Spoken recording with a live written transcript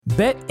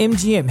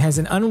BetMGM has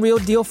an unreal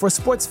deal for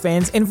sports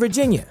fans in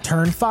Virginia.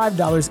 Turn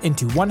 $5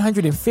 into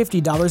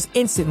 $150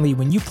 instantly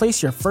when you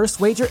place your first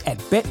wager at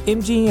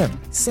BetMGM.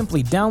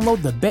 Simply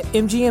download the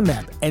BetMGM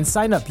app and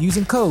sign up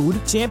using code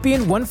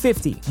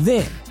Champion150.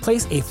 Then,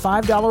 place a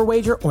 $5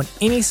 wager on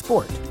any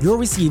sport. You'll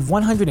receive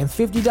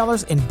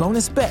 $150 in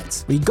bonus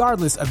bets,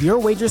 regardless of your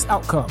wager's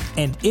outcome.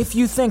 And if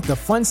you think the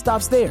fun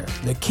stops there,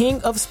 the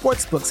King of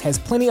Sportsbooks has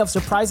plenty of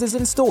surprises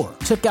in store.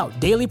 Check out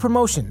daily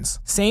promotions,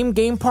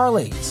 same-game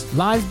parlays,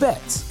 live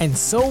bets, and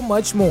so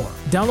much more.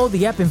 Download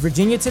the app in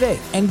Virginia today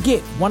and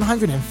get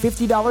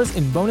 $150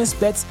 in bonus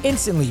bets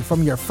instantly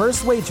from your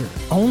first wager.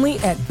 Only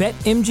at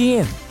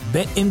BetMGM.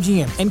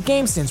 BetMGM and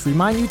GameSense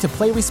remind you to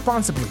play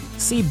responsibly.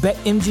 See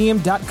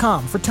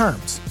BetMGM.com for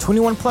terms.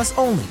 21 plus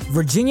only.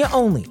 Virginia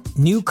only.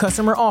 New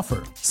customer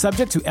offer.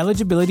 Subject to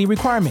eligibility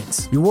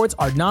requirements. Rewards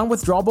are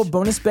non-withdrawable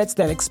bonus bets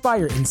that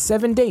expire in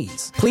 7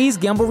 days. Please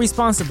gamble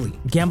responsibly.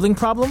 Gambling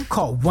problem?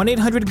 Call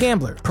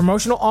 1-800-GAMBLER.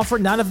 Promotional offer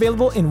not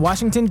available in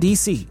Washington,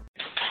 D.C.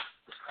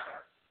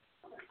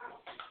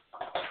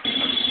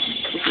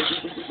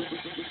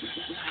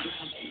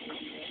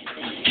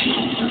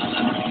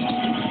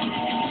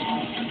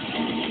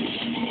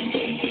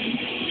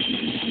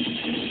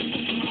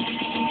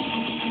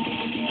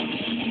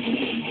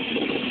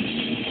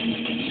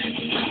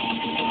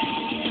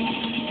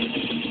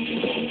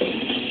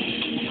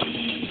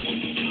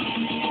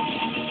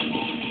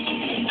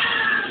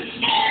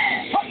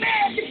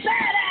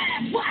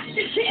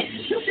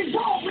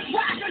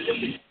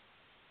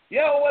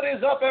 Yo, what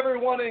is up,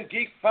 everyone in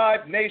Geek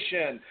 5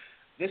 Nation?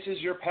 This is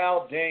your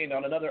pal Dane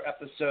on another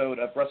episode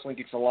of Wrestling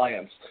Geeks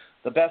Alliance,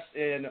 the best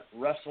in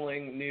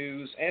wrestling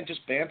news and just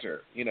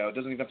banter. You know, it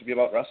doesn't even have to be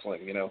about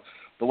wrestling. You know,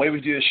 the way we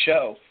do this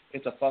show,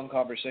 it's a fun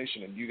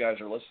conversation, and you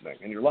guys are listening,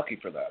 and you're lucky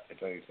for that,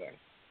 if anything.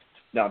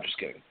 No, I'm just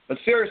kidding. But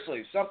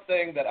seriously,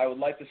 something that I would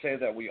like to say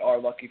that we are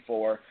lucky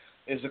for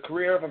is the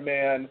career of a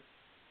man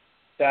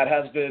that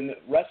has been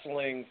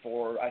wrestling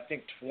for, I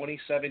think,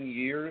 27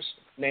 years,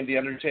 named The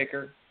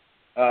Undertaker.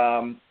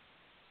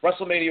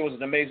 WrestleMania was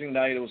an amazing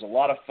night. It was a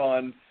lot of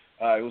fun.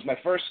 It was my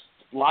first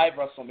live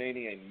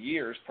WrestleMania in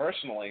years,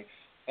 personally.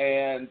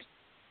 And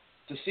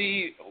to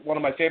see one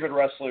of my favorite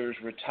wrestlers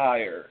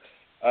retire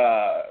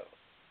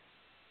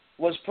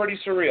was pretty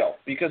surreal,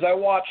 because I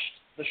watched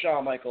the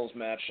Shawn Michaels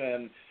match,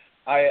 and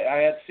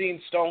I had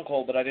seen Stone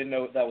Cold, but I didn't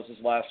know that was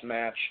his last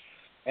match.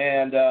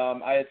 And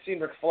I had seen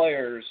Ric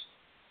Flair's,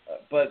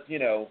 but, you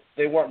know,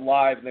 they weren't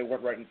live and they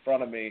weren't right in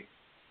front of me.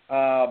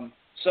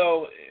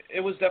 So it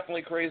was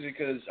definitely crazy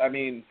because, I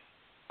mean,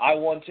 I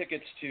won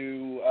tickets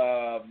to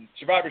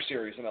Survivor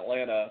Series in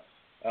Atlanta,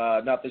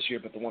 not this year,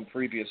 but the one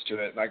previous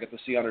to it, and I got to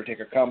see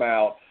Undertaker come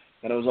out,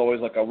 and it was always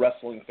like a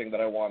wrestling thing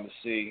that I wanted to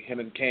see. Him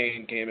and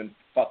Kane came and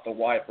fought the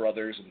Wyatt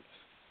brothers and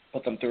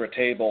put them through a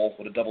table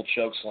with a double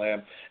choke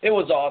slam. It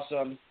was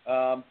awesome.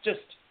 Just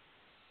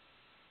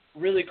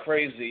really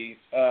crazy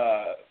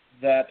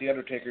that The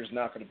Undertaker's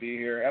not going to be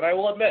here, and I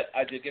will admit,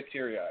 I did get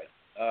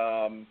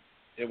teary-eyed.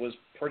 It was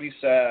pretty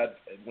sad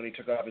when he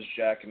took off his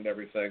jacket and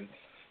everything.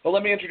 But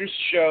let me introduce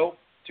the show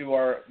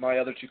to my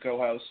other two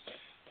co-hosts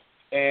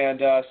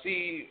and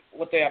see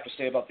what they have to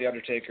say about The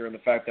Undertaker and the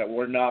fact that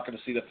we're not going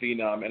to see the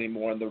Phenom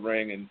anymore in the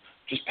ring and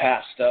just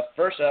past stuff.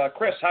 First,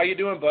 Chris, how you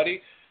doing,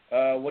 buddy?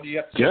 What do you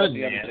have to say about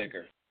The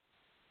Undertaker?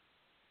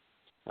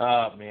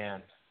 Oh,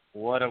 man.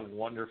 What a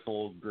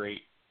wonderful,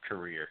 great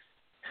career.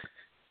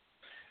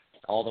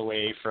 All the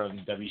way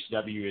from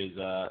WCW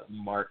as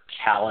Mark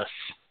Callis,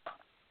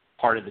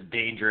 part of the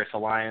Dangerous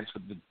Alliance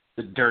with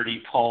the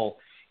dirty Paul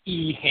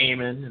E.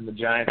 Heyman and the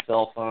giant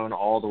cell phone,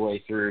 all the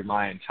way through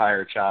my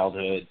entire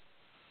childhood,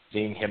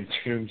 seeing him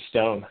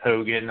tombstone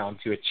Hogan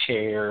onto a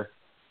chair,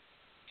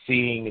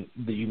 seeing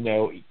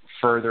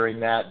furthering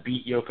that,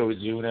 beat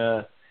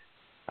Yokozuna,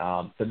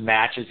 the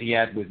matches he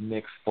had with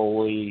Mick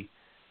Foley,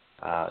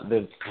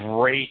 the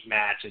great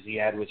matches he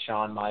had with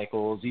Shawn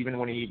Michaels, even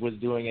when he was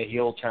doing a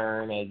heel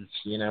turn as,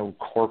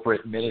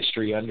 corporate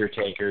ministry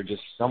Undertaker,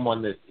 just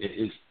someone that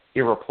is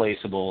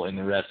irreplaceable in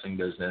the wrestling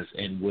business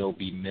and will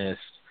be missed.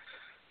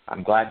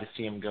 I'm glad to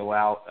see him go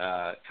out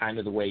kind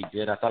of the way he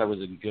did. I thought it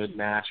was a good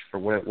match for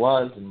what it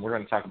was, and we're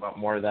going to talk about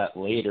more of that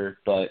later.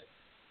 But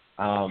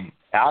I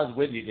was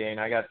with you, Dane.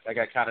 I got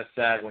kind of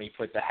sad when he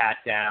put the hat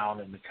down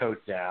and the coat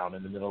down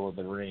in the middle of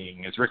the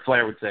ring. As Ric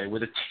Flair would say,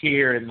 with a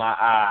tear in my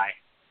eye.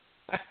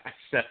 I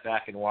sat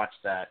back and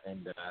watched that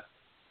and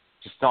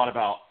just thought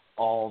about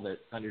all that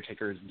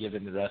Undertaker has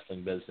given the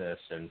wrestling business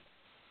and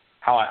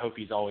how I hope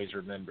he's always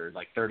remembered.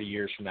 Like 30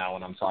 years from now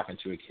when I'm talking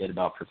to a kid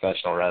about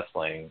professional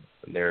wrestling,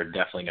 they're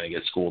definitely going to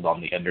get schooled on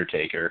The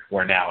Undertaker,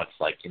 where now it's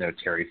like,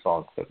 Terry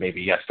Funk, but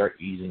maybe you got to start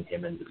easing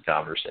him into the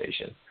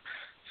conversation.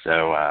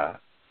 So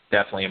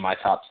definitely in my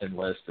top 10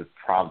 list of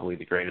probably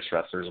the greatest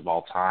wrestlers of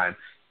all time,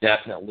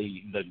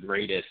 definitely the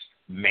greatest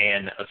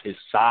man of his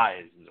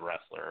size as a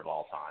wrestler of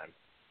all time.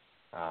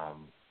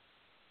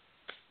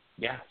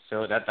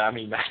 So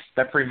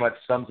that pretty much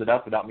sums it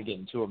up without me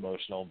getting too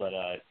emotional, but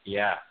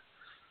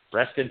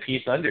rest in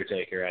peace,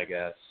 Undertaker, I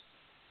guess.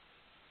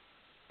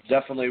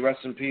 Definitely, rest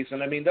in peace.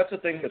 And I mean, that's the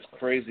thing that's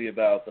crazy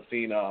about the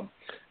Phenom,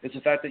 is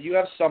the fact that you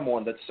have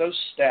someone that's so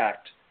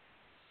stacked.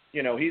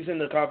 You know, he's in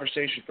the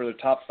conversation for the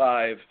top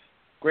 5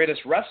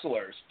 greatest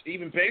wrestlers,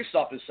 even based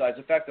off his size.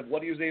 The fact of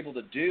what he was able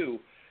to do,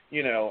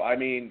 you know, I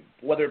mean,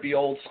 whether it be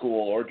old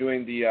school or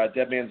doing the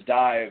Dead Man's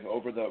Dive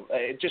over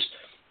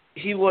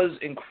he was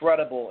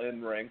incredible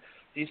in ring.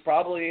 He's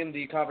probably in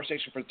the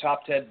conversation for the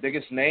top 10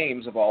 biggest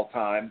names of all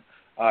time,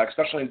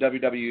 especially in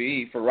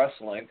WWE for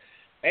wrestling.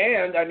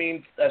 And, I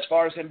mean, as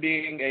far as him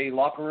being a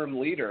locker room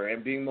leader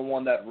and being the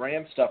one that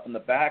ran stuff in the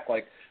back,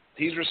 like,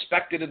 he's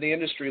respected in the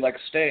industry like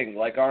Sting,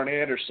 like Arn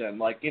Anderson,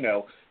 like, you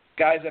know,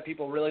 guys that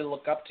people really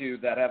look up to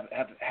that have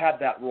had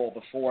that role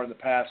before in the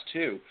past,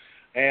 too.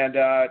 And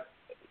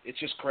it's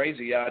just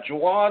crazy.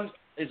 Juwan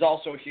is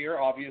also here,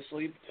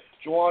 obviously.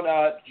 Juwan,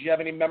 do you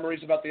have any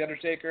memories about The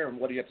Undertaker, and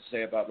what do you have to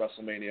say about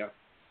WrestleMania?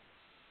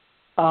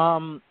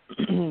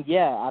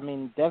 Yeah, I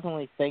mean,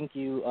 definitely thank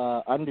you,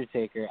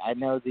 Undertaker. I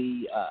know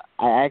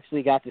I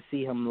actually got to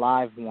see him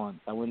live once.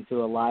 I went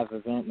to a live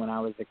event when I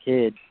was a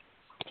kid.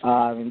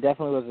 And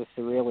definitely was a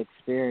surreal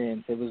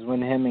experience. It was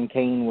when him and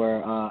Kane were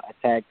a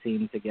tag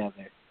team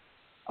together.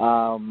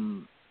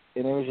 And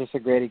it was just a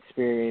great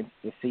experience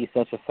to see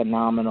such a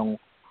phenomenal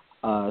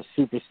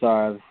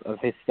superstar of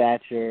his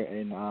stature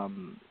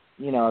and,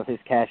 you know, of his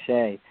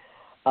cachet.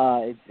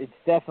 It's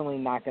definitely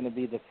not going to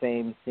be the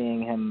same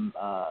seeing him,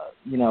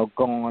 you know,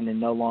 gone and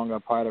no longer a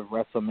part of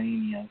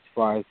WrestleMania as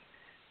far as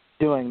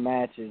doing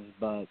matches.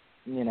 But,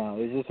 you know,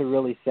 it was just a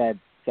really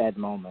sad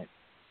moment.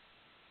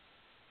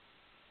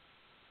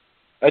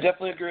 I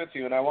definitely agree with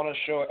you, and I want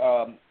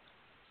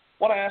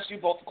to ask you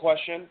both a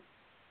question.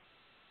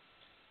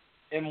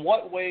 In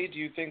what way do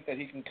you think that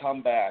he can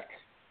come back?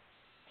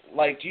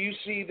 Like, do you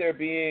see there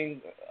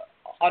being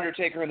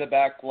Undertaker in the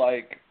back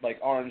like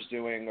Arn's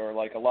doing, or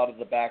like a lot of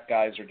the back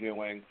guys are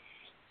doing,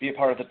 be a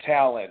part of the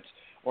talent?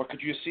 Or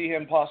could you see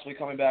him possibly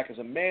coming back as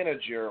a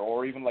manager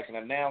or even like an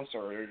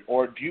announcer?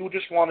 Or do you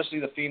just want to see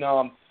the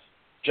Phenom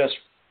just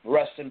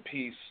rest in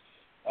peace,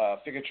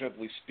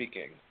 figuratively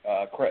speaking?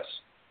 Chris?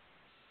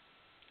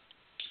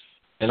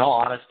 In all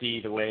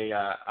honesty, the way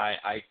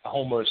I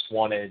almost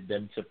wanted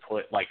them to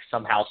put, like,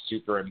 somehow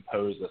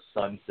superimpose a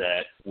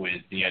sunset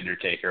with The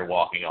Undertaker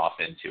walking off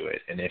into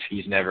it. And if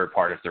he's never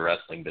part of the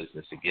wrestling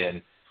business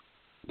again,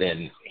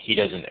 then he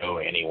doesn't owe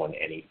anyone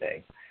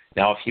anything.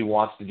 Now, if he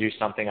wants to do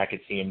something, I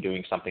could see him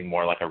doing something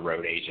more like a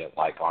road agent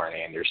like Arn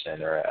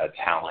Anderson or a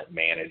talent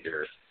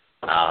manager.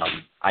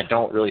 I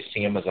don't really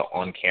see him as an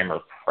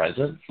on-camera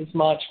presence as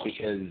much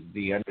because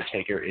The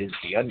Undertaker is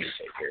The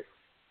Undertaker.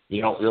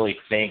 You don't really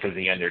think of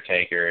The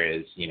Undertaker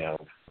as, you know,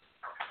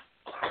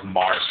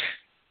 Mark.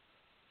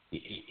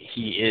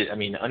 He is, I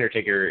mean, The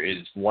Undertaker is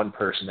one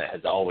person that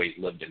has always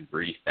lived and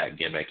breathed that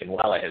gimmick. And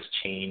while it has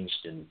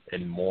changed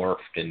and morphed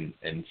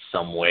in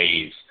some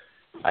ways,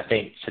 I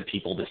think to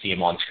people to see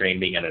him on screen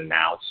being an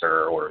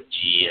announcer or a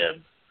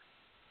GM,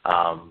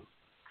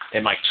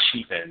 it might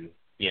cheapen,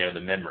 you know, the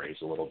memories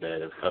a little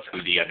bit of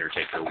who The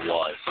Undertaker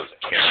was as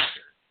a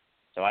character.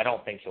 So I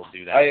don't think he'll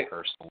do that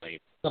personally.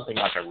 Something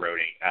like a road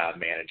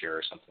manager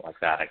or something like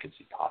that I could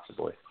see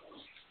possibly.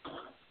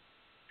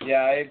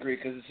 Yeah, I agree,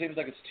 because it seems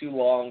like it's too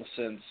long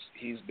since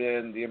he's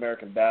been the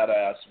American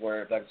Badass,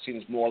 where that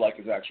seems more like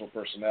his actual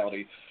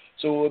personality.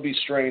 So it would be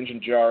strange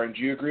and jarring.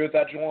 Do you agree with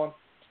that, Juwan?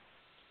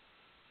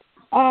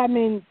 I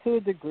mean, to a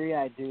degree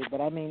I do,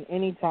 but I mean,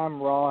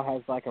 anytime Raw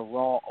has like a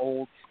Raw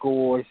old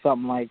school or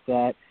something like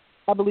that,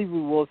 I believe we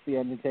will see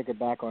Undertaker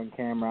back on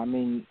camera. I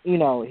mean, you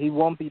know, he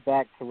won't be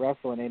back to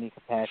wrestle in any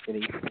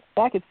capacity.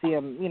 But I could see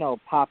him, you know,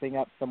 popping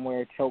up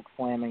somewhere, choke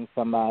slamming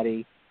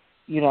somebody.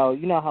 You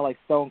know how like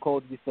Stone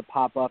Cold used to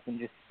pop up and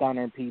just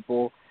stunner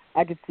people.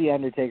 I could see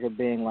Undertaker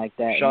being like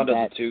that Shawn in does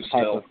that it too,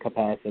 type still. of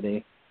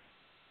capacity.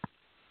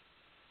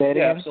 Say it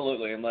Yeah, again?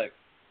 absolutely. And like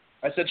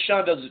I said,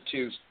 Shawn does it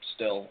too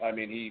still. I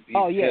mean, he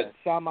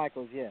Shawn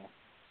Michaels, yeah.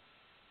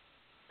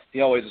 He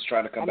always is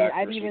trying to come back for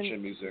I'd switch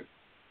in music.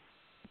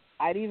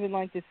 I'd even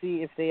like to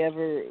see if they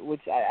ever,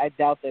 which I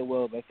doubt they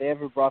will, but if they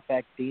ever brought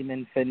back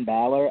Demon Finn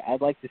Balor,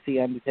 I'd like to see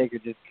Undertaker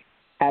just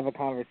have a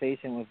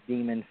conversation with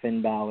Demon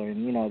Finn Balor,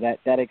 and, you know,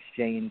 that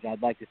exchange,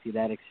 I'd like to see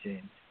that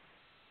exchange.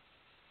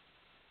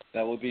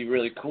 That would be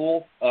really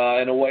cool.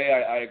 In a way,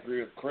 I agree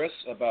with Chris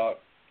about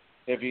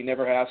if he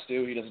never has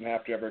to, he doesn't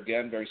have to ever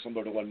again, very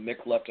similar to when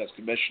Mick left as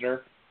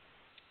commissioner.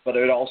 But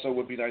it also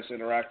would be nice to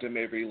interact with him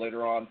maybe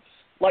later on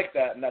like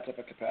that in that type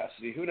of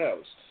capacity. Who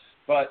knows?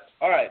 But,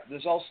 all right,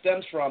 this all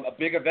stems from a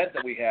big event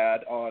that we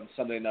had on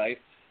Sunday night,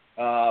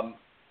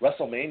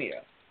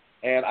 WrestleMania.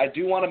 And I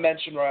do want to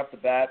mention right off the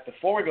bat,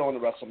 before we go into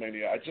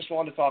WrestleMania, I just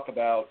wanted to talk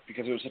about,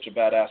 because it was such a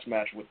badass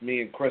match with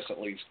me and Chris at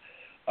least,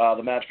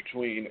 the match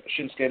between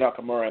Shinsuke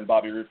Nakamura and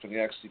Bobby Roode for the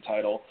NXT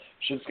title.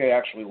 Shinsuke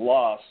actually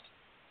lost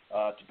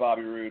to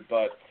Bobby Roode,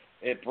 but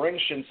it brings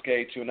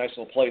Shinsuke to a nice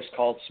little place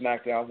called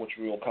SmackDown, which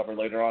we will cover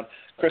later on.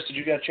 Chris, did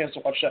you get a chance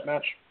to watch that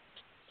match?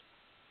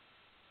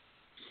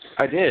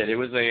 I did. It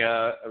was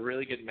a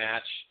really good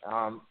match.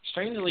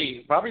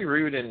 Strangely, Bobby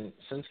Roode and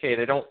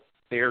Shinsuke,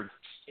 their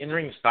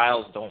in-ring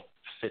styles don't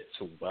fit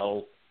so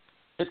well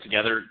fit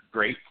together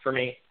great for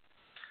me.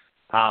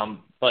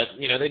 But,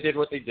 they did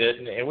what they did,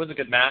 and it was a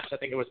good match. I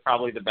think it was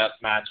probably the best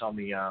match on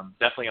the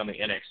definitely on the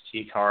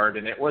NXT card,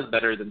 and it was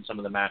better than some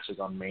of the matches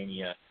on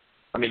Mania.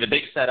 I mean, the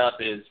big setup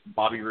is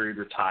Bobby Roode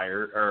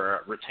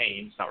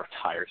retains, not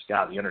retires.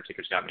 God, the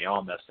Undertaker's got me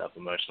all messed up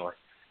emotionally.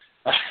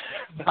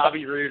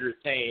 Bobby Roode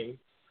retains,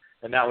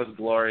 and that was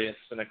glorious.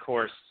 And, of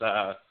course,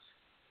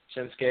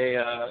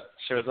 Shinsuke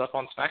shows up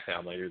on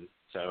SmackDown later.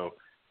 So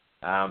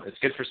it's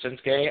good for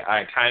Shinsuke.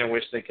 I kind of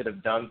wish they could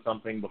have done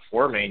something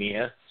before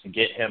Mania to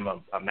get him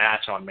a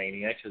match on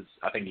Mania, because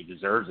I think he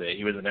deserves it.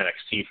 He was in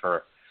NXT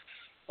for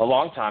a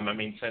long time. I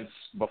mean, since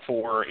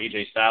before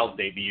AJ Styles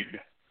debuted.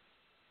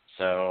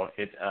 So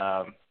it's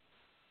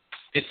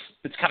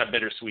kind of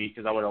bittersweet,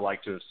 because I would have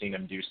liked to have seen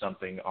him do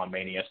something on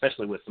Mania,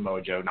 especially with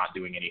Samoa Joe not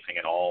doing anything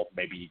at all.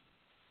 Maybe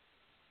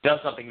done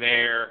something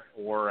there,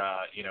 or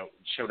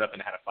showed up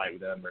and had a fight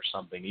with them or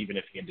something, even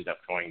if he ended up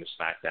going to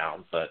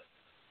SmackDown. But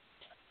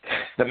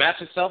the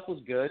match itself was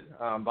good.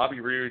 Bobby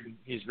Roode,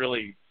 he's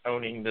really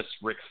owning this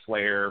Ric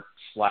Flair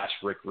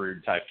 / Rick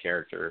Rude type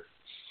character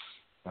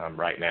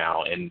right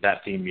now, and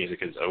that theme music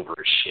is over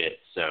as shit.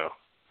 So.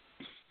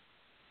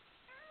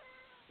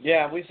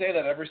 Yeah, we say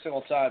that every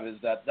single time. Is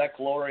that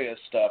glorious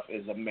stuff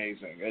is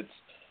amazing.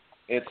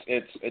 It's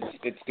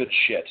good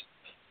shit.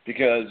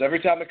 Because every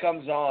time it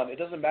comes on, it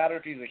doesn't matter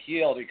if he's a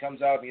heel. He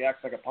comes out and he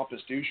acts like a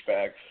pompous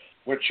douchebag.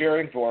 We're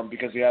cheering for him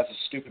because he has this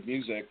stupid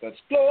music that's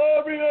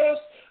glorious.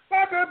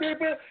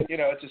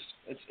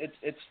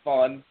 It's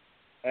fun,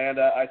 and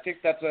I think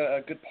that's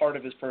a good part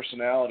of his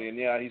personality. And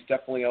yeah, he's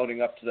definitely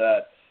owning up to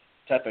that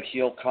type of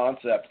heel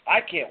concept. I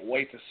can't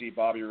wait to see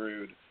Bobby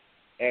Roode.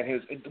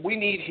 And we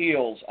need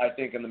heels, I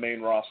think, in the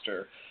main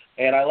roster.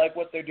 And I like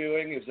what they're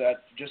doing is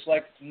that just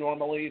like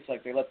normally, it's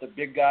like they let the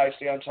big guy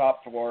stay on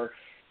top for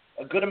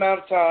a good amount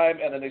of time,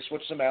 and then they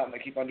switch them out, and they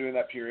keep on doing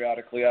that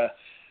periodically. As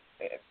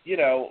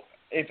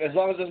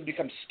long as it doesn't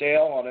become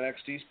stale on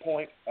NXT's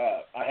point,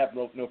 I have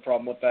no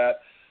problem with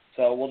that.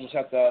 So we'll just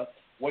have to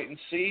wait and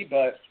see.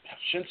 But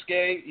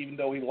Shinsuke, even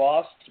though he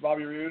lost to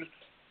Bobby Roode,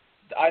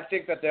 I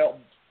think that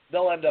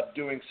they'll end up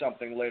doing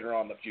something later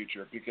on in the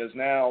future, because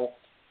now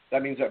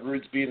that means that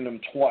Roode's beaten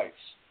him twice.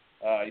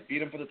 He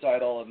beat him for the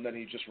title, and then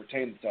he just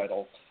retained the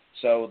title.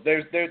 So there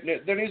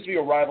needs to be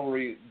a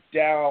rivalry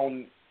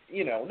down,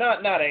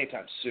 not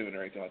anytime soon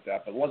or anything like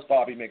that, but once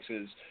Bobby makes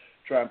his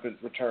triumphant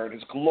return,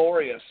 his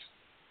glorious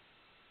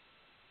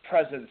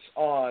presence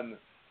on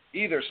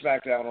either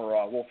SmackDown or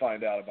Raw, we'll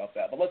find out about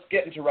that. But let's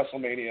get into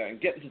WrestleMania and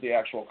get into the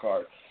actual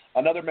card.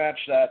 Another match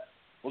that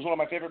was one of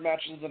my favorite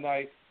matches of the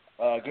night,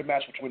 a good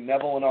match between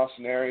Neville and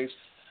Austin Aries.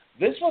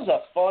 This was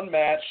a fun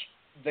match.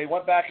 They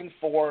went back and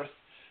forth.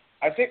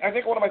 I think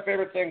one of my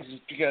favorite things is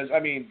because,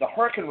 the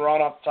Hurricane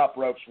Run off the top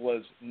ropes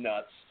was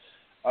nuts.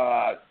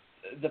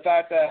 The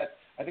fact that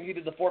I think he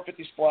did the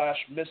 450 splash,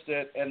 missed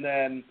it, and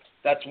then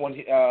that's when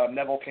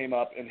Neville came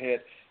up and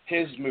hit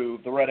his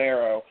move, the Red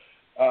Arrow.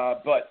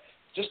 But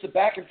just the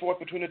back and forth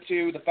between the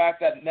two, the fact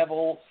that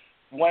Neville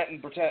went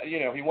and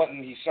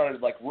he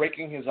started like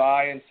raking his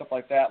eye and stuff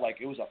like that.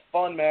 Like, it was a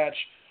fun match.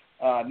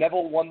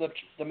 Neville won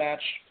the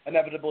match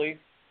inevitably.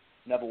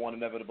 Neville won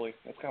inevitably.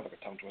 That's kind of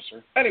like a tongue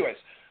twister. Anyways,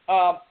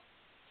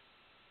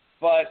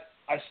 but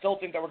I still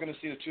think that we're going to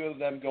see the two of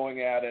them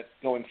going at it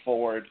going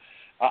forward.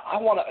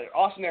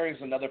 Austin Aries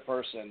is another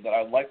person that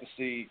I'd like to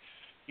see,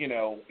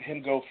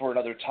 him go for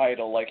another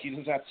title. Like, he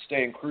doesn't have to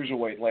stay in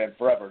cruiserweight land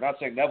forever. Not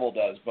saying Neville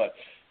does, but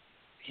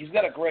he's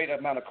got a great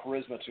amount of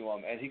charisma to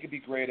him, and he could be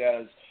great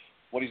as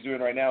what he's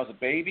doing right now as a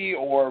baby,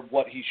 or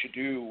what he should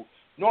do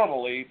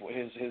normally,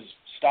 his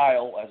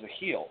style as a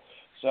heel.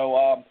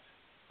 So,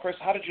 Chris,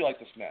 how did you like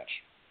this match?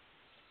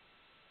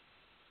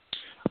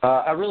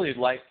 I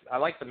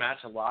liked the match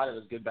a lot. It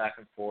was good back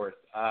and forth.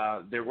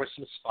 There were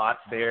some spots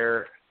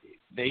there.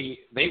 They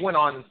went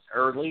on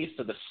early,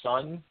 so the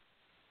sun,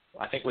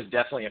 I think, was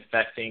definitely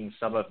affecting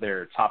some of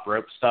their top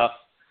rope stuff,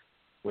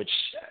 which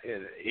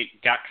it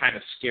got kind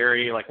of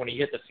scary. Like, when he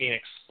hit the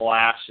Phoenix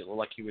Splash, it looked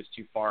like he was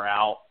too far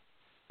out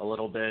a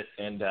little bit,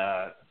 and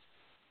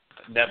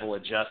Neville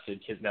adjusted,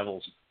 because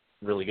Neville's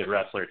a really good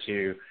wrestler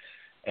too.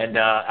 And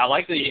I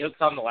like that he hooks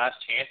on the last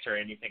chancer,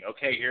 and you think,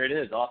 okay, here it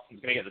is.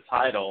 Austin's going to get the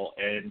title.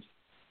 And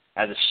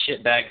as a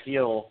shitbag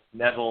heel,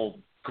 Neville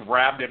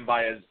grabbed him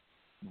by his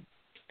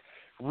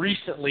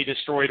recently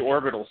destroyed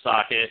orbital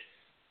socket,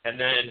 and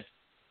then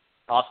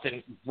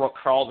Austin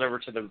crawls over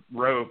to the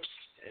ropes,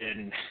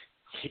 and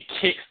he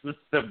kicks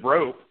the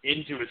rope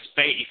into his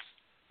face,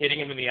 hitting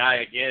him in the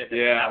eye again.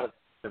 Yeah. And that was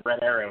the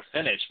Red Arrow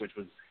finish, which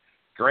was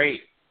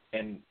great.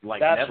 And,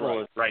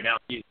 Neville is right now,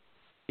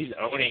 he's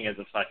owning as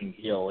a fucking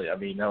heel.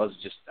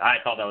 I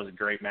thought that was a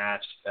great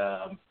match.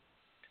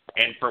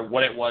 And for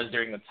what it was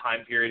during the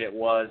time period it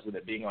was, with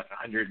it being like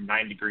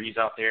 109 degrees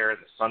out there and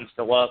the sun's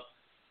still up,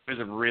 it was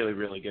a really,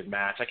 really good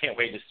match. I can't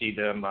wait to see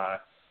them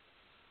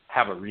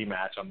have a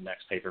rematch on the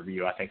next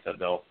pay-per-view. I think that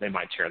they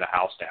might tear the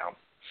house down.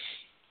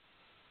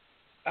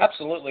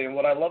 Absolutely. And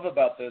what I love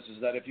about this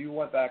is that if you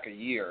went back a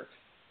year,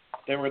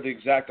 they were the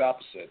exact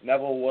opposite.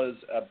 Neville was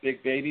a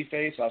big baby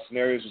face. Austin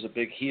Aries was a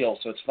big heel.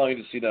 So it's funny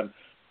to see them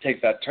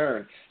take that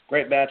turn.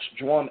 Great match.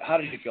 Juwan, how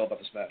did you feel about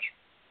this match?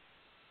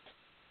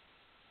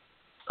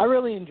 I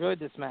really enjoyed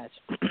this match.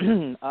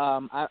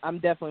 I'm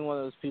definitely one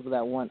of those people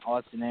that want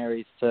Austin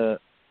Aries to,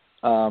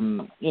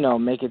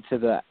 make it to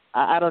the,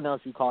 I don't know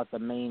if you call it the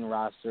main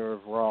roster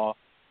of Raw,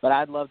 but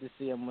I'd love to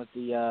see him with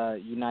the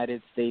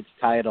United States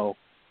title,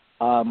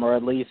 or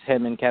at least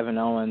him and Kevin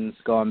Owens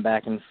going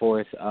back and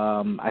forth.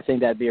 I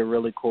think that'd be a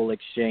really cool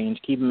exchange.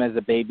 Keep him as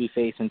a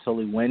babyface until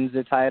he wins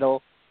the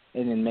title,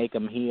 and then make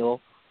him heel.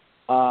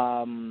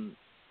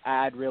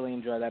 I'd really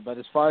enjoy that. But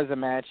as far as the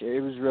match, it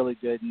was really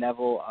good.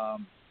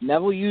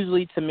 Neville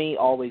usually, to me,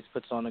 always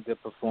puts on a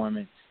good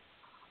performance.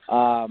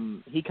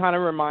 He kind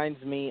of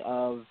reminds me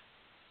of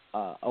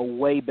a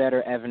way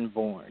better Evan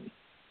Bourne.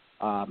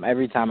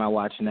 Every time I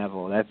watch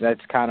Neville,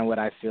 that's kind of what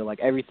I feel like.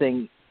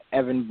 Everything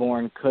Evan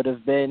Bourne could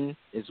have been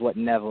is what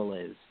Neville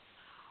is.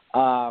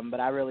 But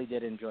I really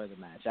did enjoy the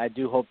match. I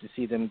do hope to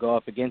see them go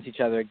up against each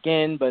other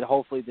again, but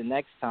hopefully the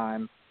next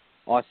time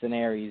Austin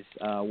Aries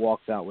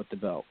walks out with the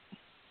belt.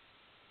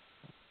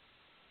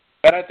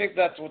 And I think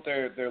that's what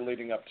they're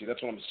leading up to.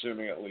 That's what I'm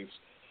assuming, at least.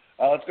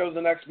 Let's go to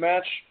the next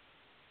match.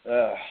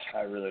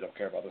 I really don't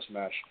care about this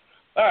match.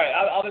 All right,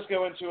 I'll just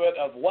go into it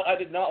of what I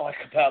did not like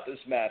about this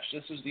match.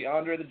 This is the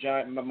Andre the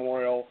Giant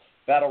Memorial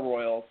Battle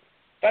Royal.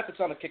 The fact it's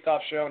on the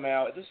kickoff show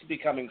now, this is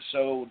becoming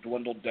so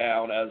dwindled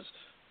down as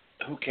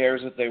who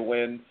cares if they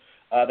win.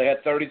 They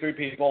had 33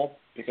 people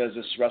because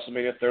this is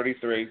WrestleMania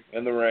 33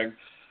 in the ring.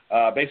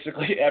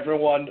 Basically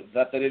everyone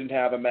that they didn't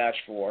have a match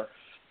for.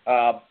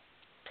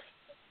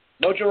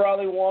 Mojo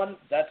Rawley won.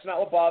 That's not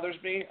what bothers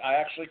me. I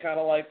actually kind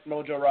of like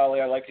Mojo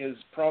Rawley. I like his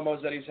promos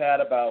that he's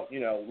had about,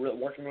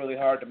 working really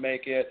hard to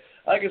make it.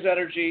 I like his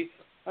energy.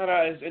 I don't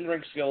know, his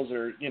in-ring skills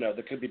are,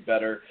 that could be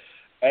better.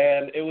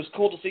 And it was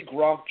cool to see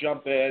Gronk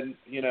jump in,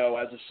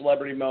 as a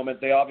celebrity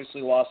moment. They obviously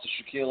lost to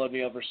Shaquille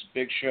O'Neal versus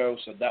Big Show,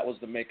 so that was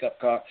the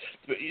makeup.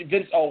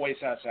 Vince always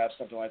has to have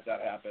something like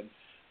that happen.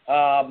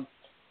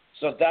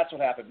 So that's what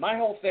happened. My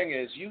whole thing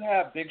is you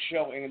have Big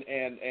Show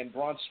and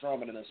Braun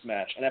Strowman in this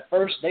match, and at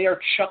first they are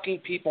chucking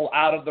people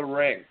out of the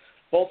ring,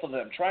 both of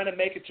them, trying to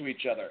make it to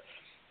each other.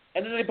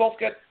 And then they both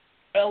get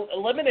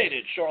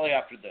eliminated shortly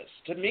after this.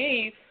 To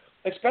me,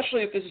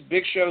 especially if this is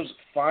Big Show's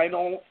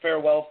final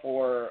farewell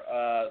for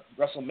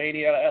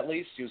WrestleMania at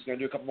least, he was going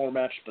to do a couple more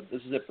matches, but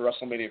this is it for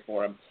WrestleMania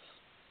for him.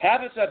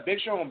 Have it that Big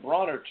Show and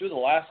Braun are two of the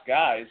last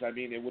guys. I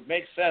mean, it would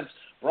make sense.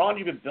 Braun,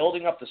 you've been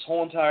building up this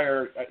whole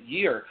entire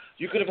year.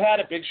 You could have had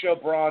a Big Show,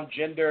 Braun,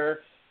 Jinder,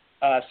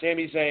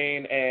 Sami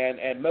Zayn,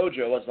 and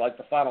Mojo as like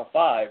the final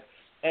five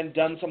and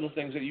done some of the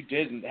things that you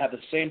did and had the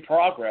same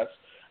progress.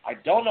 I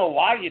don't know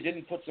why you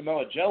didn't put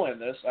Samoa Joe in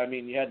this. I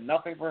mean, you had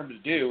nothing for him to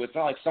do. It's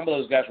not like some of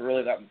those guys were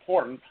really that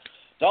important.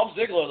 Dolph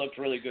Ziggler looked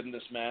really good in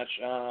this match.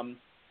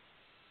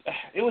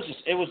 It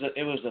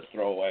was a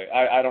throwaway.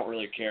 I don't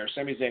really care.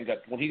 Sami Zayn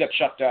when he got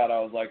chucked out, I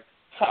was like,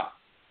 all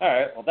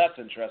right, well that's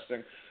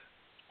interesting.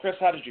 Chris,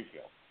 how did you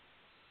feel?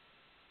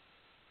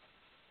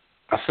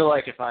 I feel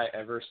like if I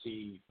ever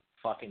see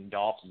fucking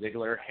Dolph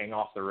Ziggler hang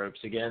off the ropes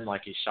again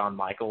like he's Shawn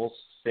Michaels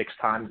 6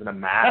 times in a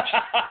match,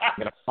 I'm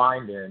gonna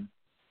find him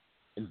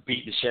and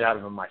beat the shit out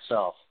of him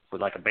myself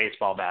with like a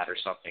baseball bat or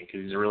something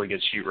because he's a really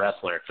good shoot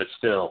wrestler. But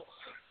still,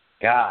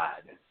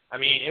 God. I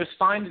mean, it was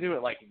fine to do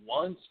it like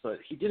once, but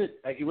he did it.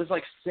 It was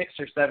like 6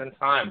 or 7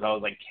 times. I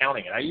was like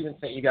counting it. I even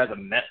sent you guys a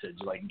message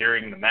like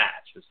during the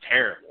match. It was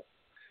terrible.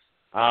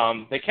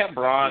 They kept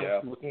Braun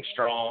looking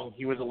strong.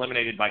 He was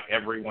eliminated by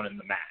everyone in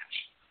the match,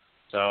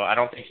 so I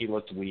don't think he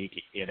looked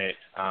weak in it.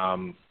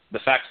 The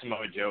fact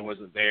Samoa Joe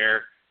wasn't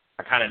there,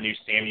 I kind of knew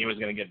Sammy was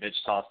going to get bitch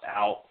tossed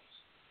out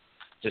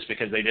just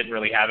because they didn't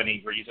really have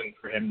any reason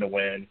for him to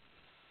win.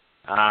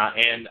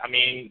 And I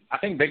mean, I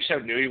think Big Show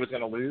knew he was going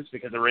to lose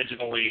because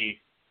originally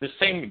the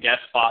same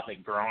guest spot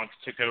that Gronk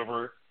took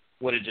over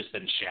would have just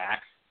been Shaq.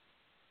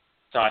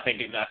 So I think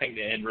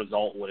the end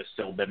result would have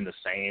still been the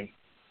same,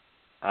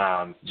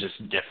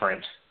 just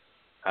different.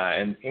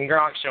 And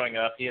Gronk showing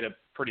up, he had a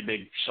pretty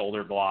big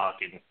shoulder block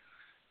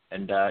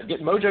and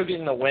Mojo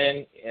getting the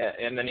win,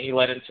 and then he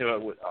led into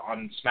it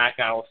on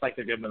SmackDown. It looks like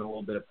they're giving him a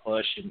little bit of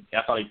push, and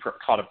I thought he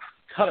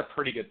cut a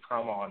pretty good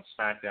promo on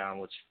SmackDown,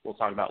 which we'll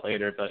talk about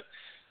later. But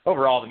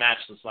overall, the match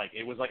was like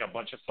a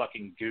bunch of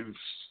fucking goofs.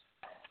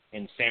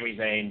 And Sami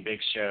Zayn,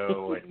 Big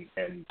Show,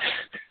 and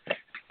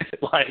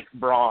like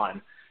Braun.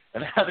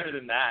 And other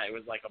than that, it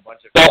was like a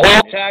bunch of the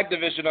whole tag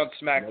division on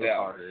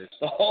SmackDown.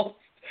 The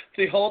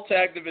whole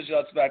tag division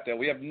on SmackDown.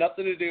 We have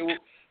nothing to do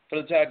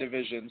for the tag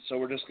division, so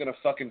we're just gonna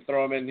fucking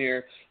throw them in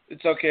here.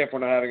 It's okay if we're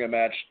not having a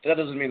match. That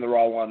doesn't mean the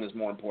Raw one is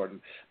more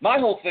important. My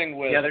whole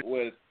thing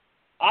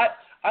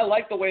I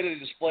like the way that they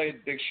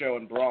displayed Big Show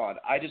and Braun.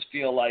 I just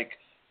feel like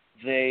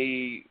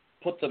they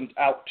put them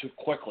out too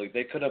quickly.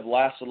 They could have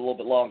lasted a little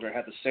bit longer and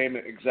had the same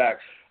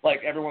exact,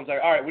 like everyone's like,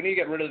 all right, we need to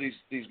get rid of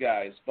these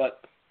guys.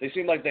 But they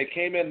seemed like they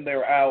came in and they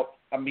were out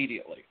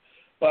immediately.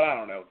 But I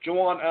don't know.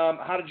 Juwan,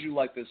 how did you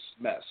like this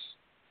mess?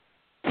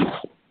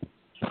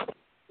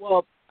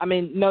 Well, I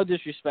mean, no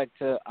disrespect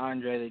to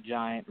Andre the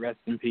Giant, rest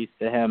in peace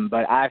to him,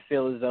 but I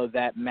feel as though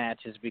that match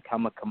has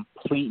become a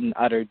complete and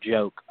utter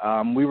joke.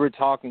 We were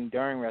talking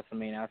during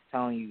WrestleMania. I was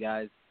telling you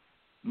guys,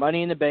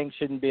 Money in the Bank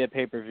shouldn't be a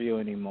pay-per-view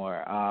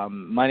anymore.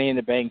 Money in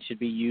the Bank should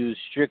be used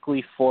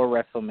strictly for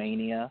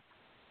WrestleMania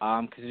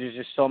because there's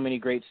just so many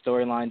great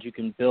storylines you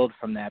can build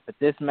from that. But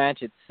this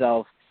match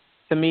itself,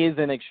 to me, is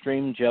an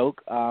extreme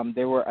joke.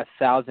 There were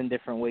 1,000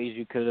 different ways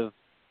you could have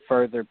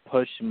further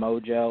pushed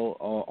Mojo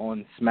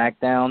on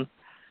SmackDown.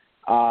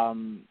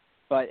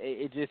 But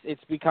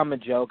it's become a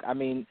joke. I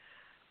mean,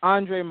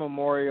 Andre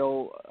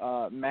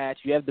Memorial match,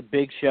 you have the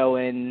Big Show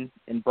and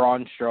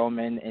Braun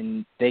Strowman,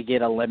 and they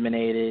get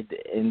eliminated,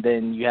 and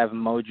then you have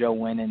Mojo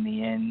win in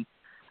the end.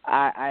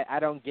 I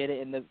don't get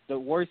it. And the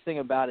worst thing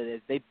about it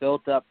is they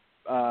built up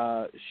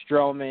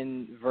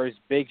Strowman versus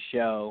Big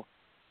Show,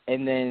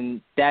 and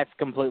then that's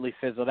completely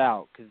fizzled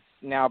out because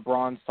now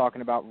Braun's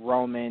talking about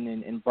Roman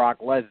and Brock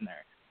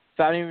Lesnar.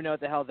 So I don't even know what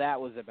the hell that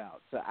was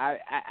about. So I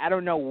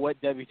don't know what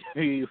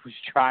WWE was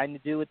trying to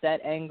do with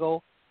that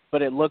angle,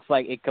 but it looks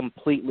like it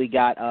completely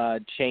got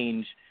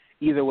changed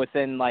either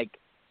within like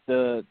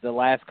the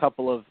last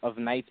couple of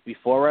nights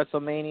before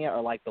WrestleMania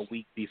or like the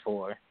week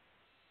before.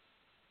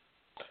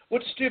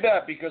 Which is too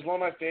bad because one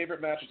of my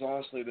favorite matches,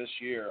 honestly, this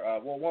year,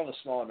 one of the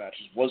smaller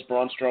matches, was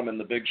Braun Strowman and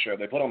The Big Show.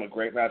 They put on a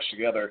great match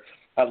together.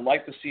 I'd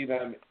like to see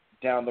them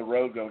down the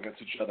road go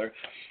against each other.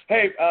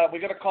 Hey, we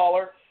got a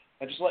caller.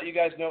 And just to let you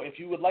guys know, if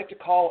you would like to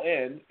call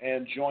in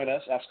and join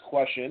us, ask a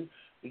question,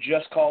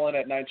 just call in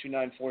at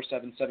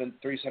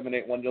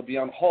 929-477-3781. You'll be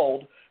on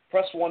hold.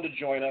 Press 1 to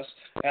join us.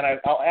 And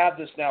I'll add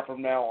this now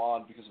from now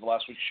on because of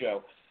last week's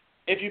show.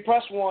 If you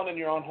press 1 and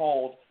you're on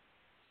hold,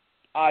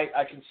 I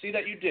can see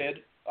that you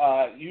did.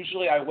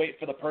 Usually I wait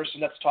for the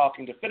person that's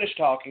talking to finish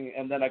talking,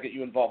 and then I get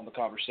you involved in the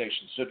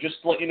conversation. So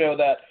just to let you know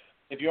that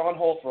if you're on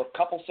hold for a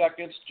couple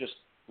seconds, just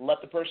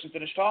let the person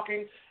finish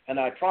talking, and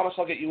I promise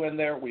I'll get you in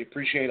there. We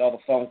appreciate all the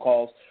phone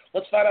calls.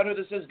 Let's find out who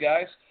this is,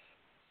 guys.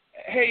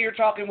 Hey, you're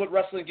talking with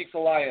Wrestling Geeks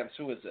Alliance.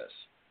 Who is this?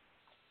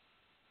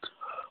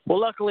 Well,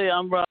 luckily,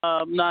 I'm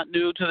not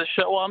new to the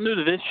show. Well, I'm new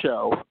to this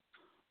show,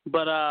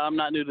 but I'm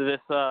not new to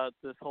this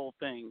whole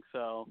thing.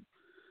 So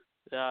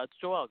it's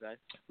Joel, guys.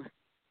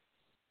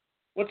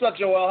 What's up,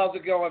 Joel? How's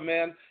it going,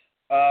 man?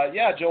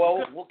 Yeah,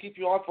 Joel, we'll keep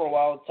you on for a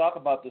while and talk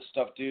about this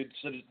stuff, dude.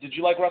 So did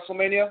you like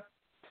WrestleMania?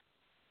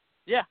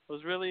 Yeah, it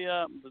was really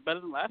it was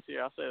better than last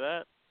year. I'll say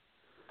that.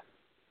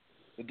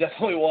 It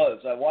definitely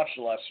was. I watched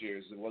the last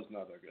year's. It was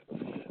not that good.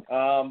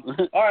 All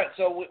right,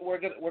 so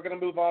we're gonna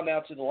move on now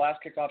to the last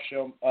kickoff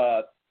show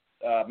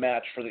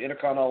match for the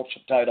Intercontinental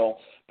title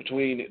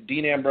between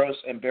Dean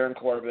Ambrose and Baron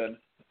Corbin.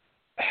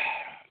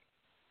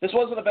 This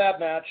wasn't a bad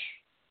match.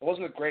 It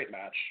wasn't a great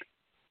match.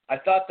 I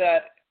thought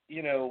that,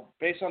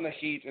 based on the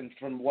heat and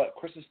from what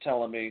Chris is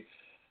telling me,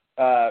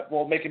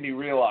 making me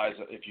realize,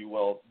 if you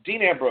will,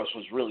 Dean Ambrose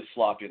was really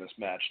sloppy in this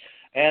match.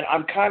 And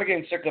I'm kind of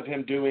getting sick of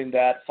him doing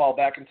that, fall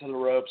back into the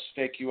ropes,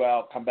 fake you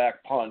out, come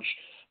back, punch,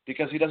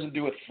 because he doesn't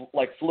do it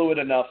fluid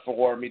enough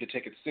for me to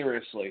take it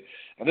seriously.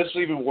 And this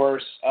was even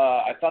worse.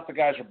 I thought the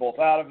guys were both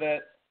out of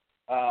it.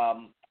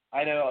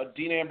 I know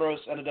Dean Ambrose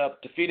ended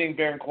up defeating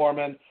Baron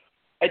Corbin.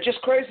 It's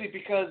just crazy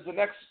because the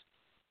next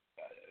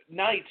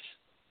night,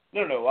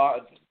 2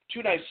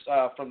 nights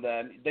from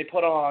then, they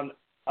put on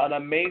an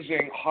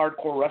amazing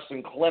hardcore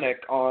wrestling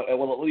clinic on,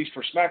 well, at least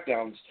for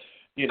SmackDown's,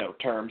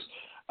 terms,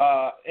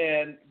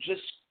 and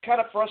just kind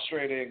of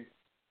frustrating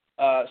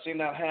seeing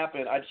that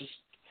happen.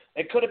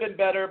 It could have been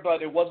better,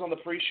 but it was on the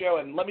pre-show.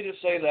 And let me just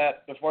say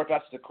that before I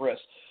pass it to Chris,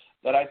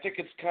 that I think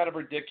it's kind of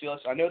ridiculous.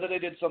 I know that they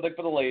did something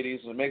for the ladies,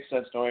 and it makes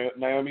sense.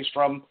 Naomi's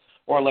from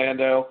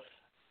Orlando.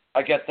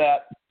 I get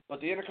that. But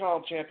the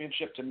Intercontinental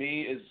Championship, to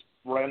me, is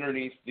right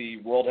underneath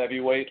the World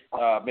Heavyweight.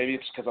 Maybe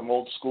it's because I'm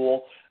old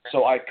school.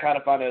 So I kind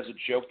of found it as a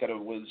joke that it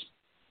was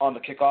on the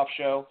kickoff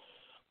show.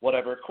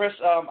 Whatever. Chris,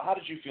 how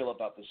did you feel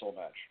about this whole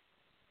match?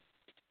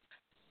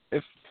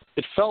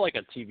 It felt like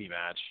a TV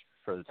match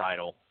for the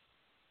title.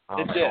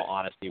 In all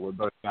honesty, where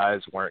both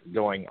guys weren't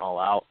going all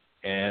out.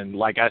 And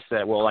like I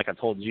said, like I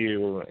told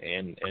you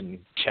in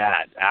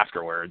chat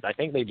afterwards, I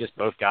think they just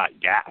both got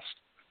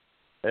gassed.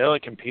 They were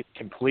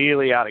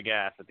completely out of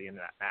gas at the end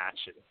of that match.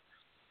 And,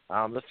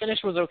 the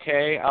finish was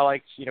okay. I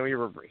liked, he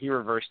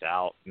reversed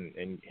out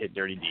and hit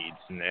Dirty Deeds,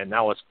 and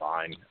that was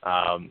fine.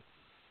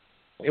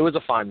 It was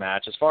a fine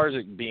match. As far as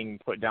it being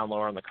put down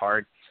lower on the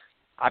card,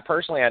 I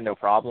personally had no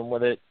problem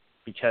with it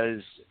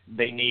because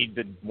they need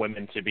the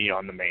women to be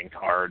on the main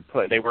card.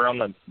 They were on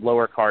the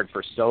lower card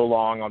for so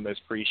long on those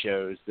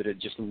pre-shows that it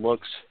just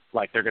looks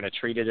like they're going to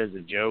treat it as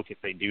a joke if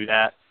they do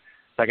that.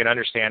 So I can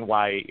understand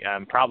why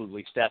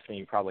probably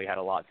Stephanie had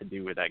a lot to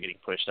do with that getting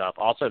pushed up.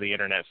 Also, the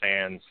internet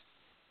fans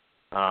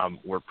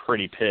were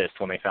pretty pissed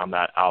when they found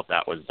that out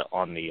that was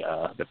on the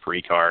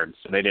pre-card,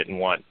 so they didn't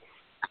want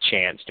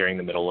chants during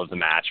the middle of the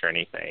match or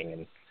anything.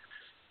 And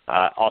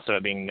also,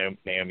 it being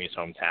Naomi's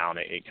hometown,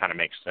 it kind of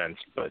makes sense.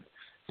 But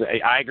so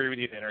I agree with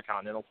you, the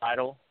Intercontinental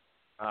title.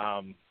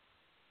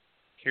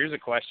 Here's a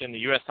question. The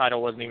U.S.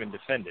 title wasn't even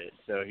defended,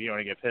 so if you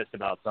want to get pissed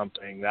about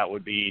something, that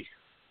would be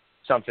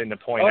something to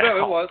point Oh, out.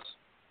 no, it was.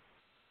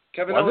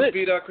 Kevin Was Owens it?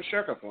 beat Chris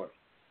Jericho for it.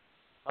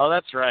 Oh,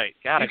 that's right.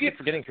 God, You I keep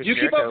forgetting Chris You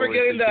Jericho keep on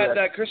forgetting was the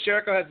that Chris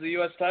Jericho has the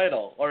U.S.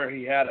 title, or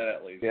he had it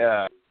at least.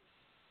 Yeah.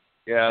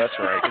 Yeah, that's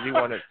right, because he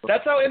won it.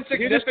 That's how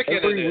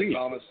insignificant it is, week.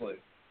 honestly.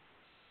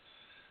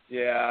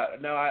 Yeah,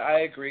 no, I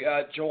agree.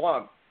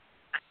 Joanne.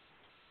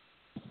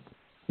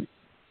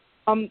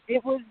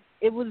 It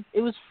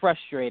was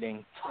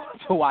frustrating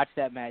to watch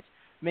that match,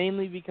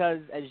 mainly because,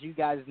 as you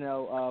guys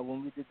know,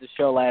 when we did the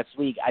show last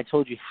week, I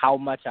told you how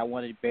much I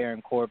wanted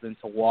Baron Corbin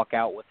to walk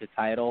out with the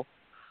title.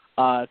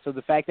 So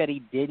the fact that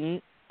he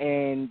didn't,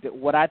 and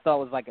what I thought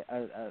was like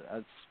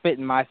a spit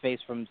in my face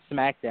from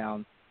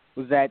SmackDown,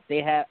 was that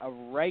they had a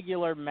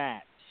regular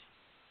match,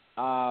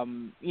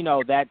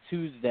 that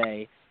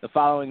Tuesday, the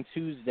following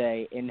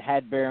Tuesday, and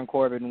had Baron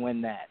Corbin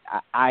win that.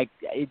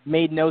 It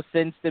made no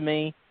sense to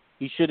me.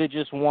 He should have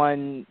just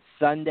won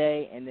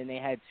Sunday, and then they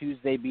had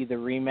Tuesday be the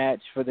rematch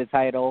for the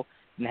title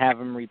and have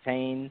him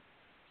retain.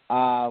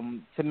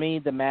 To me,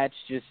 the match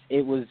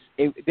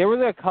there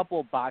were a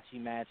couple botchy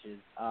matches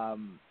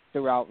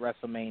throughout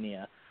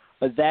WrestleMania,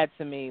 but that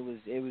to me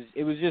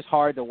was just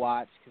hard to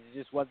watch because it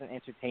just wasn't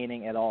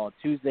entertaining at all.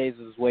 Tuesdays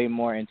was way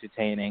more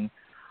entertaining,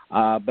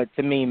 but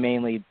to me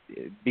mainly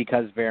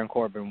because Baron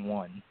Corbin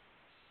won.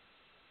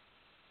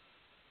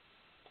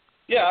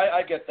 Yeah,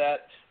 I get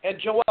that. And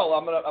Joel,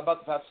 I'm about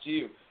to pass it to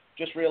you.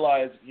 Just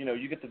realize,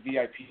 you get the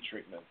VIP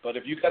treatment. But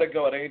if you got to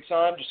go at any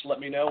time, just let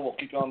me know. We'll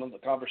keep on the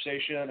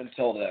conversation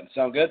until then.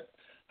 Sound good?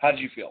 How did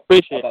you feel?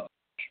 Appreciate it.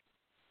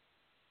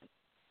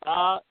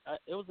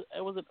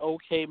 It was an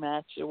okay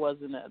match. It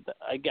wasn't.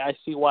 I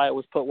see why it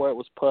was put where it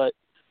was put.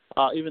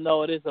 Even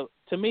though it is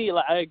to me,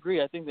 I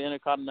agree. I think the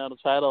Intercontinental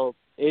title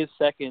is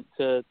second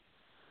to,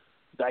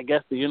 I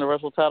guess, the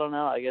Universal title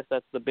now. I guess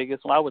that's the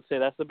biggest one. I would say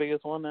that's the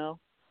biggest one now.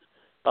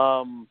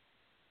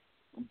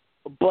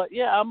 But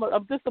yeah,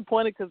 I'm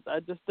disappointed because I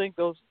just think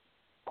those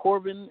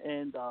Corbin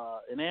and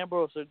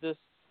Ambrose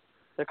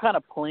they're kind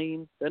of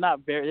plain. They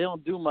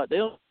don't do much. They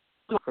don't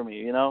do for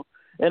me, And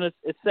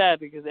it's sad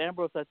because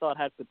Ambrose I thought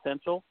had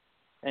potential,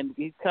 and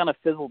he's kind of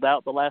fizzled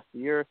out the last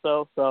year or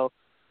so. So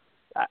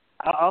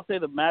I'll say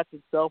the match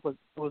itself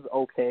was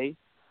okay,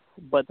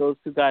 but those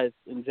two guys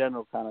in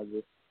general kind of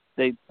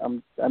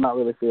I'm not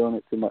really feeling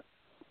it too much.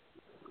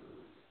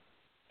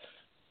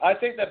 I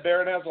think that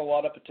Baron has a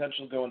lot of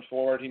potential going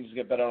forward. He needs to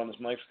get better on his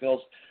mic skills.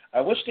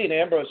 I wish Dean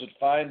Ambrose would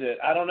find it.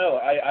 I don't know.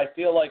 I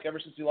feel like ever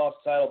since he lost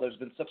the title, there's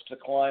been such a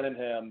decline in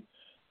him.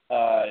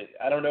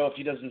 I don't know if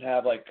he doesn't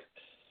have,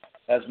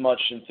 as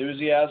much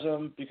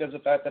enthusiasm because of the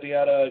fact that he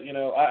had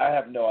I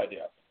have no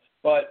idea.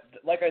 But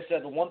like I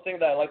said, the one thing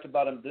that I liked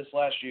about him this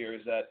last year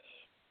is that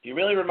he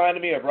really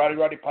reminded me of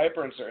Roddy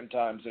Piper in certain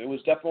times. It was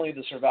definitely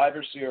the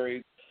Survivor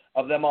Series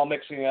of them all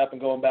mixing up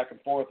and going back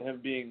and forth, and him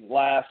being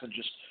last and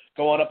just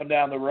going up and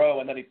down the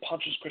row, and then he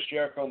punches Chris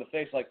Jericho in the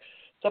face.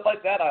 Stuff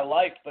like that I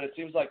liked, but it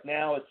seems like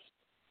now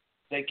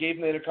they gave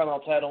him the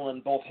Intercontinental title,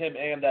 and both him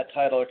and that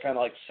title are kind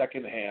of like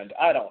second hand.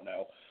 I don't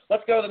know.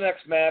 Let's go to the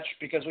next match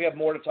because we have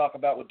more to talk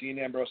about with Dean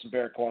Ambrose and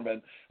Baron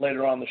Corbin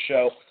later on the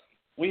show.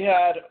 We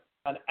had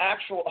an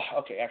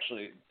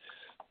actually,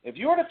 if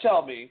you were to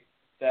tell me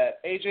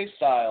that AJ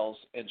Styles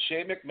and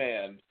Shane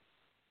McMahon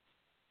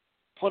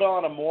put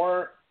on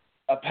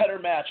a better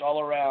match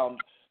all around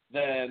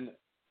than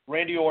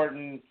Randy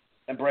Orton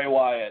and Bray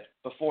Wyatt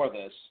before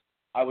this,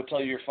 I would tell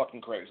you you're fucking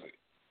crazy.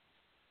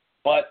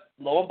 But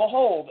lo and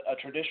behold, a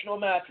traditional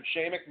match with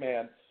Shane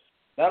McMahon.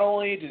 Not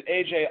only did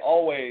AJ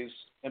always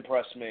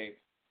impress me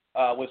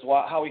with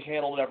how he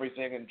handled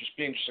everything and just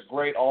being just a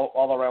great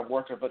all-around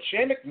worker, but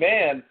Shane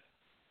McMahon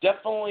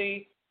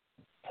definitely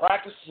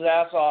practiced his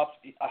ass off.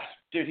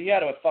 Dude, he had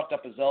to have fucked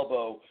up his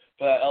elbow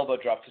for that elbow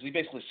drop because he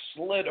basically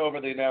slid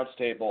over the announce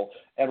table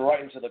and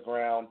right into the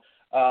ground.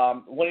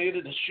 When he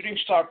did the shooting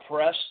star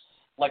press,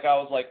 I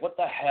was like, what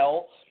the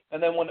hell?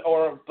 And then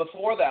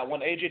before that,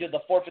 when AJ did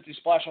the 450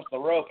 splash off the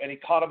rope and he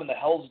caught him in the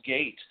Hell's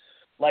Gate.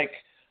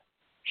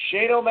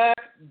 Shane O'Mac,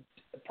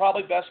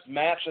 probably best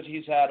match that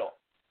he's had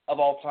of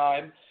all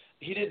time.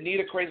 He didn't need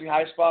a crazy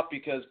high spot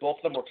because both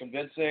of them were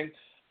convincing.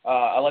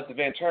 I like the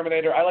Van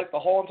Terminator. I like the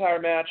whole entire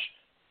match.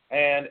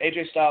 And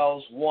AJ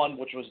Styles won,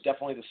 which was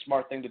definitely the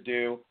smart thing to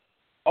do.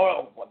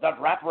 Oh, that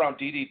wraparound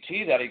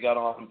DDT that he got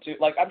on him, too.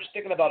 I'm just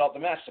thinking about all the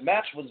match. The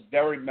match was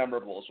very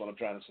memorable is what I'm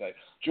trying to say.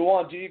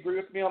 Juwan, do you agree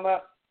with me on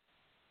that?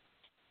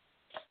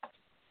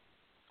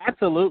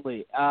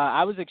 Absolutely.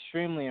 I was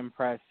extremely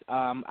impressed.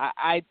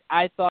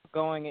 I thought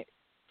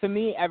to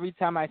me, every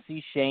time I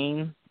see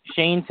Shane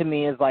to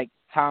me is like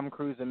Tom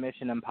Cruise in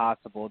Mission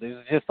Impossible.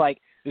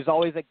 There's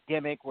always a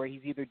gimmick where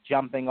he's either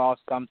jumping off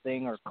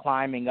something or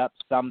climbing up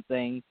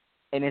something.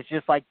 And it's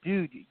just like,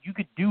 dude, you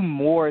could do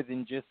more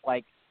than just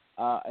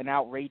an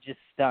outrageous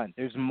stunt.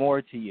 There's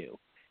more to you.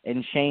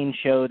 And Shane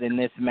showed in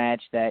this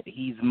match that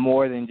he's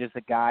more than just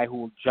a guy who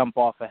will jump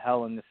off a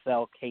Hell in the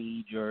Cell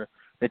cage or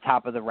the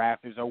top of the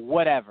rafters or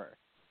whatever.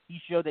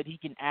 He showed that he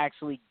can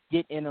actually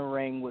get in a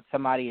ring with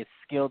somebody as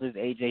skilled as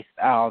AJ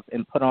Styles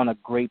and put on a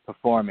great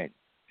performance.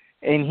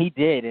 And he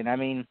did.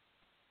 And,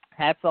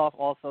 hats off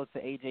also to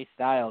AJ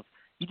Styles.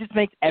 he just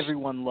makes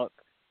everyone look,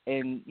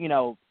 and, you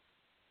know,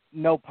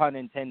 no pun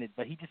intended,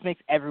 but he just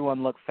makes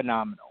everyone look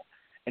phenomenal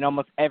in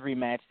almost every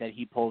match that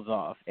he pulls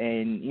off.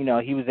 And, you know,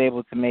 he was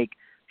able to make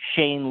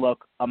Shane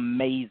look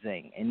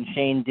amazing, and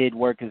Shane did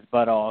work his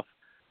butt off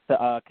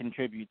to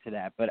contribute to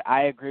that. But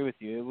I agree with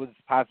you. It was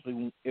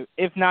possibly,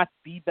 if not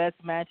the best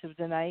match of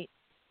the night,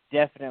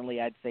 definitely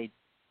I'd say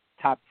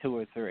top 2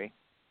 or 3.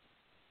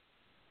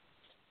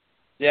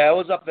 Yeah, it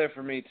was up there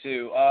for me,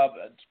 too.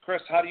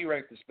 Chris, how do you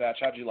rate this match?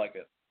 How did you like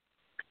it?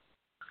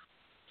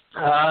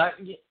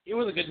 It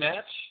was a good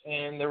match,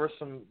 and there were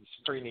some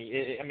pretty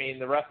neat. I mean,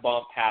 the ref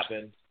bump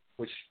happened,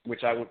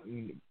 which I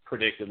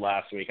predicted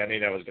last week. I knew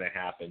that was going to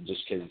happen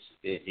just because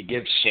it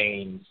gives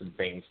Shane some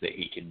things that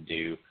he can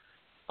do.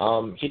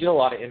 He did a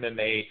lot of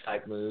MMA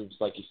type moves,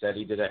 like you said.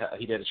 He did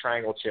a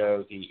triangle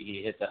choke.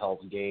 He hit the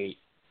Hell's Gate.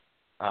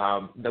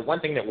 The one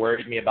thing that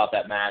worried me about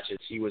that match is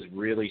he was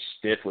really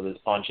stiff with his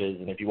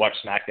punches, and if you watch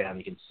SmackDown,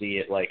 you can see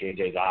it, like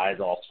AJ's eyes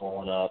all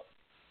swollen up.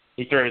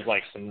 He throws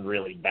like some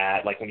really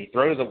bad, like when he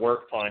throws a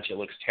work punch, it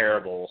looks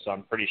terrible. So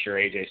I'm pretty sure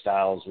AJ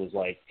Styles was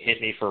like, hit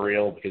me for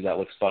real because that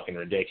looks fucking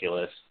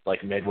ridiculous,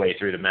 like midway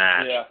through the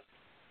match. Yeah.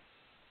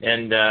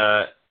 And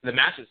the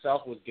match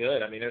itself was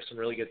good. I mean, there's some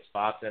really good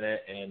spots in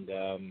it.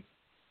 And,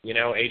 you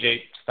know,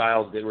 AJ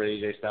Styles did what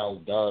AJ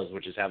Styles does,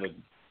 which is have a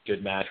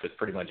good match with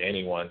pretty much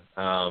anyone.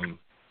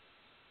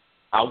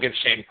 I'll give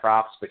Shane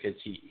props because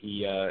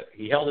he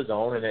held his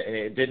own, and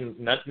it didn't.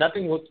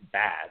 Nothing looked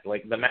bad.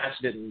 Like the match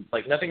didn't.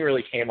 Like nothing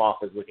really came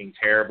off as looking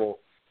terrible.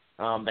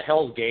 The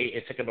Hell's Gate,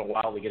 it took him a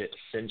while to get it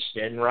cinched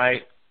in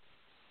right.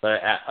 But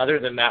other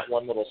than that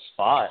one little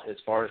spot, as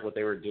far as what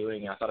they were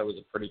doing, I thought it was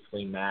a pretty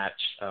clean match.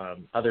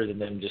 Other than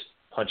them just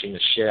punching the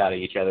shit out of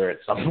each other at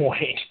some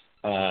point.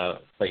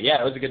 But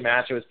yeah, it was a good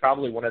match. It was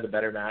probably one of the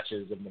better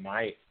matches of the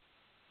night,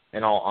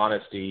 in all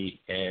honesty.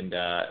 And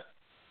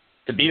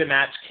to be the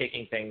match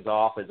kicking things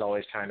off is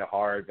always kind of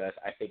hard, but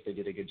I think they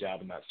did a good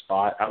job in that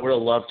spot. I would have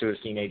loved to have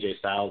seen AJ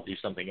Styles do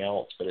something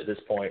else, but at this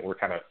point we're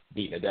kind of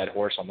beating a dead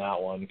horse on that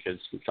one because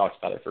we've talked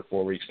about it for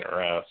 4 weeks in a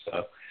row.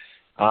 So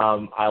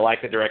I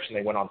like the direction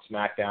they went on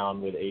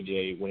SmackDown with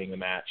AJ winning the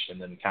match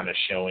and then kind of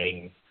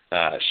showing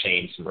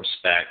Shane some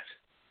respect.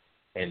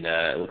 And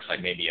it looks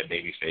like maybe a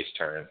babyface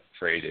turn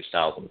for AJ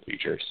Styles in the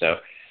future. So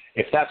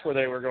if that's where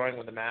they were going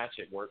with the match,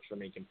 it worked for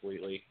me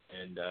completely.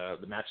 And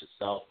the match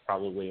itself,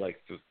 probably like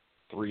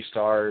 3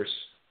 stars.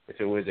 If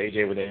it was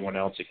AJ with anyone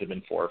else, it could have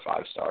been 4 or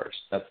 5 stars.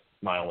 That's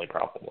my only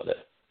problem with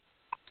it.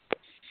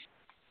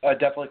 I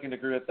definitely can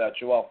agree with that,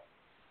 Joel.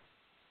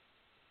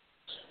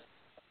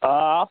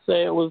 I'll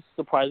say it was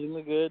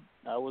surprisingly good.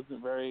 I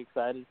wasn't very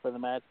excited for the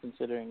match,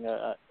 considering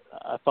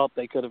I thought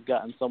they could have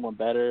gotten someone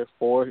better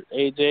for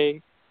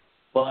AJ.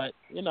 But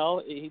you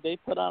know, they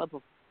put on a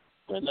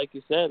performance, like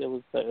you said. It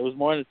was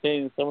more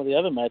entertaining than some of the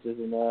other matches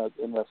in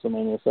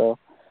WrestleMania. So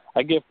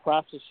I give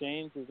props to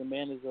Shane because the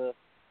man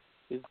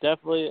is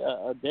definitely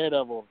a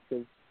daredevil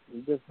because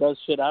he just does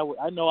shit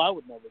I know I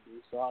would never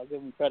do. So I'll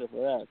give him credit for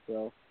that.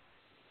 So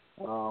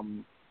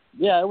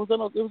yeah, it was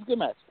a good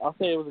match. I'll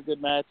say it was a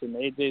good match, and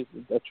AJ's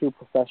a true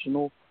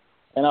professional,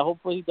 and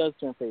hopefully he does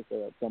turn face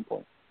at some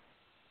point.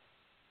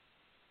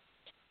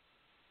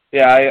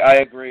 Yeah, I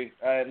agree.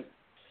 And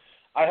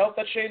I hope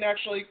that Shane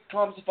actually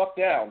calms the fuck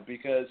down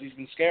because he's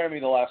been scaring me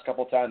the last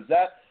couple of times.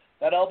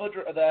 That elbow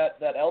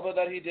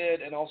that he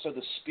did, and also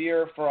the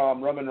spear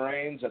from Roman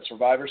Reigns at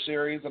Survivor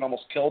Series that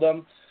almost killed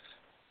him.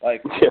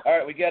 Like, all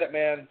right, we get it,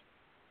 man.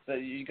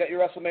 You got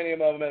your WrestleMania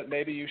moment.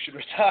 Maybe you should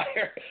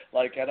retire.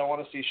 Like, I don't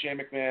want to see Shane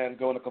McMahon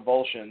go into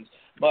convulsions.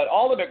 But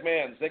all the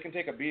McMahons, they can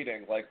take a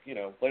beating. Like, you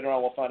know, later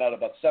on we'll find out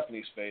about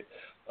Stephanie's fate.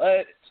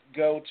 Let's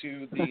go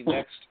to the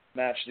next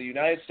match, the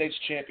United States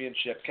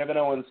Championship. Kevin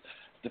Owens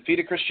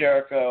defeated Chris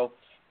Jericho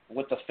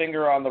with the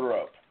finger on the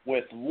rope.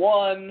 With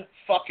one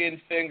fucking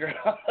finger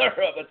on the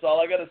rope. That's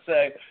all I got to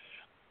say.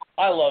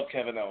 I love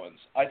Kevin Owens.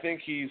 I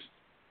think he's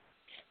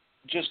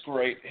just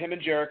great. Him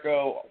and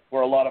Jericho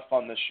were a lot of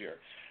fun this year.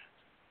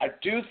 I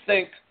do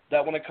think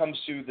that when it comes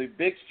to the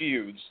big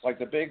feuds, like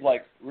the big,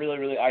 like, really,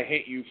 really I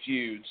hate you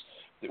feuds,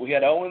 that we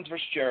had Owens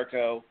versus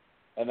Jericho,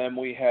 and then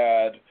we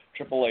had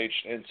Triple H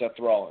and Seth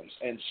Rollins.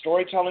 And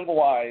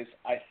storytelling-wise,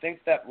 I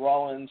think that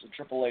Rollins and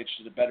Triple H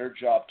did a better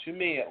job, to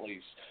me at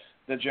least,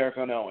 than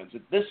Jericho and Owens.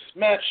 This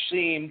match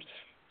seemed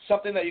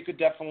something that you could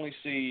definitely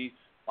see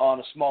on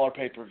a smaller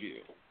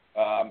pay-per-view.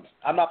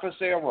 I'm not going to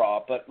say a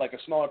Raw, but like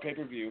a smaller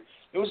pay-per-view.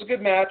 It was a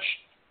good match.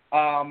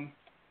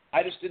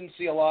 I just didn't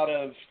see a lot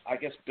of, I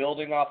guess,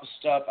 building off of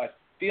stuff. I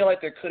feel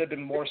like there could have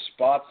been more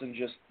spots than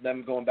just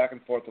them going back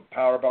and forth with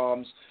power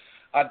bombs.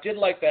 I did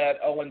like that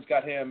Owens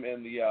got him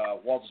in the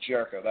Walls of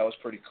Jericho. That was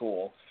pretty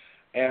cool.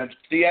 And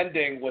the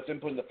ending with him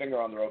putting the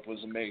finger on the rope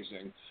was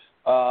amazing.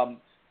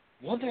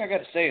 One thing I got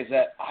to say is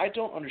that I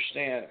don't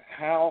understand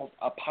how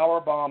a power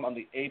bomb on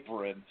the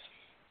apron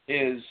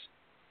is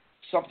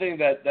something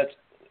that's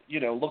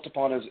looked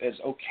upon as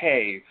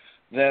okay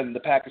than the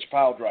package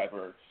pile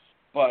driver.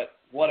 But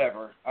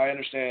whatever. I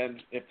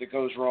understand if it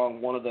goes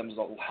wrong, one of them is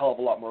a hell of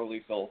a lot more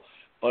lethal.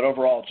 But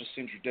overall, it just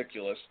seems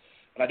ridiculous.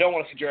 And I don't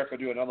want to see Jericho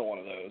do another one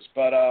of those.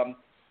 But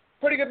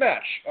pretty good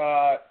match.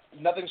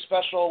 Nothing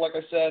special, like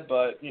I said,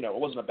 but, you know, it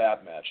wasn't a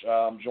bad match.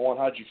 Joanne,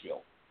 how'd you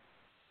feel?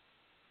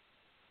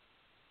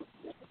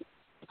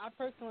 I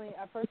personally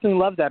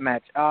love that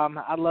match.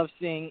 I love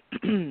seeing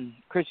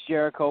Chris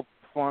Jericho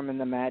perform in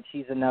the match.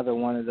 He's another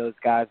one of those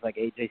guys like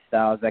AJ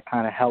Styles that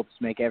kind of helps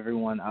make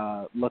everyone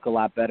look a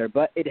lot better.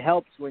 But it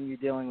helps when you're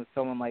dealing with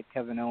someone like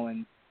Kevin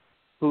Owens,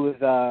 who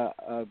is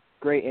a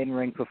great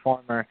in-ring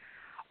performer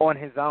on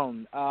his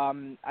own.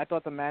 I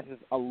thought the match was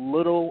a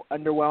little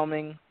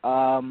underwhelming.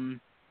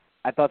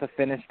 I thought the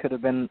finish could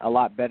have been a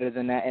lot better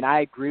than that. And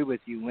I agree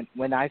with you.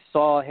 When I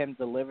saw him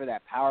deliver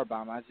that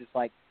powerbomb, I was just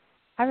like,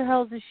 how the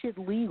hell is this shit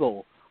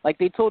legal? Like,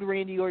 they told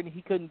Randy Orton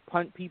he couldn't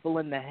punt people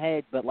in the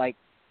head, but, like,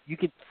 you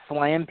could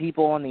slam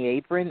people on the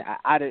apron.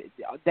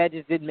 That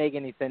just didn't make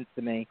any sense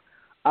to me.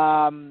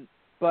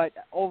 But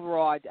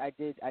overall, I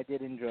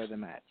did enjoy the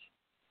match.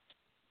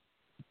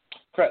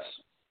 Chris?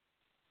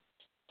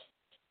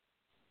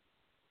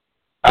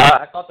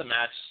 I thought the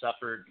match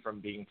suffered from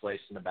being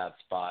placed in a bad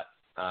spot,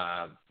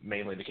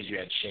 mainly because you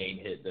had Shane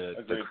hit the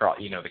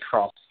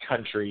cross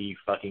country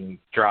fucking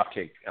drop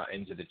kick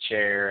into the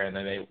chair, and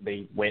then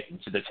they went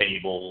into the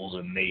tables,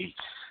 and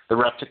the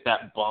ref took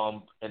that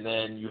bump, and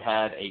then you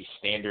had a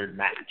standard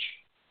match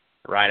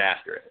right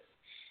after it.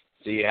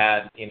 So you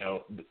had,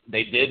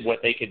 they did what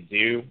they could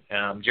do.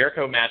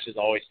 Jericho matches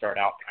always start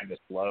out kind of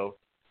slow,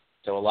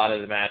 so a lot of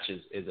the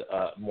matches is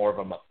more of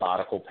a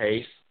methodical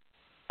pace.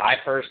 I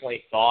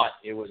personally thought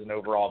it was an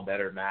overall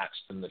better match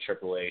than the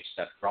Triple H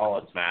Seth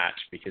Rollins match,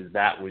 because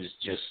that was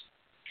just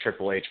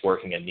Triple H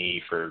working a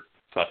knee for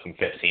fucking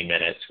 15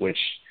 minutes, which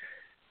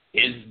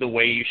is the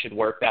way you should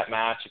work that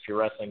match if you're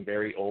wrestling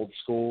very old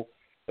school.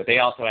 But they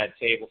also had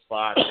table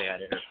spots, they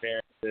had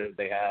interferences,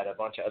 they had a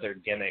bunch of other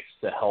gimmicks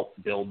to help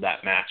build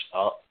that match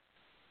up.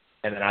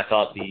 And then I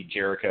thought the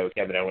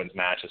Jericho-Kevin Owens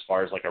match, as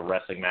far as like a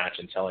wrestling match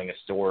and telling a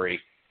story,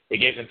 it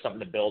gave them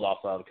something to build off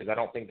of, because I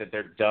don't think that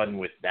they're done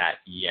with that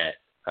yet.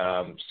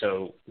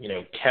 So,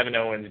 Kevin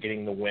Owens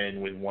getting the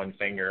win with one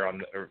finger on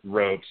the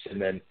ropes,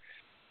 and then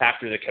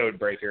after the code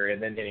breaker,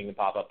 and then hitting the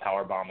pop-up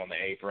powerbomb on the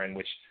apron,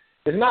 which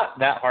is not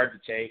that hard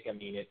to take. I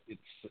mean,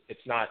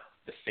 it's not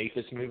the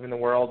safest move in the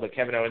world, but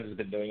Kevin Owens has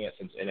been doing it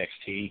since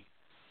NXT,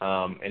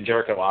 and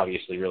Jericho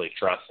obviously really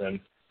trusts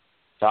him.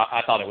 So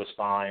I thought it was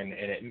fine,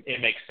 and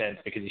it makes sense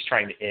because he's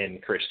trying to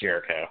end Chris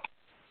Jericho,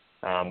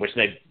 which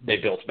they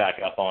built back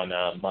up on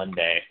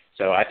Monday.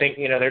 So I think,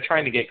 they're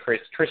trying to get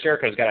Chris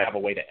Jericho's got to have a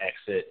way to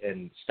exit,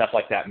 and stuff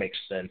like that makes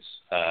sense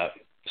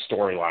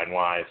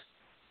storyline-wise.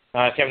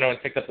 Kevin Owens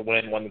picked up the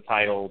win, won the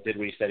title, did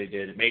what he said he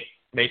did. It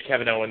made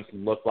Kevin Owens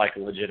look like a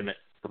legitimate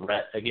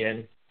threat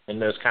again in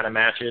those kind of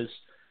matches.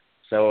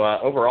 So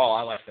overall,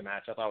 I liked the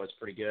match. I thought it was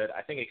pretty good.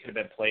 I think it could have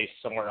been placed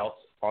somewhere else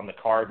on the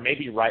card,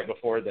 maybe right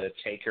before the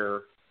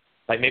Taker,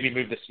 like maybe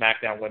move the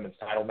SmackDown Women's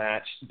title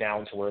match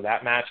down to where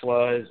that match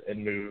was,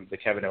 and move the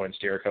Kevin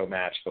Owens-Jericho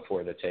match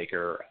before the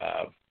Taker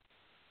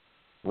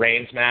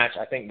Reigns match.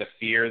 I think the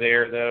fear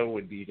there, though,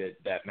 would be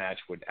that match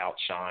would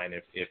outshine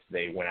if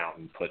they went out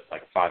and put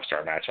like a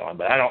 5-star match on.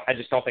 But I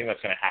just don't think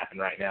that's going to happen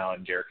right now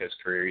in Jericho's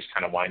career. He's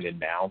kind of winding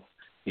down.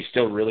 He's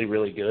still really,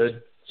 really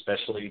good,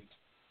 especially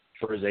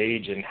for his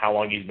age and how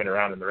long he's been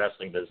around in the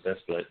wrestling business.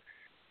 But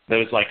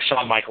those like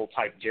Shawn Michaels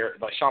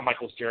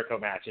Jericho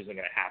match isn't going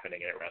to happen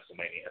again at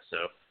WrestleMania. So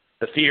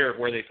the fear of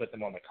where they put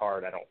them on the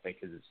card, I don't think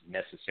is as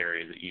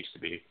necessary as it used to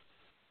be.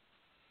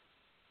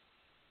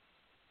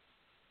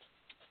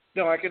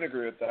 No, I can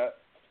agree with that.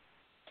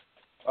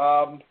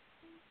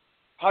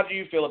 How do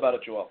you feel about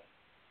it, Joel?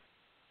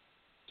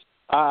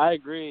 I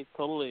agree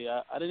totally.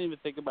 I didn't even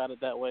think about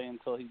it that way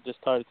until he just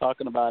started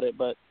talking about it,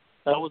 but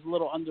I was a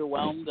little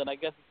underwhelmed, and I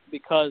guess it's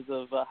because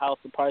of how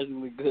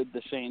surprisingly good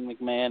the Shane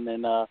McMahon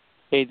and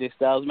AJ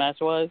Styles match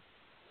was.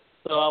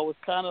 So I was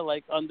kind of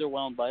like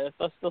underwhelmed by it.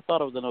 I still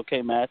thought it was an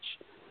okay match.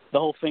 The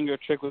whole finger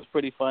trick was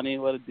pretty funny.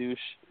 What a douche.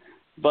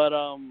 But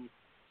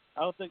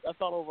I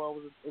thought overall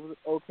it was an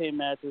okay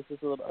match. It's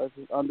just a little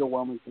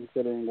underwhelming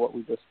considering what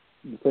we just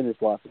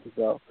finished watching.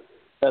 So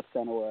that's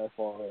kind of where I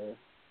fall there.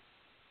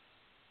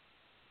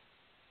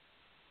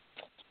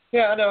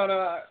 Yeah,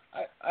 no,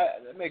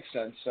 it makes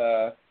sense.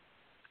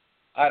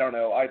 I don't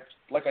know.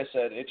 Like I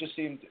said, it just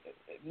seemed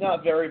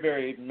not very,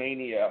 very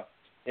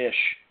Mania-ish,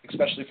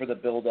 especially for the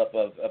build-up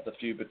of the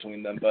feud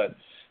between them. But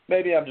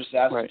maybe I'm just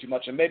asking too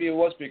much, and maybe it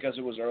was because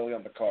it was early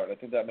on the card. I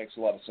think that makes a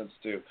lot of sense,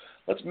 too.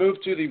 Let's move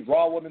to the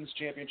Raw Women's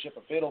Championship,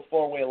 a fatal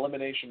 4-way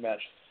elimination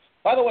match.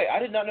 By the way, I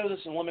did not know this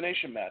was an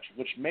elimination match,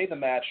 which made the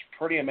match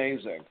pretty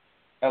amazing,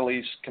 at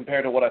least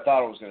compared to what I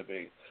thought it was going to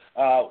be.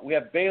 We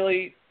have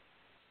Bayley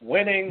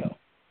winning,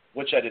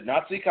 which I did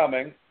not see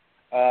coming,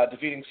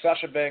 defeating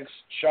Sasha Banks,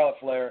 Charlotte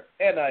Flair,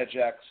 and Nia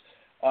Jax.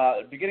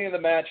 Beginning of the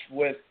match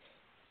with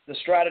the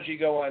strategy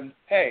going,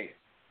 hey,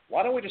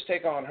 why don't we just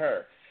take on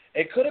her?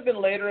 It could have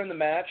been later in the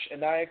match,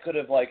 and Nia could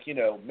have,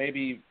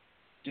 maybe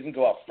didn't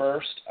go out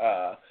first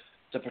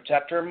to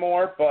protect her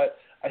more, but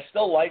I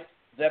still liked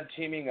them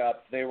teaming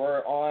up. They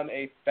were on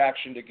a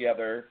faction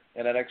together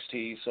in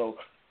NXT, so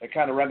they're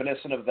kind of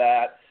reminiscent of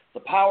that. The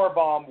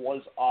powerbomb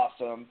was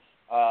awesome.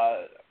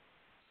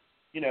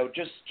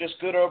 just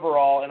good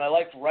overall. And I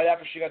liked right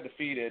after she got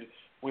defeated,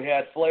 we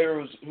had Flair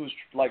who's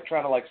like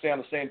trying to like stay on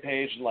the same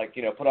page and like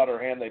put out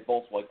her hand. They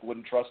both like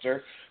wouldn't trust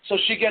her, so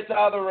she gets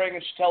out of the ring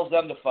and she tells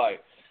them to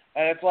fight.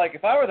 And it's like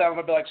if I were them,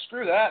 I'd be like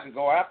screw that and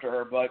go after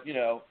her. But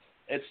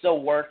it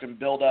still worked and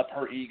build up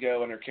her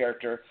ego and her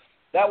character.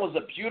 That was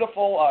a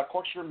beautiful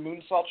corkscrew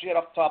moonsault she had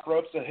off the top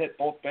ropes that hit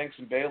both Banks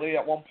and Bayley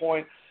at one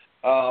point.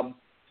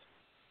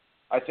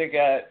 I think,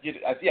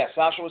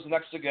 Sasha was the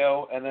next to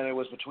go, and then it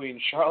was between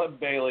Charlotte and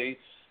Bayley,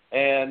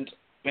 and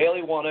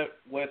Bayley won it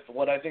with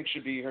what I think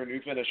should be her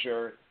new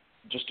finisher,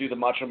 just do the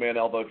Macho Man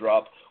elbow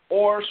drop,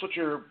 or switch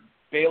your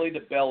Bayley to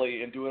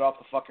belly and do it off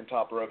the fucking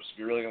top ropes if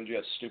you're really going to do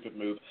that stupid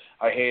move.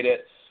 I hate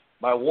it.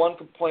 My one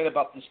complaint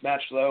about this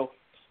match, though,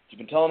 you've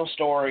been telling a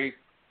story.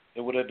 It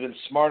would have been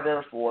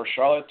smarter for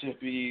Charlotte to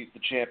be the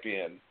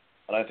champion,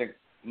 and I think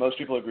most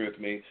people agree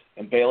with me,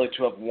 and Bayley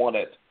to have won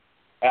it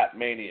at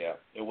Mania.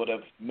 It would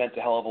have meant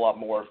a hell of a lot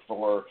more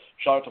for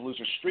Charlotte to lose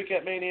her streak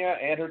at Mania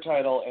and her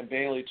title, and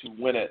Bayley to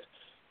win it.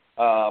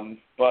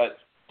 But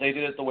they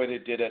did it the way they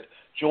did it.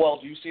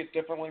 Joel, do you see it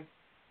differently?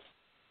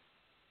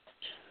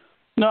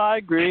 No, I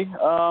agree.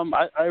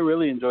 I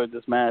really enjoyed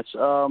this match.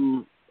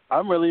 I'm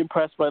really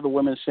impressed by the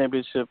Women's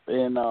Championship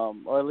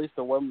or at least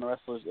the women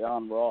wrestlers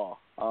on Raw.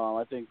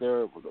 I think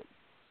they're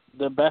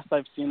the best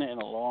I've seen it in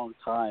a long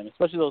time,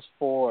 especially those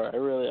four.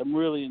 I'm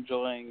really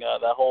enjoying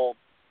that whole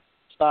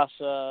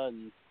Sasha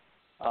and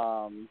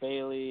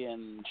Bayley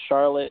and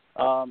Charlotte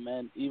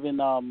and even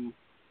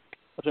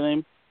what's her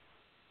name?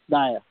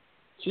 Nia.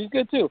 She's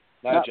good too.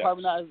 Nia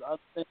Jax.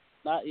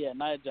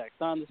 Nia Jax.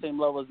 Not on the same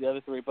level as the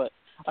other three, but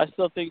I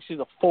still think she's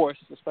a force,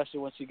 especially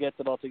when she gets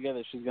it all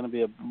together. She's going to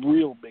be a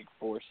real big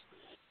force.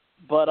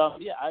 But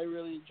I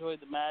really enjoyed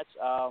the match.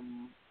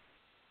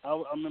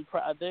 I'm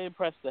impressed. They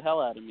impressed the hell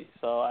out of me.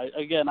 So I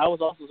was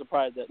also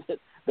surprised that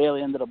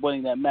Bayley ended up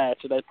winning that match.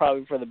 And that's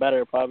probably for the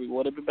better. It probably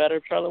would have been better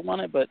if Charlotte won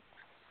it. But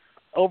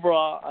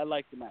overall, I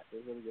liked the match. It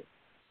was really good.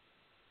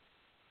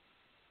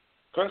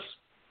 Chris?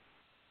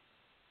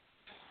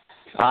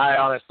 I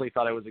honestly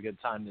thought it was a good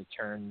time to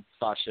turn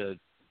Sasha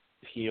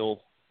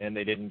heel, and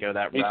they didn't go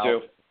that route. Me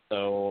too.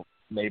 So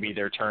maybe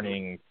they're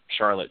turning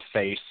Charlotte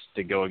face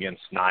to go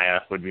against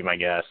Nia, would be my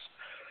guess,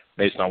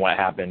 based on what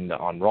happened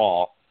on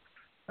Raw.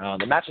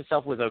 The match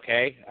itself was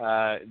okay.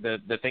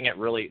 The thing that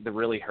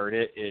really hurt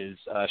it is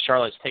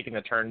Charlotte's taking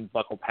the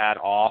turnbuckle pad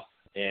off,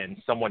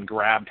 and someone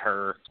grabbed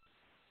her,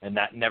 and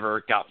that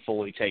never got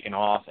fully taken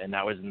off, and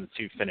that was in the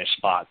two finish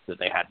spots that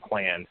they had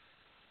planned.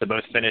 So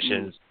both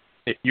finishes,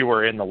 if you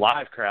were in the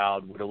live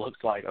crowd, would have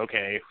looked like,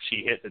 okay,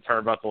 she hit the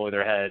turnbuckle with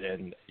her head,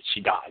 and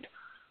she died.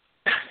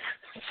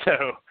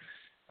 So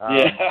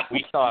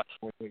we thought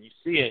when you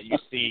see it,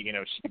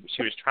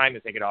 she was trying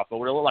to take it off, but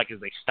what it looked like is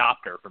they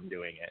stopped her from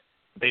doing it.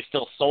 They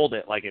still sold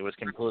it like it was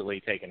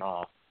completely taken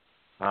off.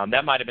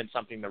 That might have been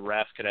something the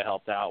ref could have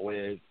helped out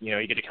with.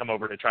 He get to come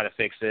over to try to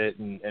fix it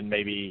and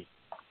maybe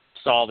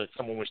saw that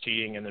someone was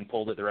cheating and then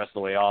pulled it the rest of the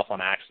way off on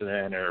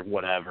accident or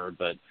whatever.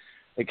 But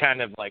it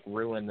kind of like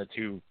ruined the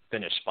two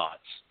finish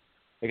spots.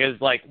 Because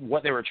like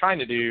what they were trying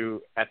to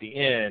do at the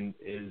end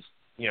is,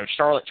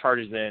 Charlotte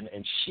charges in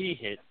and she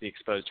hits the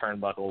exposed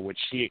turnbuckle, which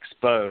she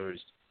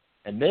exposed,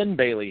 and then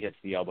Bayley hits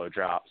the elbow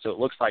drop. So it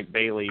looks like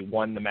Bayley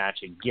won the match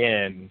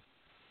again,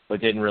 but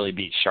didn't really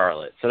beat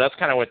Charlotte. So that's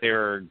kind of what they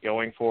were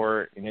going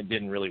for, and it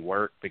didn't really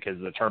work because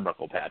the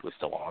turnbuckle pad was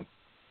still on.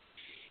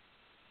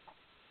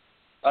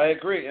 I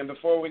agree. And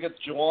before we get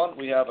to Juwan,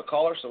 we have a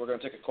caller, so we're going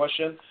to take a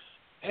question.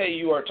 Hey,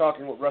 you are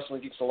talking with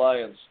Wrestling Geeks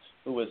Alliance.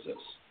 Who is this?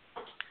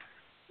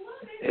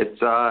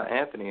 It's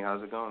Anthony.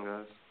 How's it going,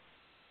 guys?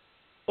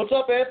 What's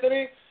up,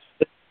 Anthony?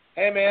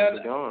 Hey, man. How's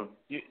it going?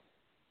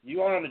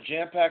 You are on a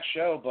jam-packed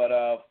show, but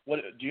what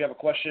do you have a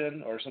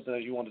question or something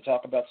that you want to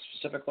talk about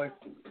specifically?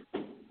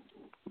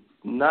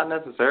 Not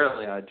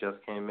necessarily. I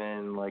just came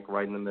in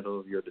right in the middle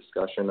of your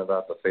discussion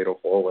about the Fatal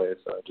 4-Way,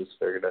 so I just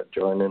figured I'd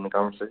join in the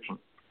conversation.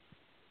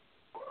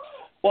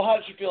 Well, how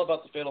did you feel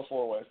about the Fatal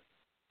 4-Way?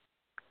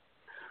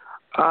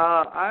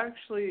 I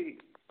actually,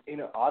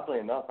 oddly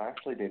enough, I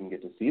actually didn't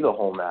get to see the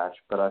whole match,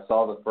 but I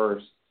saw the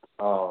first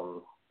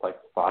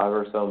 5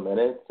 or so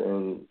minutes,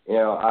 and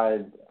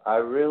I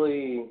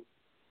really,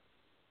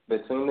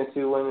 between the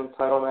two women's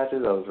title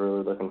matches, I was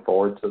really looking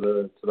forward to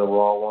the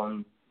Raw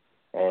one.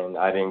 And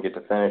I didn't get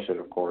to finish it,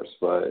 of course,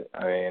 but,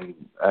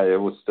 it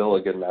was still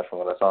a good match from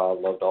what I saw. I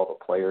loved all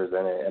the players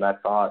in it, and I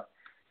thought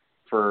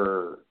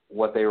for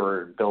what they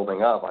were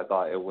building up, I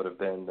thought it would have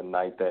been the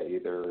night that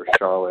either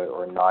Charlotte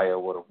or Nia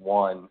would have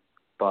won,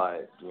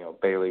 but,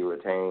 Bayley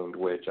retained,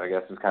 which I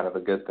guess is kind of a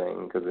good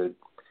thing because it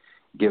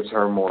gives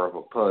her more of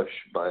a push,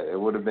 but it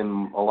would have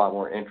been a lot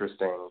more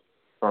interesting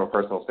from a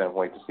personal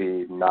standpoint to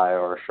see Nia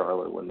or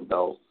Charlotte win the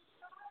belt.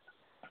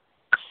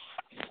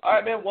 All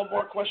right, man, one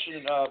more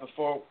question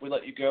before we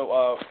let you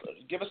go.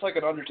 Give us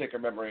an Undertaker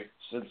memory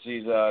since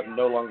he's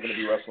no longer going to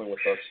be wrestling with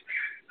us.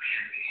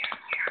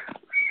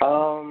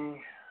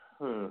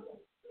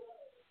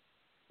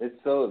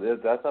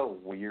 That's a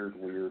weird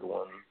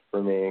one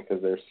for me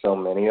because there's so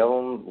many of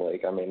them.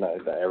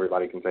 Not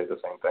everybody can say the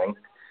same thing.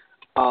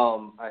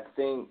 I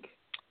think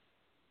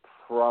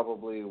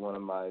probably one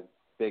of my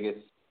biggest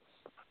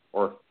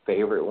or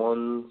favorite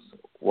ones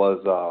was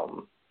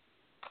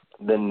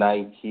the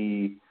night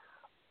he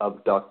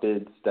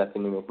abducted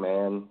Stephanie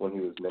McMahon when he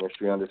was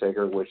Ministry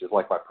Undertaker, which is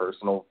like my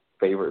personal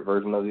favorite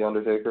version of the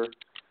Undertaker.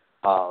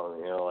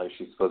 Like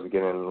she's supposed to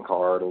get in the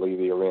car to leave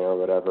the arena or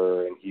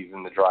whatever, and he's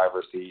in the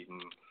driver's seat,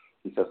 and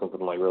he says something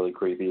like really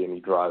creepy, and he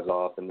drives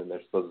off, and then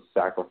they're supposed to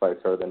sacrifice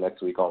her the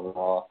next week on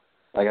Raw.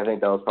 Like, I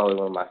think that was probably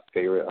one of my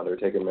favorite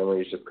Undertaker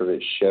memories, just because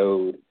it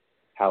showed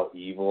how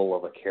evil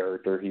of a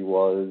character he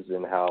was,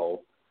 and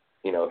how,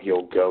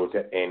 he'll go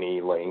to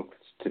any lengths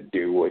to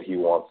do what he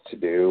wants to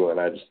do, and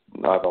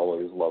I've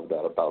always loved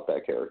that about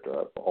that character.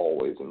 I've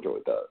always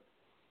enjoyed that.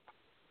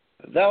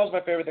 That was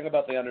my favorite thing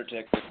about The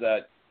Undertaker, is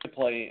that he could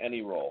play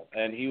any role.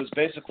 And he was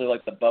basically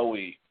like the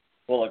Bowie,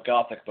 well, a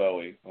gothic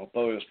Bowie. Well,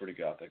 Bowie was pretty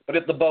gothic. But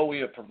it's the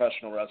Bowie of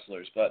professional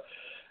wrestlers. But,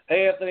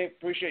 hey, Anthony,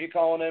 appreciate you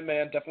calling in,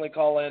 man. Definitely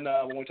call in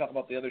when we talk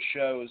about the other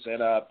shows.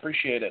 And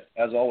appreciate it,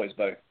 as always,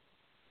 buddy.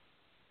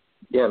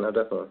 Yeah, no,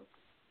 definitely.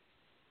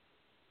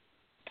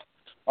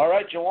 All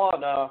right,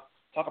 Jawan,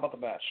 talk about the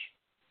match.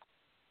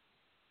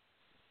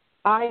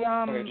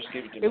 It just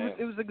gave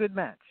you was a good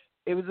match.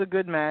 It was a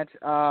good match.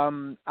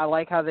 I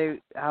like how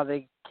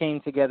they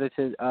came together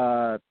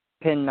to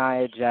pin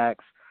Nia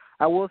Jax.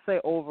 I will say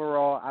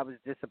overall I was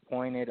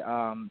disappointed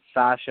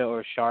Sasha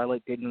or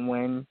Charlotte didn't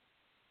win.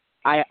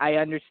 I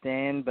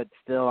understand, but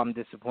still I'm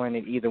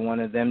disappointed either one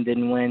of them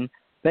didn't win.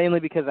 Mainly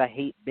because I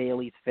hate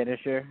Bayley's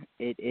finisher.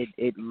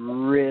 It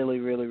really,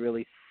 really,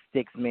 really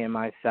sticks me in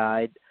my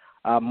side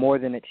more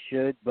than it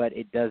should, but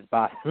it does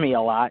bother me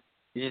a lot.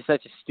 It's just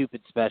such a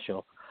stupid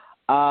special.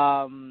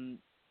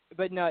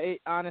 But no,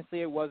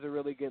 honestly, it was a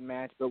really good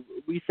match. But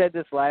we said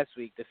this last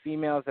week. The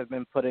females have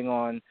been putting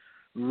on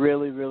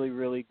really, really,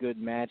 really good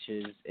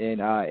matches, and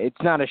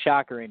it's not a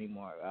shocker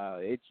anymore.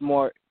 It's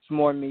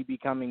more me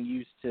becoming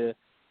used to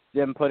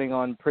them putting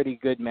on pretty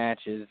good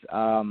matches.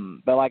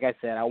 But like I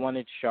said, I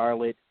wanted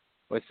Charlotte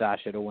or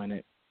Sasha to win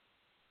it.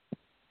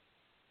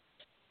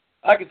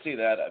 I can see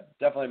that. It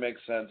definitely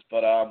makes sense.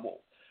 But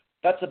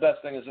that's the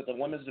best thing, is that the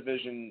women's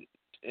division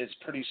is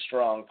pretty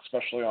strong,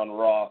 especially on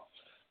Raw.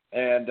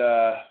 And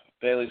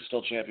Bayley's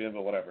still champion,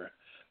 but whatever.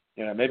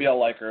 Maybe I'll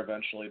like her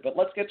eventually. But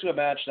let's get to a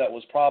match that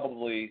was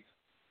probably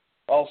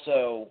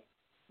also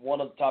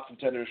one of the top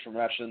contenders for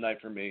match of the night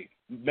for me,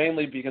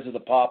 mainly because of the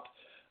pop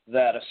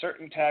that a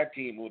certain tag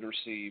team would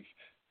receive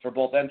for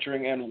both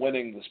entering and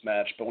winning this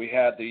match. But we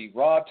had the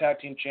Raw Tag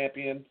Team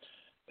Champion.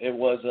 It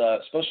was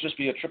supposed to just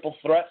be a triple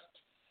threat.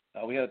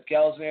 We had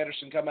Gallows and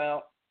Anderson come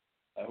out,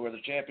 who are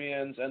the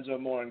champions, Enzo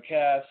Amore and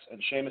Cass, and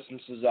Sheamus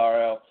and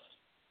Cesaro.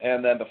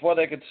 And then before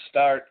they could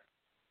start,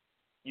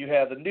 you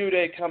had the New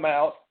Day come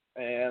out,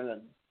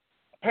 and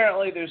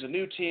apparently there's a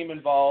new team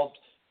involved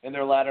in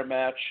their ladder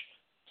match,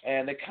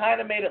 and they kind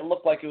of made it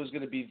look like it was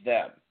going to be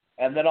them.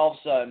 And then all of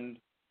a sudden,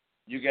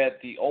 you get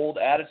the old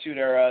Attitude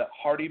Era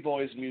Hardy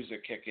Boys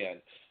music kick in,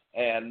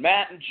 and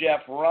Matt and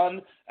Jeff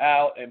run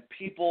out, and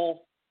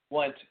people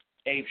went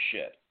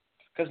apeshit.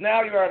 Because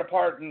now you're at a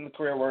part in the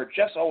career where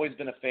Jeff's always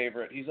been a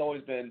favorite. He's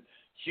always been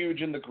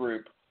huge in the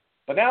group.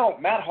 But now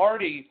Matt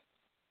Hardy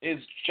is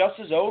just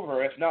as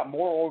over, if not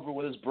more over,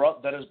 with his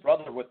than his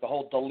brother, with the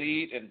whole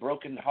delete and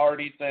broken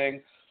Hardy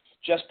thing,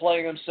 just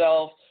playing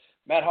himself.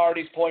 Matt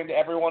Hardy's pointing to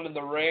everyone in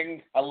the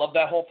ring. I love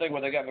that whole thing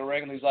where they get in the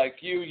ring and he's like,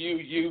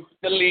 you,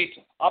 delete,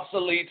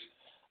 obsolete.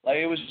 Like,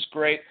 it was just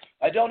great.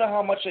 I don't know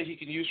how much that he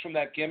can use from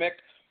that gimmick,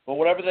 but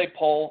whatever they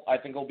pull, I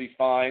think will be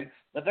fine.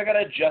 If they're going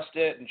to adjust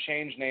it and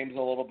change names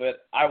a little bit,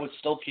 I would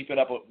still keep it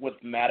up with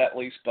Matt at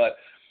least. But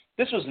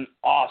this was an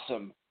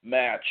awesome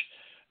match.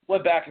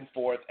 Went back and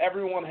forth.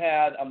 Everyone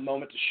had a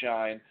moment to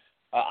shine.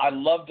 I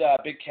loved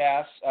Big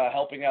Cass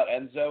helping out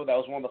Enzo. That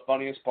was one of the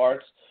funniest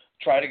parts.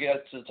 Try to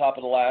get to the top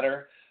of the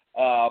ladder.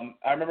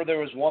 I remember there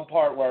was one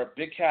part where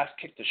Big Cass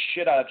kicked the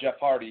shit out of Jeff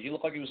Hardy. He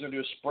looked like he was going to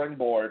do a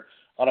springboard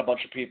on a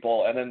bunch of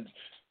people, and then,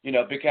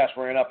 Big Cass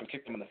ran up and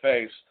kicked him in the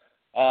face.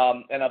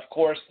 And, of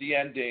course, the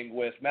ending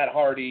with Matt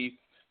Hardy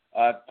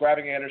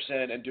grabbing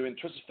Anderson and doing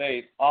Twist of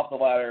Fate off the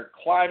ladder,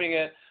 climbing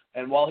it,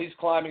 and while he's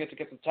climbing it to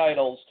get the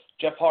titles,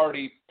 Jeff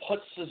Hardy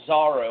puts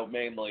Cesaro,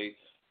 mainly,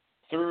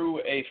 through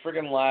a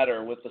friggin'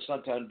 ladder with the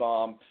Suntan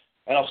Bomb,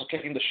 and also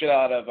kicking the shit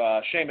out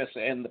of Sheamus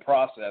in the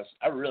process.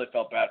 I really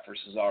felt bad for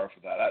Cesaro for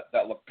that.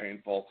 That looked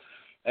painful.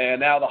 And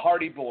now the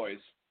Hardy Boys,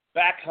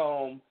 back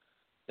home.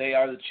 They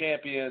are the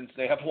champions.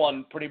 They have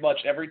won pretty much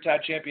every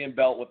tag champion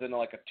belt within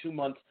like a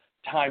 2-month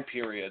time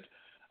period.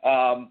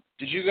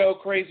 Did you go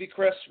crazy,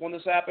 Chris, when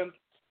this happened?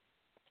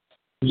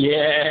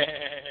 Yes.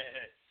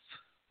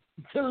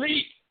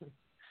 Delete.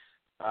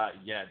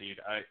 Yeah, dude.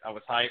 I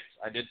was hyped.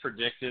 I did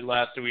predict it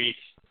last week.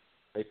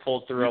 They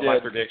pulled through on my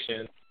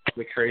prediction.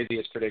 The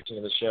craziest prediction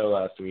of the show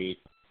last week.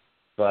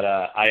 But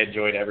I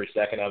enjoyed every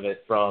second of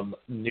it, from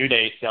New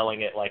Day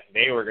selling it like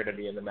they were going to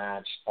be in the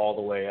match all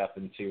the way up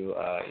into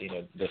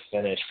the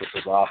finish, which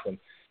was awesome.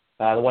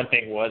 The one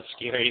thing was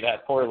scary.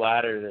 That poor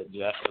ladder that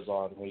Jeff was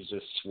on was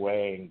just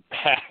swaying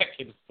back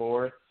and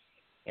forth,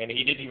 and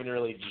he didn't even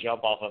really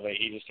jump off of it.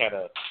 He just kind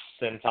of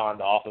senton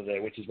off of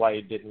it, which is why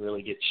he didn't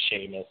really get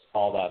Sheamus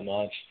all that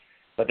much.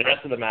 But the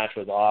rest of the match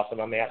was awesome.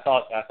 I mean, I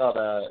thought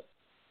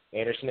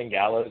Anderson and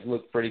Gallows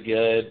looked pretty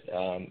good.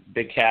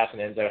 Big Cass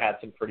and Enzo had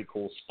some pretty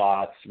cool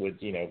spots with,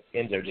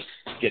 Enzo just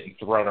getting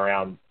thrown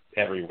around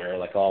everywhere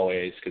like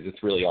always because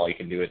it's really all you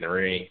can do in the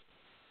ring.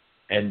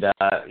 And,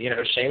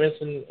 Sheamus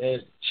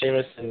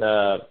and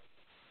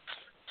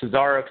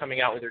Cesaro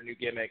coming out with their new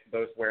gimmick,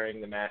 both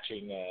wearing the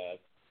matching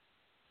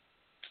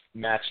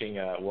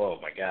whoa,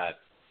 my God,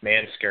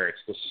 man skirts.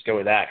 Let's just go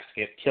with that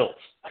because it kills.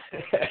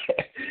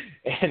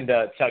 And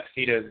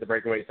tuxedos, the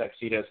breakaway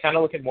tuxedos, kind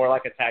of looking more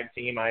like a tag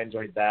team. I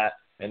enjoyed that.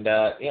 And,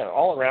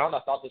 all around, I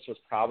thought this was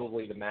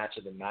probably the match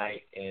of the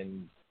night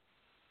in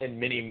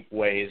many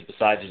ways,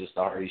 besides just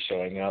the Hardys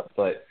showing up.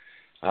 But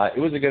it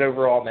was a good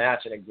overall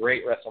match and a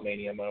great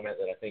WrestleMania moment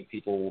that I think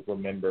people will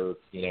remember,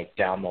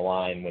 down the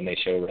line when they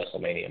show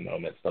WrestleMania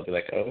moments. They'll be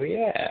like, oh,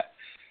 yeah.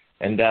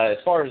 And as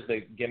far as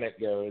the gimmick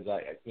goes,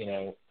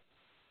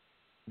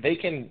 they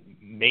can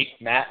make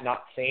Matt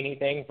not say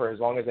anything for as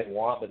long as they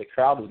want, but the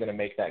crowd is going to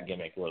make that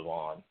gimmick live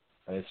on.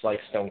 And it's like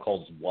Stone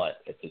Cold's what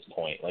at this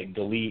point? Like,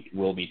 delete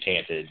will be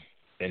chanted,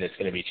 and it's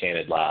going to be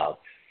chanted loud.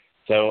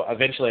 So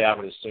eventually I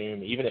would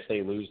assume, even if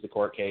they lose the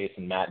court case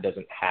and Matt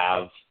doesn't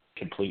have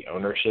complete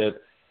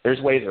ownership, there's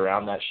ways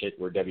around that shit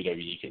where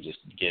WWE can just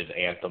give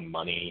Anthem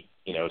money,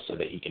 so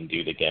that he can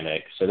do the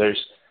gimmick. So there's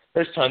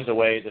tons of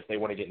ways if they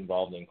want to get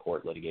involved in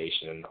court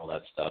litigation and all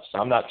that stuff. So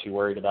I'm not too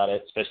worried about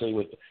it, especially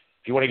if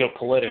you want to go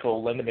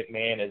political. Linda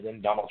McMahon is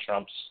in Donald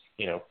Trump's,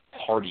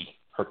 party,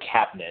 her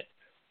cabinet.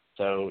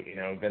 So,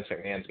 Vince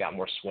McMahon's got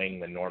more swing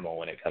than normal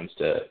when it comes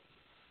to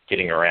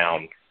getting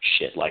around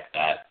shit like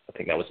that. I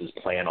think that was his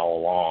plan all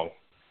along,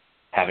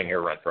 having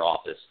her run for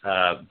office.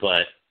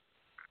 But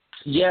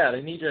yeah,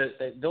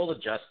 they'll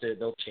adjust it.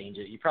 They'll change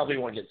it. You probably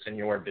won't get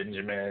Senor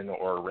Benjamin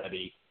or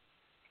Rebby.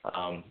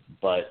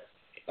 But,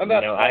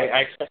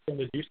 I expect them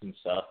to do some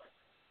stuff.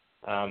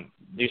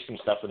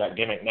 With that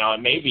gimmick. Now,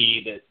 it may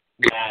be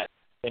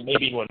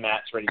when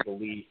Matt's ready to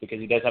leave, because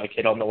he does have a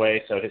kid on the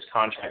way, so his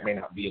contract may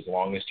not be as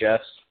long as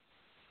Jeff's,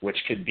 which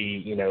could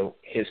be,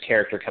 his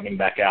character coming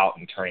back out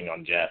and turning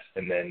on Jeff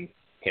and then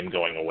him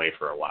going away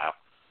for a while.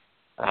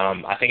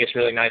 I think it's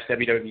really nice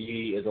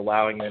WWE is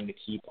allowing them to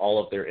keep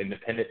all of their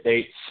independent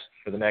dates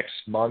for the next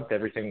month,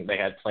 everything they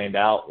had planned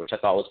out, which I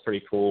thought was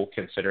pretty cool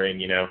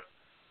considering,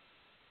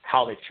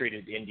 how they've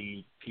treated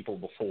indie people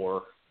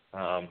before.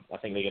 I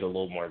think they get a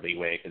little more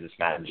leeway because it's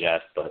Matt and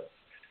Jeff, but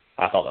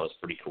I thought that was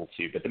pretty cool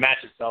too. But the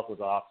match itself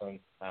was awesome.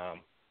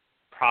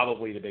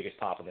 Probably the biggest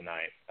pop of the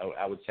night.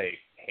 I would say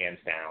hands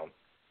down.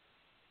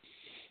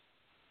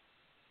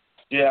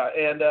 Yeah,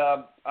 and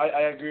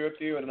I agree with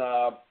you. And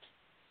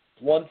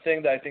one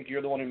thing that I think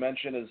you're the one who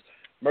mentioned is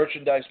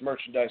merchandise.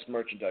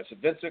 If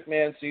Vince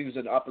McMahon sees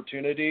an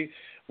opportunity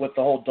with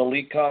the whole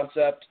delete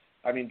concept,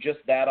 I mean, just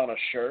that on a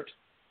shirt,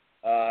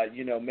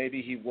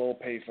 maybe he will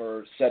pay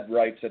for said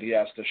rights that he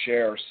has to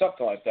share or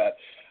something like that.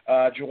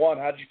 Juwan,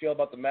 how did you feel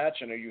about the match,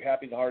 and are you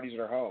happy the Hardys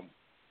are home?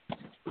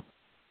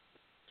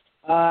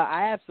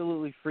 I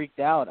absolutely freaked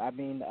out. I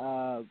mean,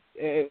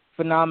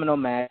 phenomenal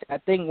match. I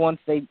think once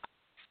they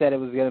said it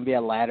was going to be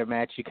a ladder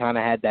match, you kind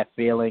of had that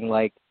feeling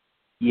like,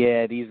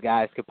 yeah, these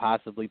guys could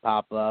possibly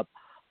pop up.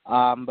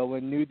 But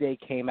when New Day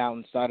came out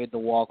and started to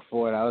walk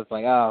forward, I was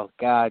like, oh,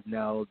 God,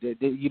 no.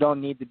 You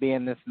don't need to be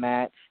in this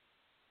match.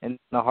 And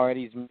the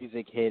Hardys'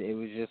 music hit. It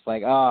was just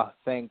like, oh,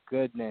 thank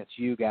goodness,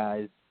 you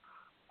guys.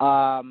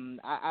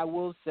 I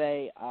will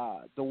say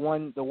the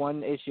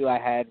one issue I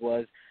had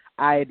was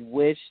I had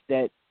wished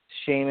that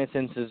Sheamus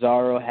and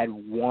Cesaro had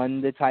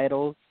won the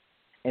titles,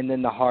 and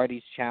then the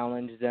Hardys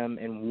challenged them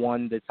and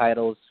won the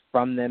titles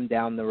from them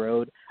down the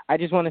road. I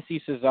just want to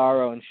see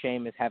Cesaro and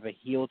Sheamus have a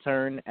heel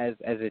turn as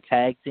a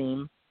tag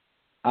team,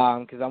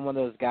 because I'm one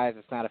of those guys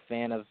that's not a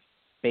fan of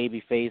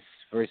babyface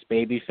versus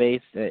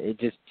babyface. It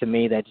just, to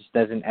me, that just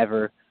doesn't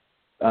ever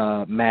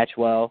match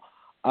well.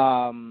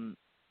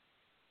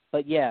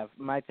 But yeah,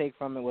 my take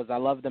from it was I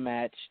love the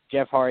match.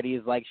 Jeff Hardy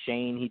is like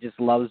Shane. He just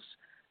loves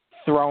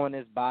throwing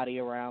his body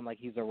around like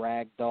he's a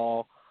rag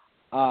doll.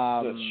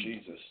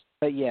 Jesus.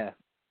 But yeah,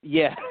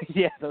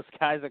 those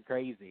guys are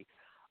crazy.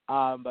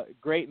 But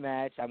great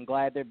match. I'm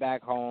glad they're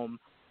back home.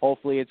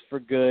 Hopefully it's for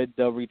good.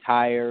 They'll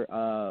retire,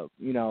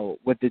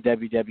 with the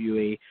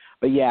WWE.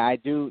 But yeah, I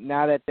do,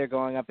 now that they're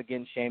going up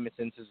against Sheamus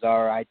and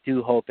Cesaro, I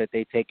do hope that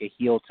they take a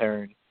heel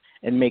turn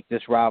and make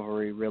this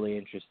rivalry really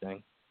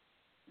interesting.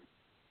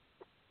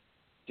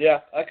 Yeah,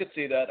 I could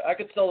see that. I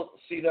could still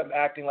see them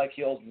acting like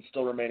heels and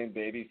still remaining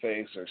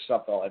babyface or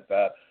something like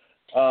that.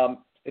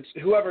 It's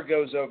whoever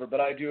goes over, but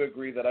I do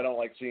agree that I don't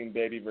like seeing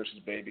baby versus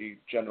baby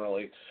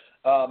generally.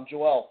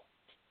 Joel.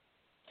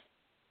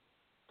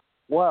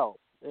 Well,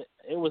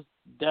 it was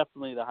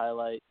definitely the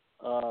highlight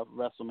of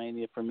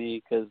WrestleMania for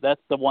me, because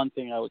that's the one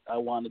thing I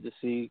wanted to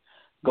see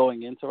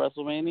going into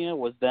WrestleMania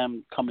was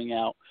them coming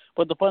out.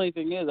 But the funny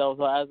thing is, as I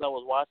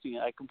was watching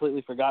it, I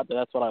completely forgot that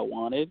that's what I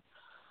wanted.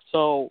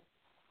 So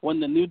when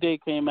the New Day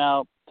came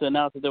out, to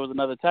announce that there was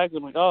another tag team.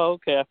 I'm like, oh,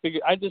 okay.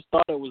 I just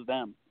thought it was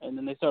them. And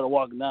then they started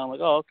walking down. I'm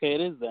like, oh, okay,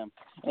 it is them.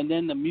 And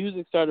then the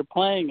music started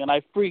playing, and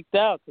I freaked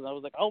out because I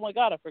was like, oh, my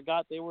God, I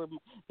forgot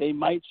they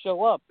might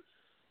show up,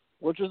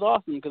 which was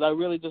awesome because I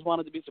really just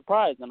wanted to be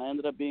surprised, and I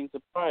ended up being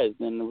surprised.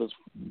 And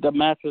the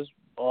match was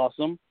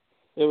awesome.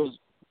 It was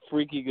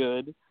freaky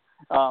good.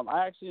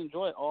 I actually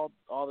enjoyed all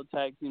the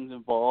tag teams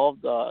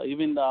involved,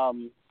 even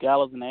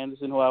Gallows and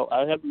Anderson, who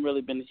I haven't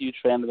really been a huge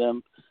fan of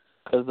them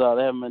because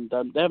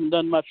they haven't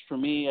done much for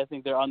me. I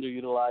think they're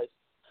underutilized.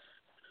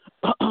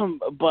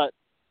 But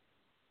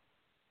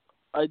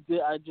it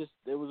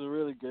was a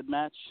really good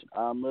match.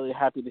 I'm really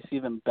happy to see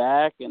them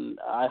back, and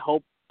I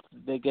hope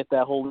they get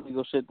that whole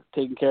legal shit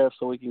taken care of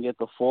so we can get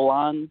the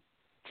full-on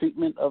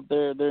treatment of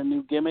their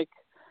new gimmick.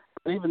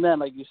 But even then,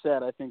 like you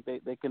said, I think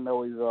they can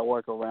always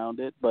work around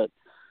it. But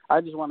I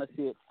just want to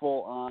see it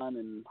full on,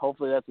 and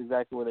hopefully that's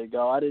exactly where they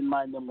go. I didn't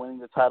mind them winning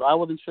the title. I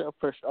wasn't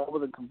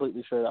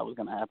completely sure that was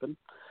going to happen.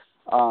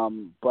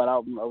 But I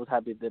was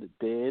happy that it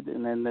did,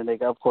 and then they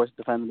of course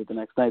defended it the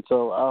next night.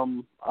 So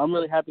I'm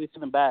really happy to see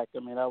them back. I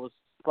mean, I was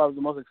probably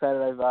the most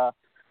excited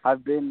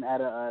I've been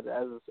at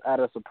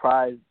a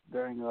surprise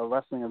during a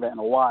wrestling event in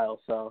a while.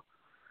 So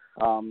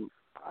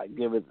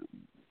it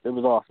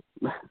was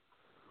awesome.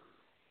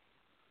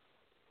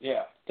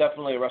 Yeah,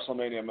 definitely a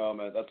WrestleMania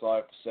moment. That's all I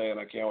have to say, and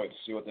I can't wait to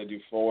see what they do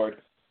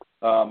forward.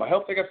 I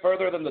hope they get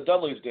further than the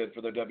Dudleys did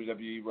for their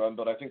WWE run,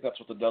 but I think that's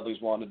what the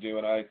Dudleys want to do,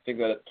 and I think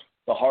that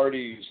the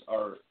Hardys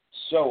are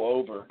so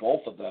over,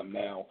 both of them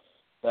now,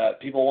 that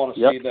people want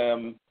to see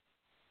them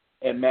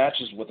in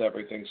matches with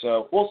everything.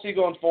 So we'll see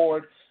going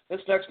forward.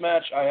 This next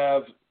match, I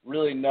have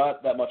really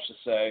not that much to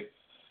say.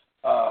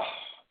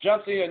 John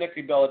Cena and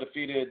Nikki Bella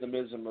defeated The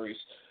Miz and Maurice.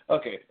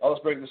 Okay,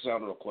 let's break this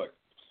down real quick.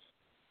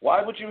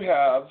 Why would you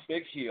have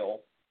big heel,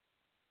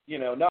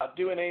 not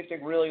doing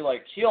anything really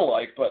like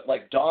heel-like, but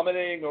like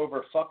dominating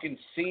over fucking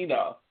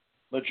Cena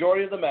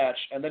majority of the match,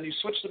 and then you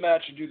switch the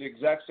match and do the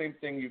exact same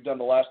thing you've done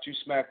the last two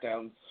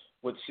SmackDowns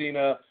with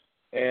Cena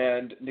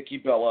and Nikki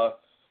Bella?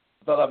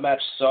 I thought that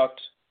match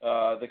sucked.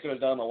 They could have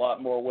done a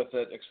lot more with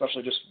it,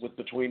 especially just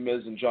between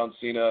Miz and John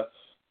Cena.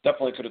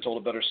 Definitely could have told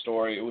a better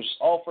story. It was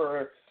all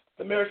for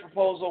the marriage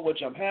proposal,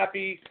 which I'm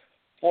happy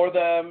for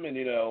them, and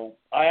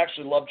I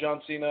actually love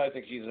John Cena. I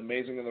think he's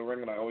amazing in the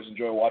ring, and I always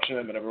enjoy watching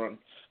him, and everyone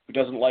who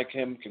doesn't like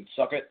him can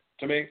suck it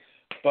to me.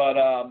 But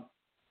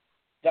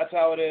that's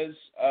how it is.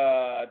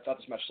 I thought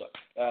this match sucked.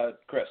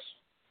 Chris?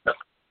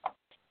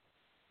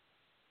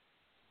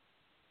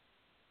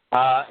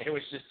 It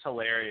was just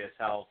hilarious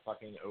how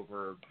fucking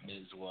over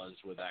Miz was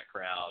with that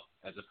crowd,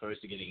 as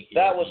opposed to getting heel.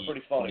 That was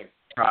pretty funny.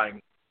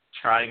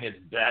 Trying his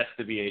best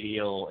to be a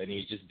heel, and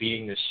he's just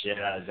beating the shit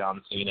out of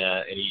John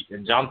Cena,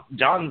 and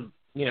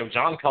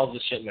John calls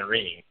this shit in the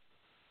ring.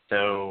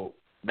 So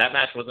that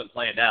match wasn't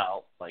planned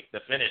out. Like, the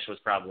finish was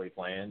probably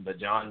planned, but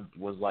John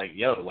was like,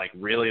 yo, like,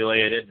 really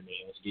lay it into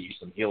me. Let's get you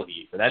some heel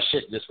heat. But that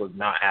shit just was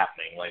not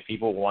happening. Like,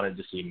 people wanted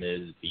to see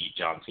Miz beat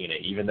John Cena,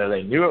 even though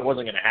they knew it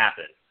wasn't going to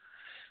happen.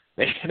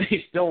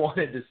 They still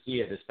wanted to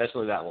see it,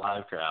 especially that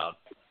live crowd.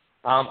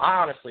 I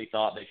honestly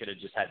thought they could have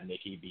just had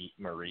Nikki beat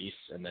Maurice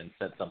and then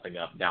set something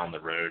up down the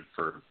road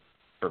for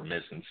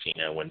Miz and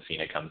Cena when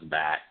Cena comes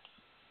back.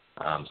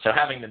 So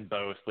having them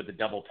both with the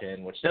double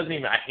pin, which doesn't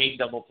even – I hate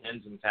double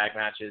pins in tag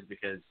matches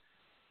because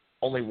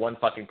only one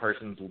fucking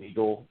person's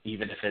legal,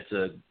 even if it's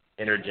a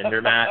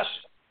intergender match.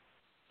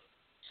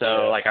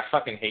 So, like, I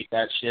fucking hate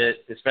that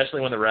shit,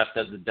 especially when the ref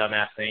does the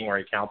dumbass thing where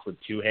he counts with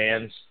two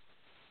hands.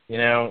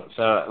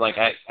 So, like,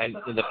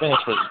 the finish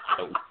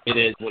was, it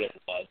is what it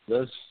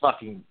was.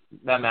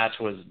 That match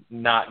was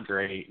not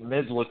great.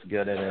 Miz looked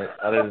good in it.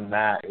 Other than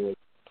that,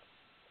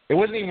 it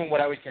wasn't even what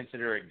I would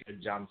consider a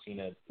good John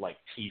Cena, like,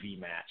 TV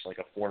match, like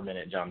a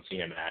 4-minute John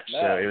Cena match.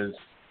 So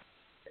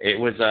it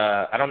was,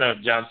 I don't know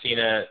if John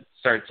Cena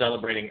started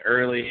celebrating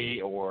early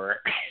or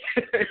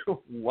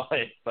what,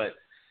 but,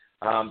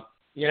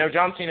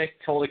 John Cena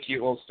told a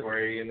cute little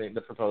story, and the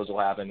proposal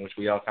happened, which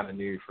we all kind of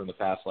knew from the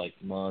past, like,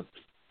 month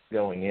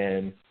going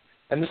in.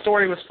 And the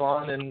story was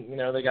fun, and,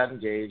 they got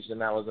engaged,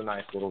 and that was a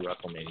nice little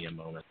WrestleMania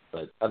moment.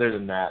 But other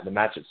than that, the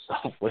match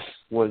itself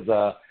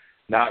was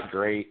not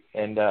great.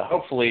 And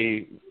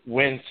hopefully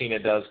when Cena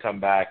does come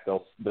back,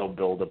 they'll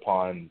build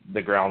upon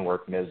the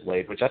groundwork Miz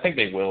laid, which I think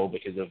they will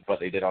because of what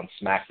they did on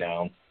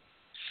SmackDown,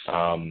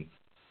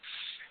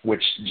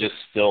 which just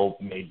still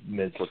made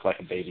Miz look like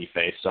a baby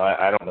face. So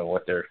I don't know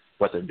what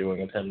they're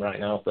doing with him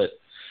right now. But,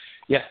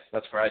 yeah,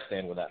 that's where I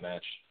stand with that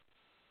match.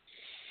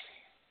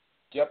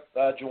 Yep,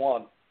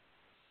 Juwan.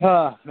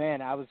 Oh,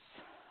 man, I was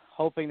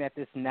hoping that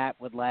this nap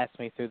would last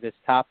me through this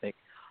topic.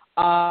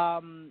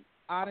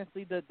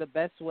 Honestly, the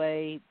best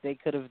way they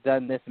could have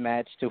done this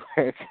match to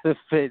where it could have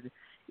been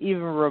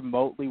even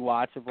remotely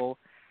watchable,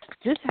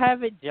 just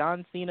have it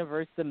John Cena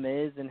versus The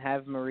Miz and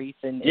have Maurice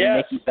and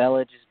Nikki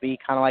Bella just be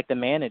kind of like the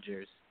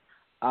managers.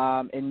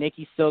 And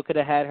Nikki still could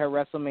have had her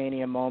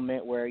WrestleMania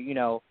moment where,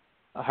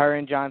 her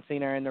and John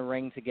Cena are in the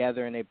ring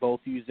together and they both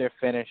use their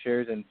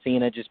finishers and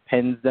Cena just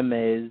pins The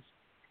Miz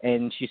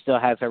and she still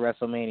has her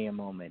WrestleMania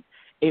moment.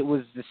 It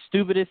was the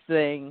stupidest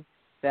thing.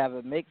 to have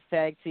a mixed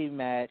tag team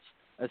match,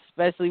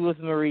 especially with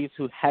Maurice,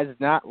 who has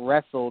not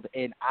wrestled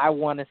in, I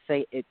want to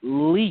say, at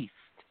least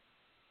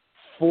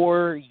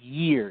 4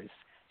 years.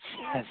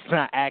 She has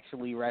not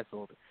actually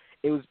wrestled.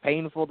 It was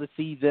painful to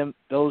see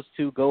those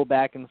two go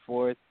back and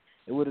forth.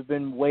 It would have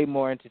been way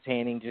more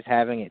entertaining just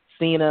having it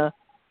Cena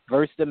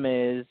versus The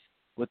Miz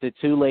with the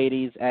two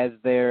ladies as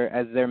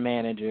their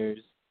managers,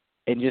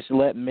 and just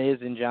let Miz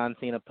and John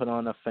Cena put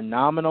on a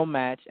phenomenal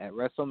match at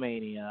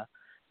WrestleMania.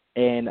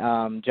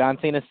 And John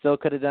Cena still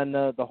could have done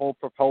the whole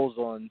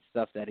proposal and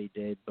stuff that he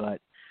did.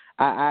 But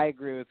I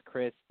agree with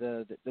Chris.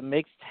 The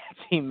mixed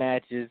tag team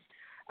matches,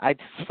 I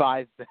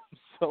despise them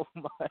so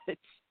much.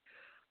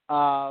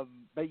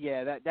 But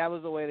yeah, that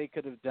was the way they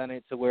could have done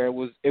it, to where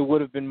it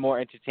would have been more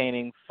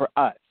entertaining for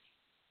us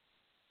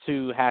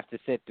to have to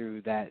sit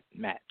through that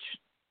match.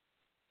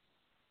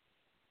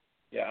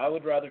 Yeah, I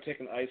would rather take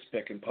an ice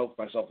pick and poke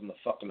myself in the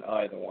fucking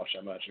eye than watch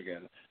that match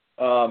again.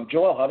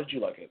 Joel, how did you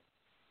like it?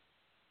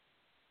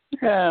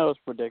 Yeah, it was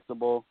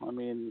predictable. I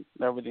mean,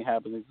 everything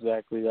happened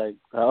exactly like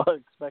how I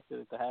expected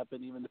it to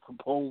happen, even the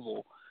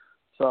proposal.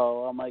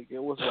 So I'm like,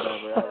 it was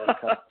whatever. I was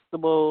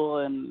comfortable,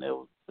 and it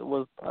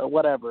was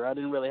whatever. I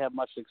didn't really have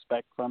much to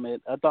expect from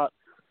it. I thought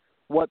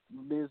what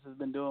Miz has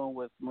been doing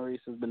with Maurice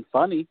has been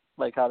funny,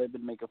 like how they've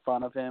been making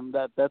fun of him.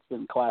 That's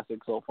been classic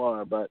so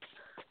far. But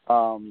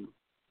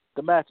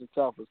the match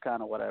itself was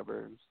kind of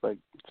whatever. It's like,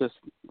 just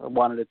I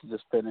wanted it to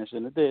just finish,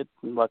 and it did,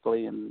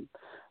 luckily. And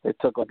it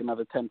took like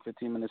another 10,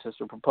 15 minutes just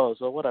to propose.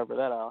 So whatever,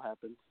 that all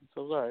happened.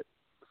 So it was all right.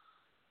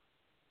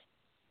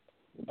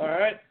 All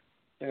right. I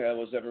think that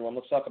was everyone.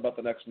 Let's talk about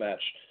the next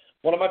match.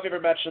 One of my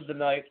favorite matches of the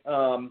night.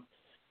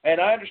 And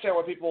I understand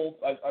why people,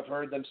 I've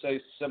heard them say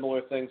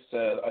similar things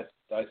to,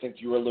 I think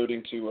you were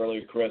alluding to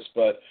earlier, Chris,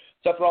 but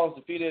Seth Rollins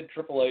defeated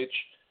Triple H.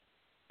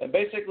 And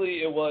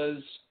basically it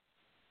was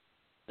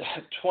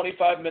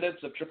 25 minutes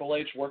of Triple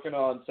H working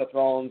on Seth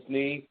Rollins'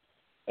 knee.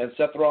 And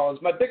Seth Rollins,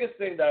 my biggest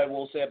thing that I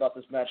will say about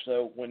this match,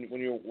 though, when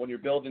you're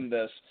building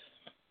this,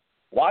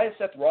 why is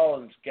Seth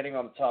Rollins getting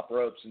on the top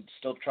ropes and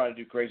still trying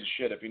to do crazy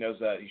shit if he knows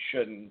that he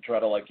shouldn't, try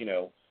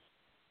to,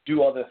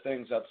 do other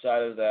things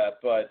outside of that?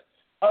 But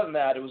other than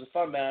that, it was a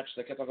fun match.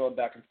 They kept on going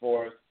back and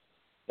forth.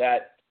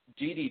 That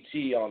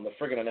DDT on the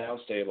friggin'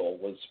 announce table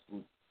was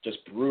just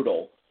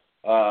brutal.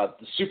 The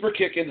super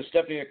kick into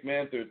Stephanie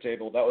McMahon through the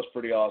table, that was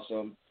pretty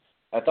awesome.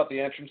 I thought the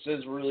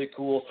entrances were really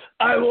cool.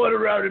 I want to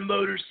ride a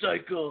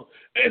motorcycle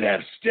and have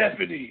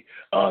Stephanie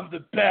on the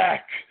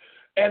back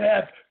and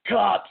have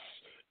cops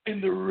in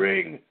the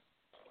ring.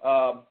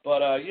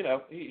 But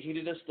he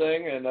did his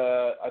thing, and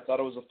I thought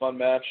it was a fun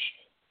match.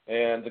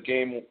 And the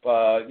game,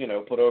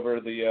 put over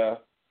the,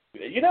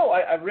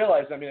 I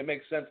realized, it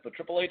makes sense, but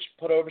Triple H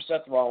put over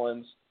Seth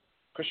Rollins,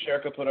 Chris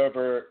Jericho put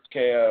over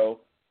KO,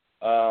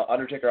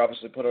 Undertaker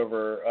obviously put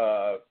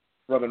over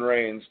Roman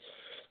Reigns.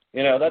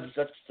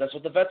 That's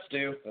what the vets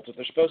do. That's what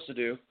they're supposed to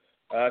do.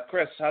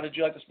 Chris, how did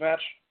you like this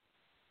match?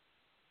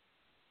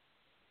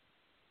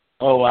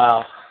 Oh,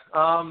 wow.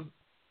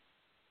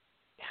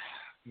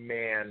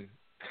 Man,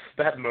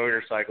 that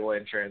motorcycle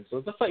entrance, it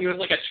was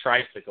like a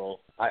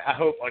tricycle. I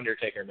hope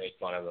Undertaker made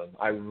fun of him.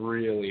 I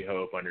really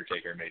hope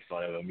Undertaker made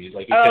fun of him. He's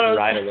like, he could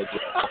ride a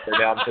legit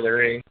down to the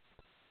ring.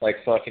 Like,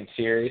 fucking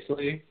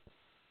seriously?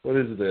 What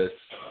is this?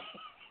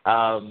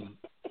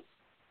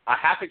 I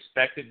half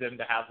expected them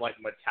to have, like,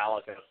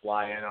 Metallica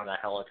fly in on a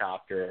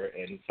helicopter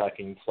and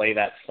fucking play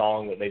that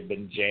song that they've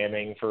been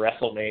jamming for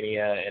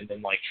WrestleMania, and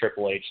then, like,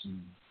 Triple H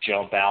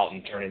jump out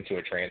and turn into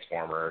a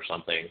Transformer or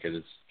something because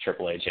it's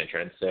Triple H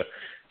entrance. So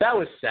that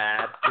was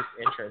sad, just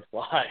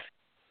entrance-wise.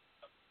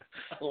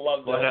 I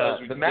love that.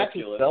 But the match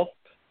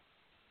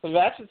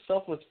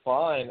itself was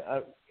fine.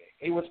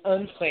 It was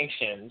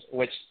unsanctioned,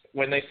 which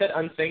when they said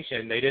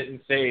unsanctioned, they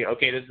didn't say,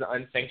 okay, this is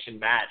an unsanctioned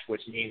match,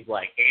 which means,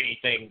 like,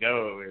 anything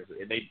goes.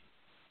 They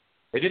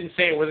didn't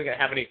say it wasn't going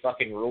to have any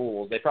fucking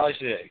rules. They probably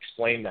should have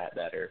explained that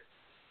better.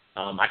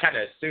 I kind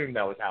of assumed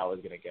that was how it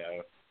was going to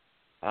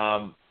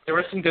go. There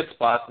were some good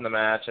spots in the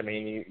match.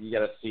 You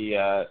got to see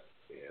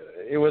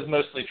it was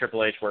mostly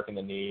Triple H working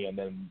the knee, and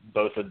then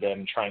both of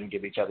them trying to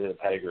give each other the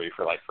pedigree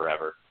for, like,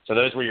 forever. So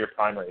those were your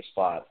primary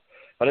spots.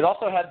 But it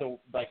also had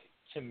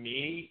to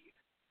me,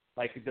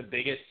 like, the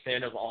biggest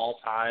sin of all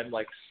time,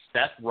 like,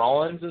 Seth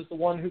Rollins is the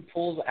one who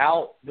pulls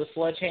out the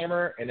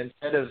sledgehammer, and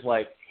instead of,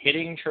 like,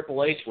 hitting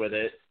Triple H with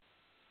it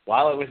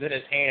while it was in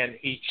his hand,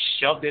 he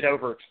shoved it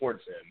over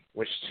towards him,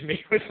 which to me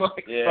was,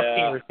 like,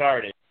 fucking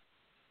retarded.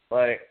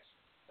 Like,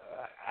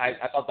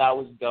 I thought that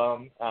was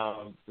dumb.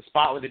 The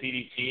spot with the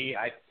DDT,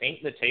 I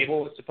think the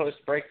table was supposed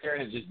to break there,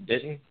 and it just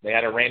didn't. They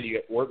had a Randy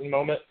Orton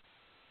moment.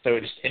 So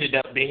it just ended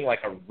up being like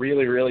a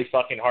really, really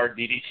fucking hard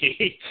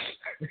DDT.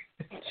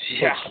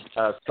 Yeah.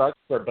 Sucks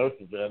for both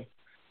of them.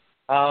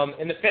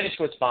 And the finish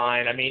was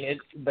fine.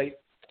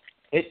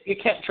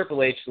 It kept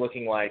Triple H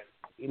looking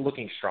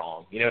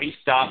strong. He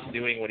stopped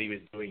doing what he was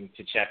doing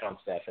to check on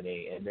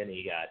Stephanie, and then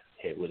he got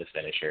hit with a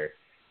finisher.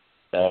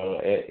 So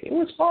it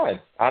was fine.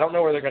 I don't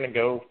know where they're going to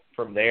go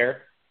from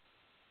there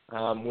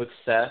with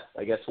Seth.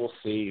 I guess we'll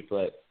see.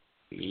 But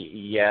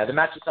Yeah, the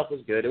match itself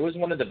was good. It was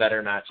one of the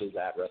better matches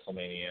at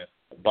WrestleMania,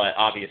 but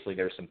obviously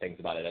there were some things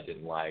about it I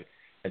didn't like.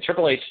 And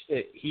Triple H,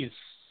 he's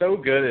so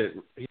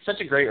good. He's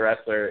such a great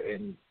wrestler,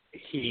 and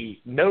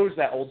he knows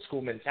that old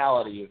school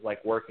mentality of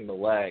like working the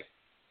leg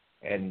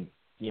and,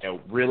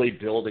 really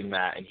building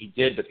that. And he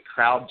did, but the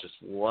crowd just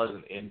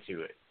wasn't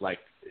into it. Like,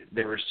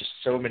 there was just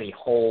so many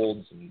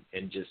holds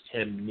and just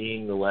him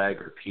kneeing the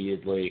leg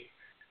repeatedly.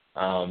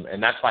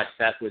 And that's why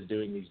Seth was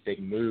doing these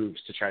big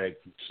moves to try to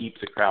keep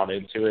the crowd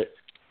into it.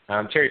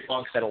 Terry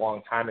Funk said a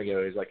long time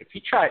ago, he's like, if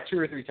you try it 2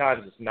 or 3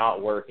 times, it's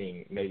not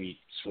working, maybe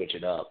switch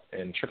it up.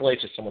 And Triple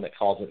H is someone that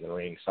calls it in the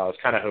ring, so I was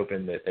kind of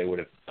hoping that they would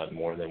have done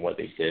more than what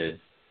they did.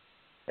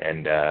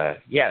 And, so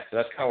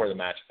that's kind of where the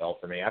match fell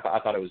for me. I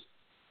thought it was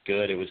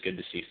good. It was good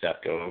to see Seth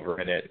go over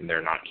in it, and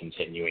they're not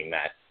continuing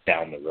that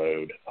down the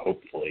road,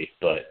 hopefully.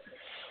 But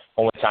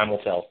only time will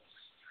tell.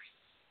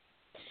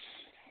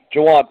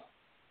 Jawad.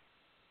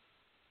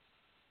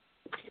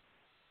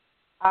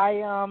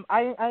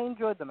 I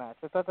enjoyed the match.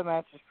 I thought the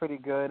match was pretty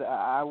good.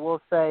 I will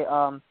say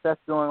Seth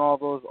doing all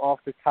those off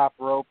the top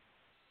rope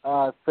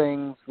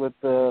things with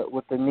the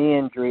knee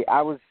injury.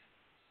 I was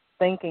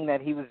thinking that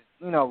he was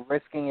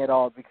risking it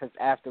all because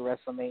after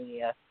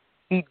WrestleMania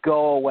he'd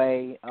go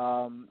away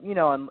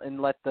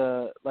and let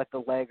the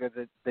leg or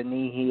the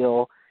knee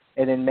heal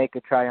and then make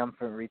a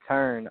triumphant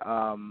return.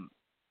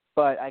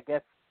 But I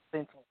guess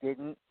since he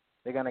didn't,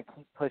 they're gonna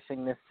keep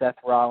pushing this Seth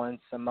Rollins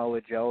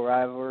Samoa Joe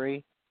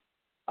rivalry.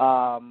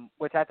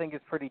 Which I think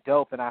is pretty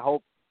dope, and I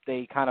hope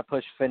they kind of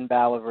push Finn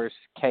Balor versus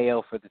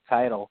KO for the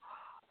title.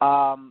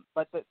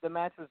 But the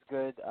match was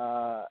good.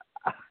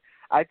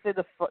 I'd say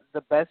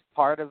the best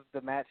part of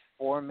the match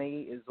for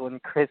me is when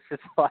Chris is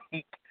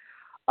like,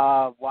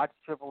 watch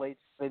Triple H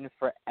spin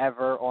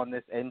forever on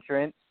this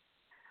entrance.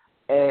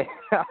 And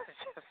I was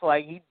just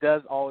like, he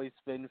does always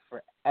spin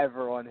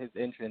forever on his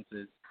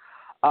entrances.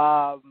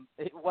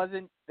 It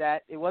wasn't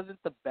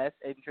the best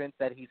entrance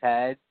that he's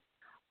had.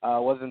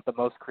 Wasn't the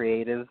most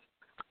creative.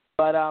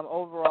 But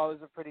overall, it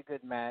was a pretty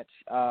good match.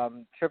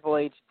 Triple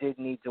H did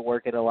need to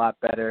work it a lot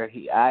better.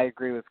 I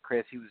agree with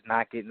Chris. He was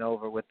not getting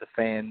over with the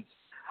fans,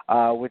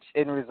 which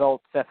in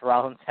result, Seth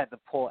Rollins had to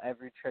pull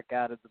every trick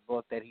out of the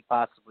book that he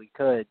possibly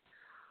could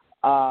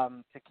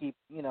to keep,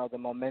 the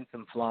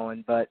momentum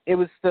flowing. But it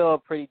was still a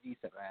pretty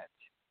decent match.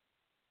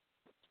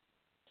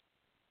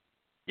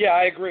 Yeah,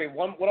 I agree.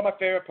 One of my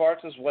favorite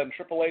parts is when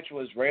Triple H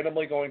was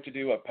randomly going to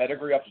do a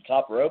pedigree off the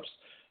top ropes.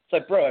 It's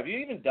like, bro, have you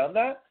even done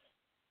that?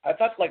 I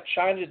thought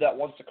China did that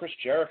once to Chris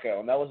Jericho,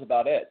 and that was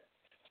about it.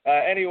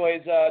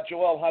 Anyways,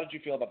 Joel, how did you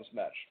feel about this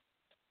match?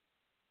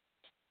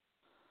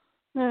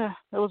 Yeah,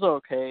 it was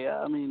okay.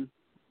 I mean,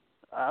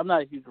 I'm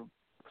not a huge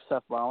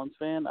Seth Rollins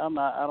fan. I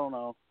don't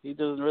know. He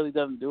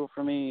doesn't do it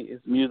for me. His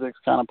music's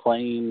kind of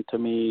plain to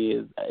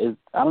me.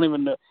 I don't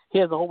even know. He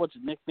has a whole bunch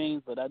of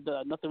nicknames, but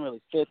nothing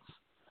really fits.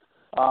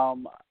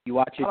 You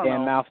watch your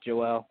damn mouth,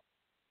 Joel.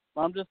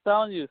 I'm just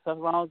telling you, Seth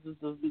Rollins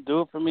just doesn't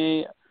do it for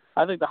me.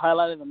 I think the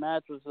highlight of the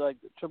match was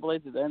Triple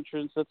H's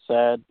entrance. That's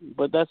sad,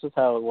 but that's just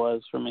how it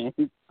was for me.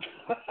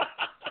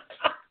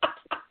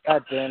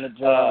 God damn it,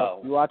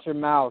 Joel! You watch your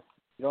mouth.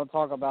 You don't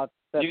talk about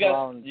Seth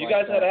Rollins. You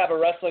guys had to have a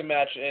wrestling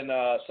match in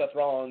Seth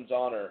Rollins'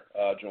 honor,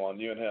 Joel.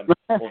 You and him.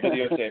 We'll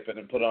videotape it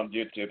and put it on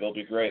YouTube. It'll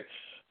be great.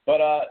 But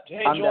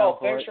hey, Joel,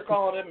 thanks for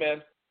calling in,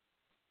 man.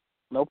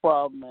 No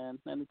problem, man.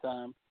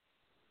 Anytime.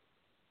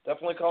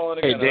 Definitely call in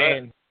again. Hey,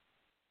 Dane. Right?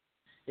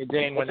 Hey,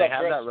 Dane, when they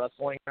have that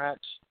wrestling match,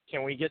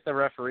 can we get the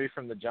referee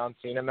from the John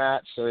Cena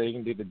match so he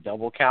can do the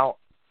double count,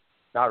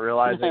 not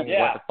realizing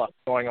what the fuck's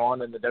going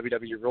on in the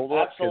WWE rule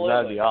book? Absolutely.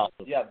 Because that'd be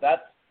awesome. Yeah,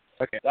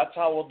 that's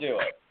how we'll do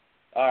it.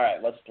 All right,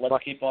 let's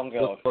keep on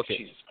going.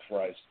 Jesus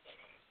Christ.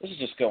 This is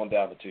just going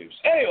down the tubes.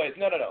 Anyways,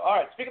 no. All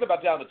right, speaking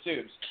about down the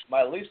tubes,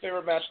 my least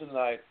favorite match of the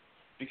night,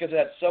 because it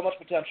had so much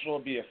potential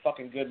to be a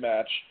fucking good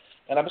match,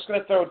 and I'm just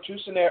going to throw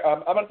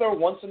I'm going to throw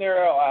one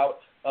scenario out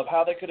of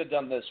how they could have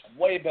done this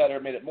way better,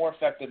 made it more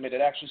effective, made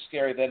it actually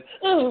scary than,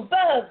 ooh,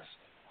 bugs!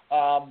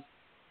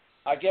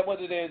 I get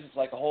what it is. It's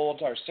like a whole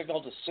entire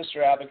signal to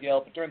Sister Abigail,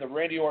 but during the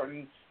Randy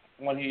Orton,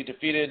 when he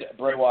defeated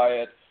Bray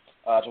Wyatt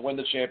to win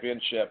the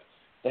championship,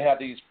 they had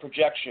these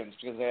projections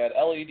because they had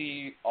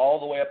LED all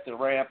the way up the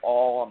ramp,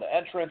 all on the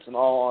entrance and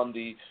all on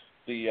the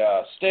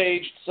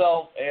stage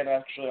itself and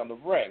actually on the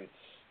ring.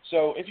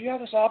 So if you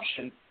have this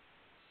option,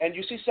 and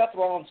you see Seth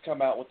Rollins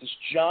come out with this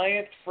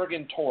giant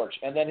friggin' torch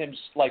and then him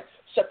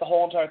set the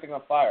whole entire thing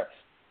on fire,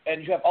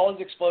 and you have all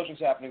these explosions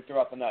happening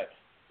throughout the night,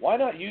 why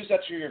not use that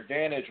to your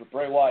advantage with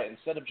Bray Wyatt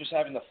instead of just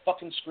having the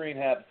fucking screen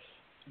have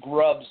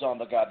grubs on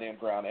the goddamn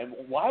ground? And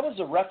why was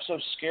the ref so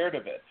scared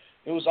of it?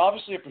 It was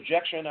obviously a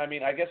projection. I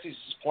mean, I guess he's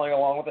just playing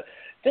along with it.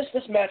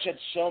 This match had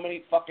so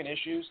many fucking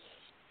issues.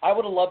 I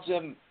would have loved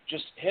him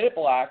just hit it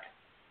black,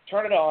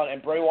 turn it on,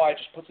 and Bray Wyatt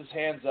just puts his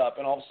hands up,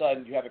 and all of a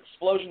sudden you have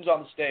explosions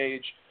on the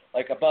stage,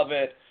 above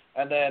it,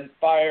 and then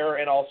fire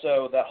and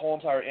also that whole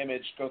entire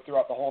image go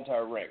throughout the whole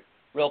entire ring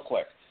real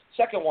quick.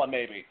 Second one,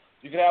 maybe.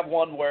 You could have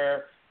one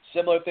where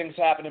similar things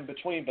happen in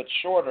between but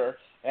shorter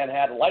and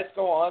had lights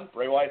go on,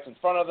 Bray Wyatt's in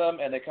front of them,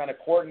 and they kind of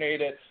coordinate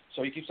it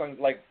so he keeps on,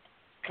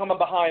 coming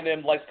behind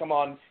him, lights come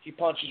on, he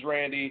punches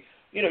Randy.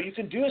 You know, you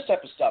can do this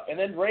type of stuff. And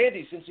then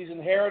Randy, since he's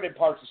inherited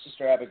parts of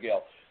Sister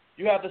Abigail,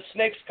 you have the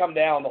snakes come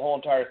down the whole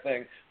entire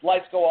thing.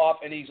 Lights go off,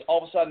 and he's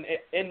all of a sudden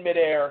in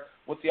midair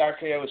with the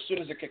RKO as soon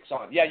as it kicks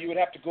on. Yeah, you would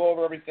have to go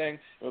over everything.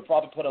 It would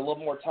probably put a little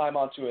more time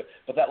onto it,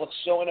 but that looks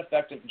so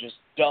ineffective and just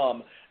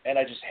dumb, and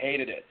I just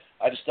hated it.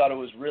 I just thought it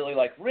was really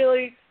like,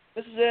 really?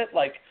 This is it?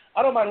 Like,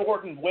 I don't mind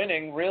Orton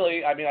winning,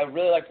 really. I mean, I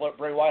really like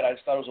Bray Wyatt. I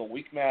just thought it was a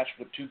weak match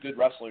with two good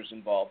wrestlers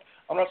involved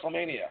on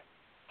WrestleMania.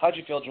 How'd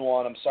you feel,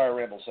 Juwan? I'm sorry I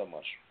rambled so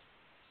much.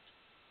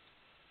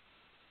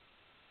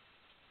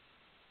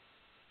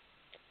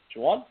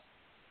 Juwan?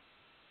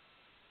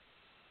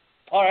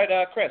 All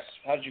right, Chris,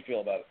 how did you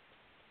feel about it?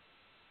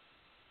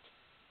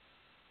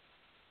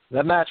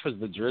 That match was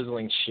the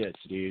drizzling shits,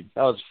 dude.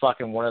 That was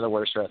fucking one of the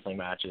worst wrestling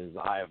matches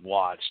I have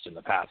watched in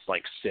the past,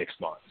 6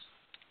 months.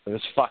 It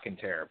was fucking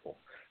terrible.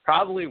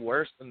 Probably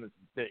worse than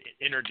the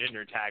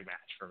intergender tag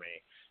match for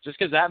me. Just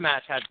because that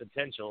match had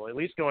potential, at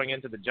least going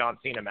into the John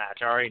Cena match,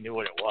 I already knew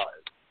what it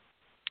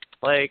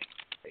was.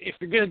 If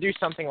you're going to do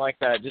something like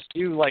that, just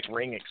do,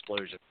 ring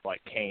explosions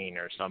like Kane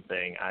or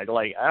something. I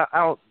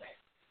don't...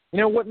 You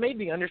know, what made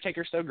The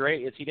Undertaker so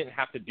great is he didn't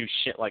have to do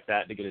shit like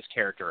that to get his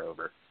character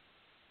over.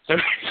 So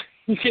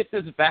you get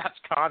this vast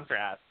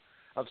contrast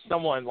of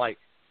someone,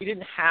 he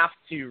didn't have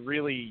to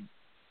really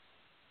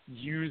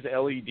use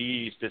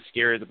LEDs to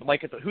scare them.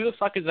 Who the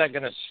fuck is that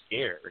going to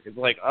scare? It's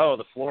oh,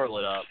 the floor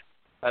lit up.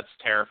 That's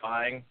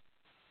terrifying.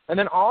 And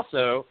then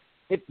also,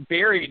 it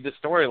buried the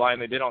storyline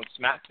they did on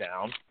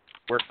SmackDown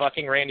where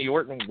fucking Randy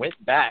Orton went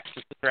back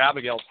to Sister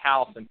Abigail's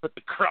house and put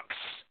the crux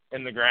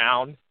in the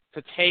ground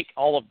to take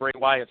all of Bray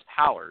Wyatt's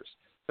powers.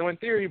 So in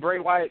theory, Bray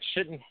Wyatt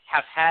shouldn't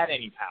have had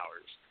any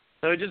powers.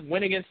 So it just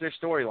went against their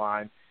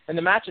storyline. And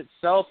the match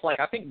itself,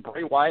 I think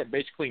Bray Wyatt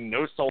basically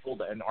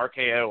no-sold an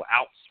RKO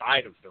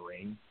outside of the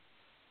ring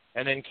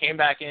and then came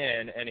back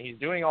in, and he's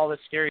doing all this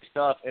scary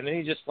stuff, and then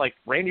he just,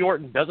 Randy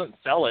Orton doesn't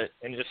sell it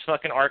and just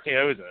fucking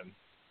RKOs him.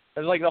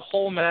 It's the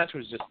whole match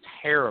was just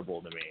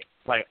terrible to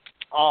me.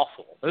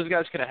 Awful. Those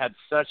guys could have had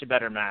such a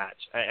better match.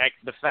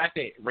 The fact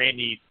that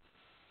Randy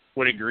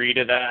would agree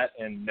to that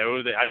and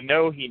know that, I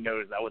know he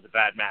knows that was a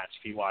bad match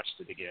if he watched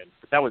it again,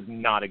 but that was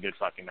not a good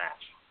fucking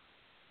match.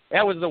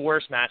 That was the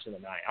worst match of the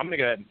night. I'm going to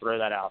go ahead and throw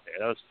that out there.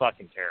 That was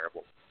fucking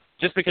terrible.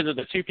 Just because of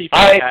the two people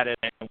that had it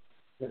and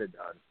could have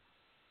done.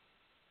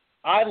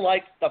 I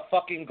liked the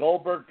fucking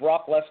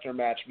Goldberg-Brock Lesnar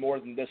match more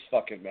than this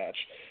fucking match.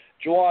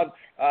 Juwan,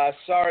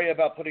 sorry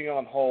about putting you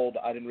on hold.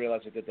 I didn't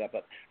realize I did that,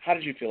 but how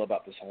did you feel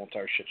about this whole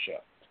entire shit show?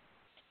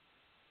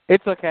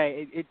 It's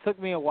okay. It took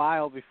me a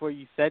while before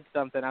you said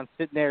something. I'm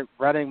sitting there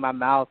running my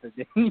mouth, and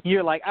then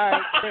you're like, all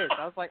right, Chris.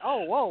 I was like,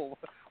 oh, whoa,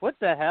 what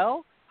the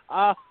hell?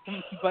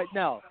 But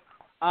no,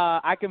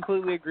 I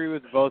completely agree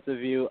with both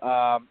of you.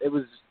 It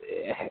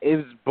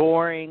was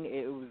boring.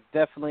 It was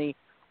definitely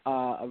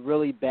a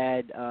really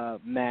bad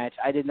match.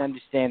 I didn't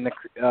understand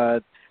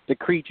the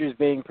creatures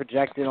being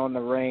projected on the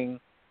ring.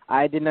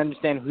 I didn't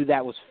understand who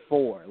that was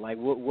for.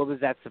 What was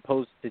that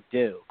supposed to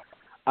do?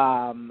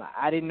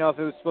 I didn't know if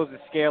it was supposed to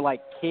scare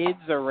kids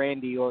or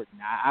Randy Orton.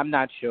 I'm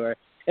not sure.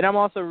 And I'm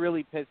also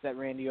really pissed that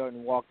Randy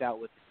Orton walked out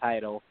with the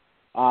title.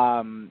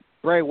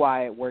 Bray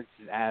Wyatt works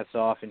his ass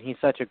off, and he's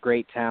such a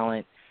great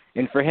talent.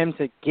 And for him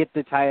to get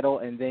the title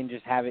and then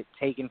just have it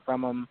taken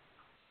from him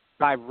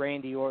by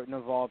Randy Orton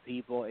of all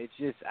people, it's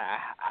just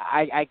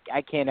I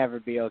can't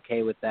ever be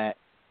okay with that.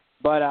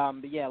 But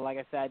yeah, like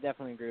I said, I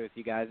definitely agree with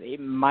you guys.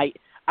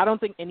 I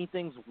don't think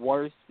anything's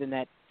worse than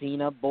that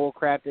Cena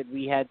bullcrap that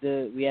we had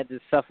to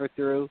suffer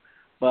through.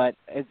 But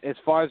as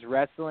far as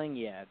wrestling,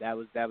 yeah, that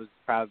was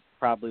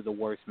probably the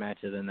worst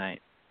match of the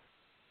night.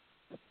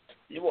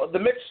 Well, the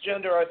mixed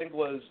gender, I think,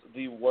 was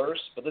the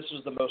worst, but this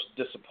was the most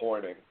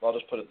disappointing. I'll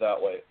just put it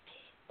that way.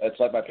 It's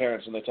like my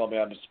parents when they tell me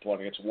I'm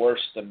disappointing. It's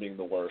worse than being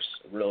the worst.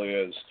 It really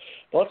is.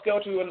 But let's go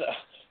to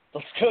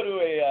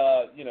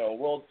a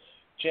world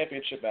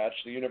championship match,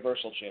 the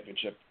Universal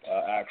Championship,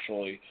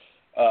 actually.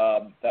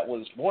 That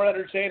was more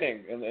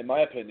entertaining, in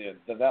my opinion,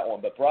 than that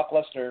one. But Brock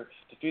Lesnar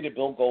defeated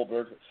Bill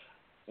Goldberg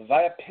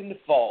via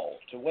pinfall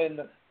to win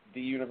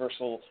the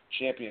Universal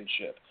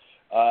Championship.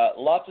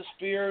 Lots of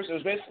spears. It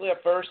was basically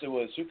at first it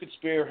was who could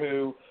spear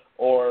who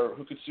or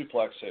who could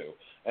suplex who.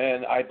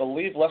 And I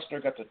believe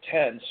Lesnar got to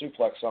 10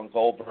 suplex on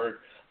Goldberg.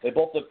 They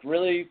both looked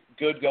really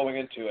good going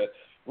into it.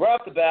 Right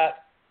off the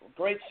bat,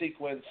 great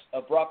sequence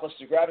of Brock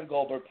Lesnar grabbing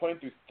Goldberg, putting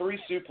through 3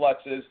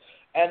 suplexes,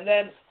 and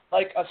then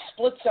a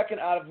split second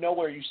out of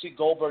nowhere, you see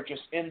Goldberg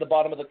just in the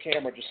bottom of the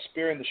camera, just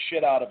spearing the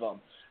shit out of him.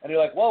 And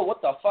you're like, whoa,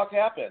 what the fuck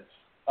happened?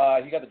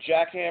 He got the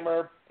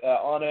jackhammer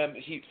on him.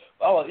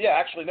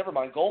 Actually, never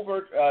mind.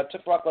 Goldberg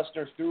took Brock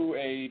Lesnar through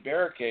a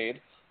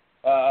barricade.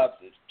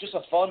 Just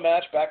a fun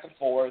match back and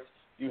forth.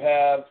 You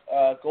have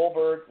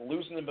Goldberg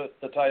losing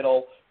the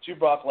title to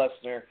Brock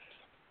Lesnar.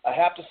 I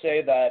have to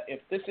say that if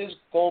this is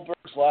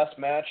Goldberg's last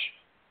match,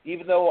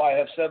 even though I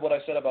have said what I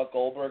said about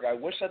Goldberg, I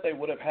wish that they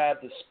would have had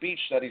the speech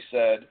that he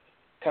said,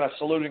 kind of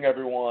saluting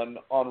everyone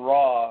on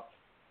Raw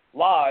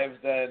live,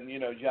 than, you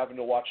having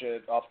to watch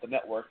it off the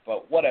network,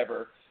 but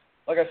whatever.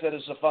 like I said,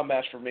 it's a fun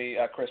match for me.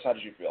 Chris, how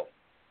did you feel?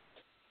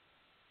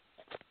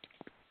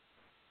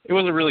 It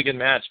was a really good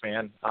match,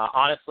 man.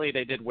 Honestly,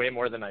 they did way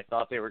more than I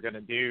thought they were going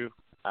to do.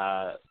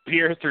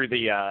 Spear through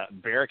the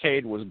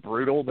barricade was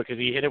brutal because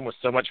he hit him with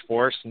so much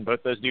force, and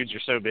both those dudes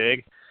are so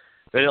big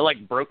that it,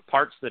 like, broke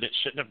parts that it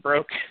shouldn't have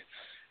broke.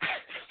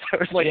 There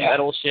was, like,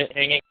 metal shit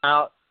hanging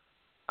out.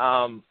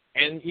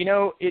 And, you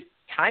know, it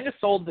kind of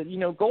sold that, you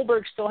know,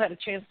 Goldberg still had a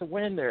chance to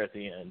win there at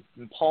the end.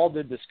 And Paul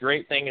did this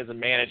great thing as a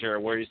manager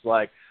where he's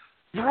like,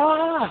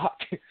 Brock,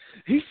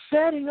 he's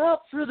setting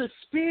up for the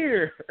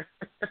spear.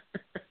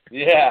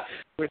 Yeah.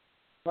 Which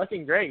is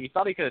fucking great. He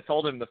thought he could have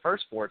told him the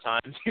first 4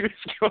 times he was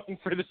going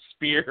for the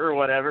spear or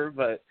whatever,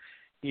 but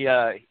he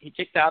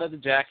kicked out of the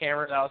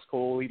jackhammer. That was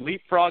cool. He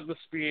leapfrogged the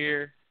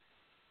spear,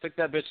 took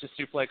that bitch to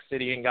Suplex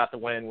City and got the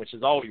win, which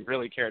is all we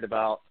really cared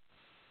about.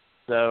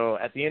 So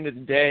at the end of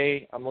the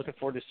day, I'm looking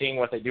forward to seeing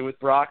what they do with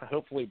Brock.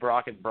 Hopefully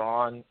Brock and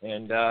Braun.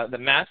 And the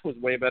match was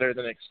way better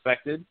than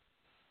expected.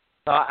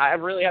 So I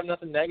really have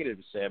nothing negative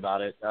to say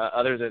about it,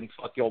 other than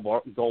fuck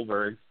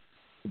Goldberg,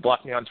 who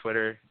blocked me on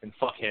Twitter, and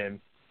fuck him.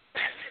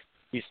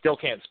 He still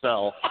can't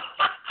spell.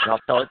 And I'll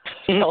tell it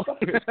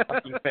to his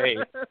fucking face.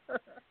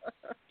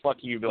 Fuck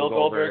you, Bill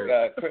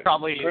Goldberg.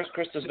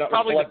 Chris does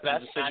not reflect the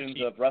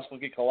decisions of Wrestling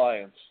Geek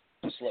Alliance.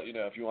 Just to let you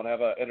know, if you want to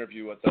have an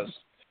interview with us,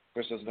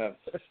 Chris doesn't have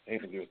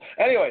anything to do with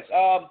it. Anyways,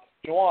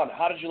 Joanne,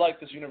 how did you like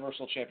this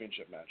Universal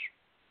Championship match?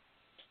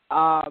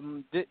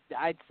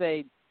 I'd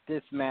say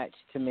this match,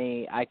 to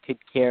me, I could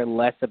care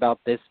less about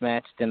this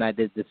match than I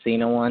did the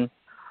Cena one.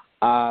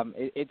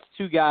 It's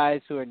 2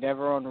 guys who are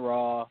never on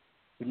Raw,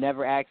 who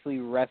never actually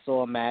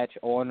wrestle a match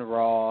on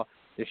Raw.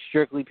 They're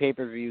strictly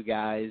pay-per-view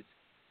guys.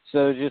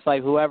 So just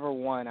like whoever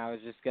won, I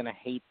was just going to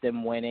hate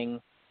them winning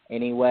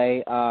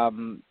anyway.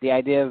 The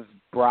idea of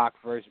Brock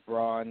versus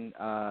Braun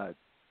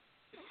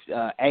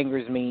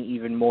angers me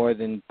even more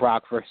than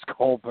Brock versus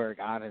Goldberg,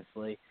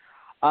 honestly.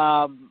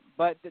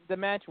 But the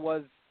match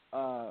was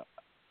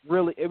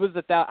really,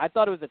 I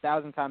thought it was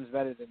 1,000 times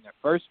better than their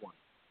first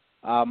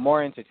one.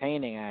 More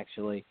entertaining,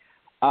 actually.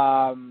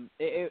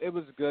 It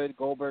was good.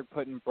 Goldberg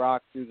putting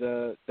Brock through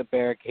the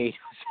barricade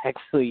was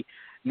actually,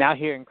 now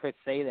hearing Chris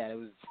say that,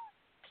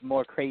 it's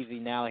more crazy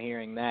now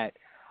hearing that.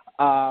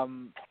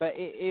 But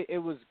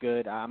it was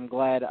good. I'm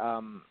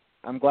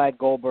glad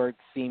Goldberg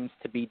seems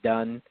to be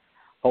done.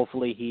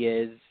 Hopefully he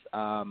is.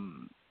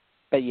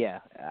 But yeah,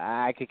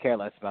 I could care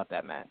less about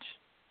that match.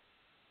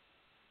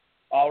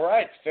 All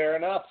right, fair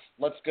enough.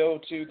 Let's go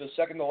to the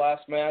second to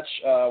last match,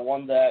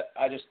 one that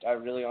I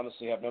really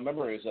honestly have no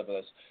memories of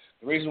this.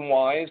 The reason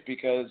why is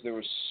because there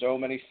were so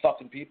many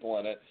fucking people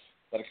in it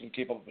that I couldn't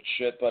keep up with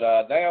shit. But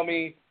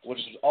Naomi, which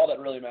is all that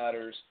really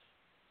matters,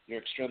 you're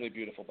extremely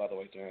beautiful, by the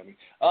way, Naomi.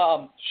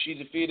 She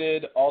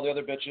defeated all the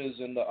other bitches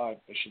in the, I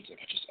shouldn't say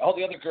bitches, all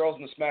the other girls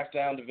in the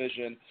SmackDown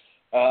division.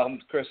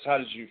 Chris, how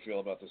did you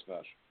feel about this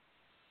match?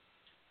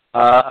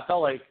 I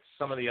felt like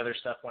some of the other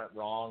stuff went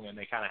wrong, and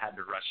they kind of had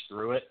to rush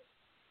through it.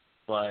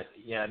 But,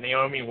 yeah,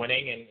 Naomi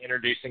winning and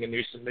introducing a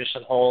new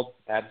submission hold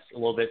adds a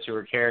little bit to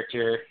her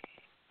character.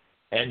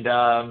 And,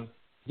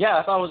 yeah,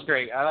 I thought it was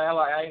great.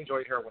 I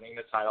enjoyed her winning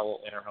the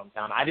title in her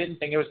hometown. I didn't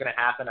think it was going to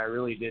happen. I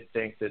really did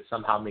think that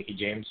somehow Mickie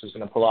James was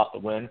going to pull off the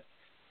win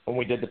when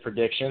we did the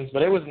predictions.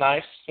 But it was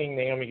nice seeing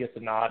Naomi get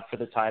the nod for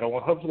the title.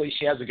 And hopefully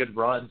she has a good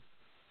run.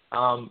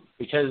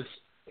 Because,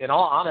 in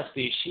all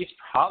honesty, she's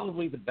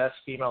probably the best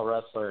female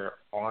wrestler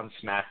on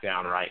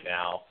SmackDown right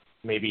now.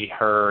 Maybe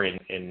her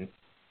and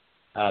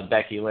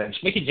Becky Lynch.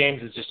 Mickie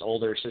James is just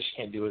older, so she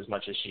can't do as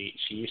much as she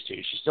used to.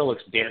 She still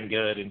looks damn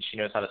good, and she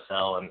knows how to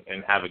sell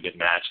and have a good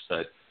match.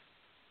 But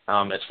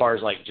as far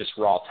as, like, just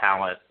raw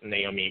talent,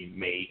 Naomi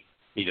may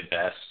be the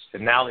best.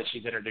 And now that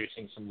she's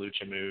introducing some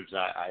lucha moves,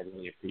 I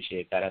really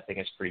appreciate that. I think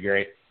it's pretty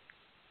great.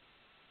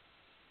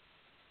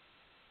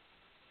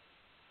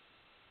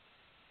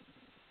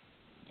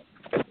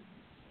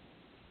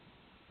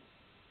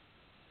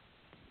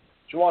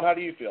 Juwan, how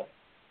do you feel?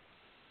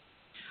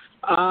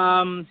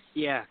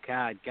 Yeah,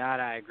 God,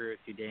 I agree with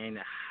you, Dane.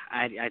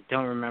 I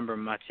don't remember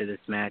much of this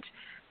match.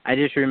 I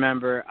just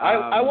remember.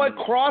 I went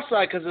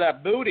cross-eyed because of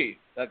that booty,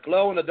 that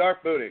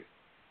glow-in-the-dark booty.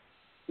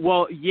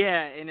 Well,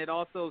 yeah, and it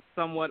also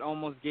somewhat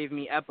almost gave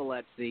me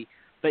epilepsy.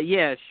 But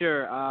yeah,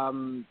 sure.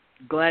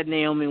 Glad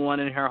Naomi won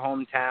in her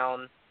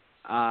hometown.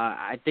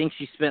 I think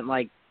she spent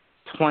like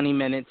 20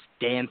 minutes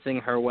dancing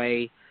her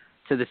way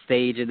to the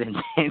stage and then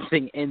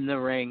dancing in the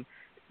ring,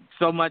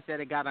 so much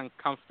that it got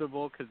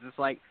uncomfortable because it's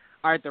like,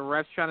 all right, the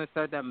ref's trying to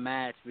start that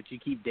match, but you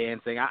keep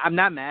dancing. I'm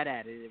not mad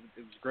at it. It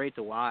was great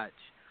to watch.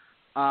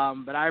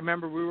 But I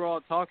remember we were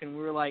all talking.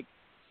 We were like,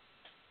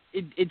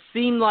 it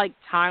seemed like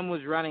time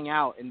was running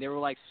out, and there were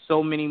like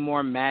so many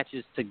more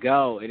matches to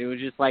go, and it was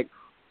just like,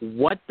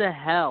 what the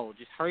hell?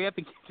 Just hurry up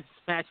and get this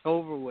match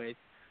over with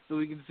so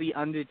we can see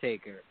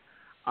Undertaker.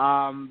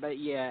 But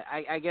yeah,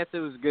 I guess it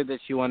was good that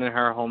she won in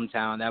her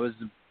hometown. That was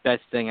the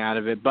best thing out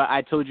of it. But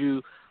I told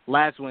you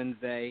last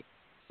Wednesday,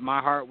 my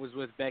heart was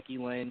with Becky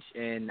Lynch,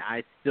 and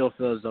I still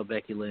feel as though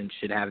Becky Lynch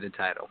should have the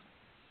title.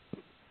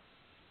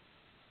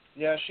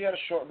 Yeah, she had a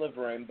short-lived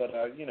reign, but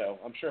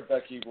I'm sure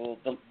Becky will.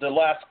 The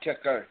last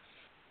kicker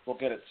will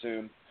get it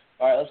soon.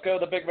 All right, let's go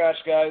to the big match,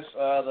 guys.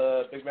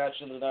 The big match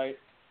of the night.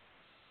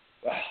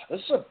 This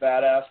is a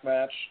badass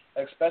match,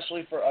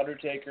 especially for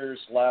Undertaker's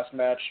last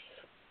match.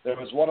 There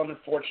was one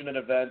unfortunate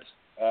event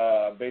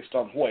based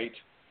on weight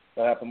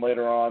that happened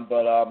later on,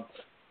 but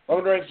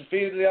Roman Reigns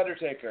defeated the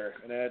Undertaker,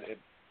 and it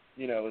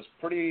was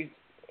pretty.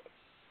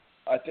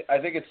 I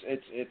think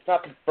it's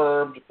not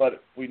confirmed,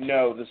 but we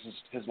know this is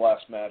his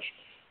last match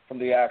from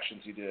the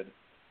actions he did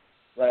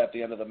right at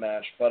the end of the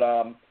match. But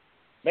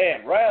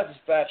man, right as this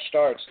match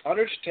starts,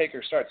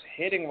 Undertaker starts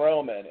hitting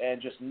Roman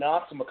and just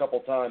knocks him a couple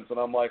times, and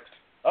I'm like,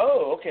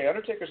 oh, okay,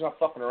 Undertaker's not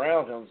fucking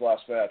around in his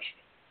last match.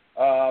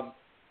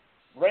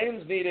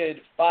 Reigns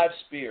needed 5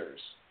 spears,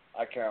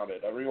 I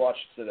counted. I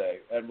rewatched it today,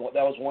 and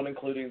that was one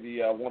including the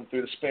one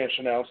through the Spanish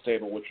announce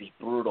table, which was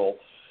brutal.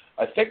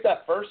 I think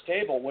that first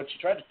table, which he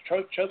tried to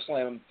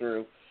chokeslam him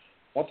through,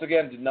 once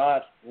again did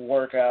not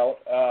work out.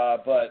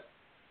 But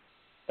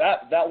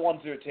that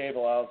one through a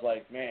table, I was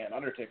like, man,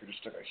 Undertaker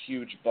just took a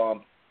huge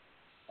bump.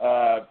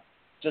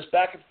 Just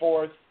back and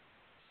forth.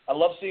 I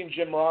love seeing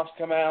Jim Ross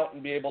come out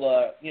and be able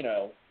to,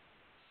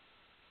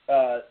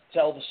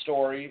 tell the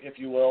story, if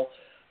you will.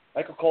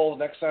 Michael Cole,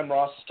 the next time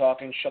Ross is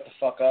talking, shut the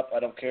fuck up. I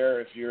don't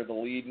care if you're the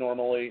lead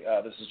normally.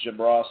 This is Jim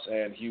Ross,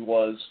 and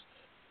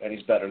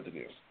he's better than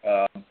you.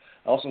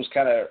 I also was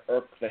kind of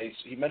irked that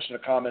he mentioned a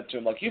comment to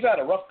him, like, you've had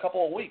a rough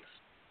couple of weeks.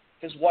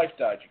 His wife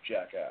died, you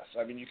jackass.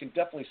 I mean, you can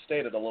definitely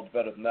state it a little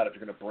better than that if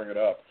you're going to bring it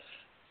up.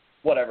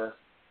 Whatever.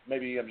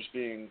 Maybe I'm just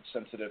being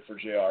sensitive for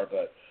JR,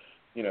 but,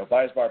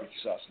 buy his barbecue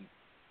sauce.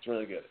 It's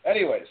really good.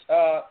 Anyways,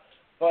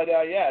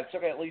 it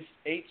took at least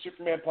 8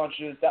 Superman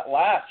punches. That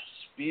last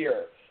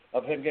spear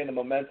of him getting the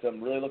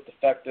momentum really looked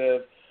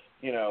effective.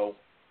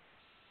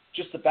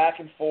 Just the back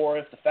and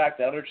forth, the fact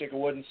that Undertaker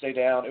wouldn't stay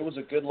down. It was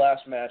a good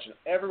last match, and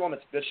everyone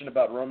that's bitching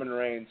about Roman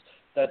Reigns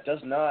that does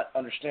not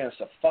understand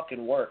it's a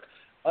fucking work.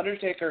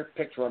 Undertaker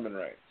picked Roman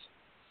Reigns.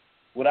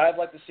 Would I have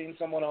liked to seen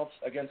someone else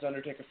against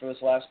Undertaker for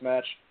this last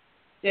match?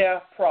 Yeah,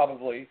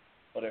 probably.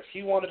 But if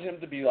he wanted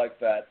him to be like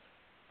that,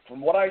 from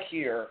what I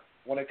hear,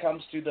 when it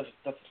comes to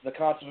the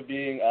concept of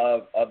being a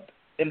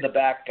in the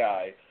back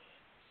guy,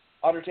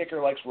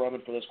 Undertaker likes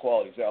Roman for those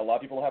qualities. A lot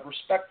of people have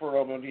respect for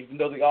Roman, even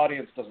though the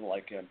audience doesn't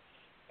like him.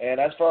 And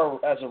as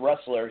far as a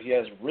wrestler, he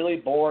has really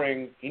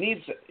boring. He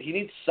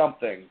needs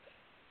something.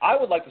 I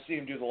would like to see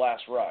him do the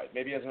last ride,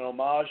 maybe as an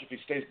homage if he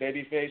stays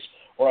babyface,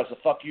 or as a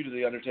fuck you to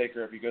the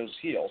Undertaker if he goes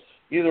heel.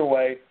 Either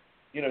way,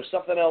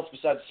 something else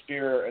besides the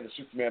spear and the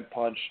Superman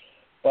punch.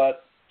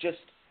 But just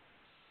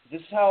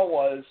this is how it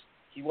was.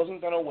 He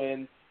wasn't going to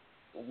win.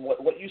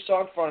 What you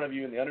saw in front of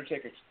you in the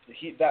Undertaker,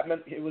 that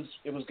meant it was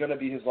going to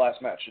be his last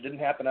match. It didn't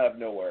happen out of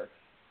nowhere.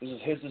 This is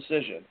his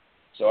decision.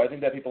 So I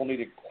think that people need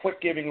to quit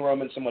giving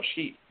Roman so much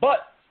heat. But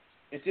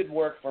it did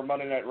work for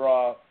Monday Night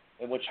Raw,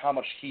 in which how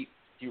much heat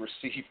he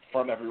received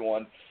from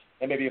everyone,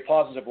 and maybe a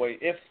positive way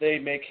if they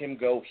make him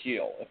go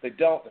heel. If they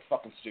don't, they're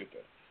fucking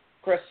stupid.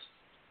 Chris,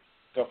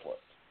 go for it.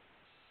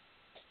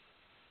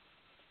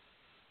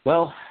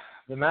 Well,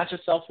 the match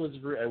itself was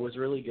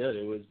really good.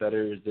 It was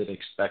better than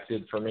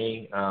expected for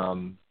me. I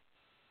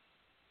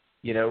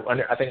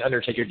think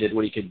Undertaker did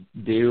what he could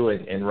do,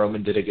 and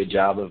Roman did a good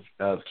job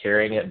of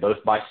carrying it,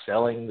 both by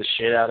selling the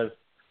shit out of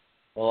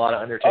a lot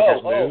of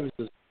Undertaker's moves.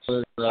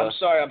 I'm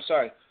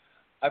sorry.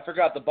 I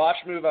forgot. The botch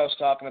move I was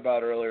talking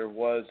about earlier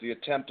was the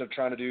attempt of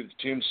trying to do the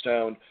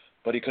tombstone,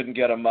 but he couldn't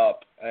get him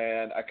up.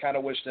 And I kind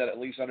of wish that at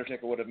least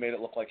Undertaker would have made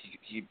it look like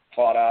he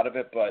fought out of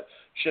it, but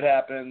shit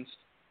happens.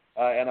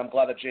 And I'm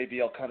glad that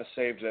JBL kind of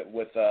saved it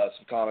with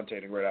some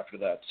commentating right after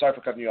that. Sorry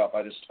for cutting you off.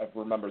 I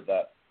remembered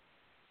that.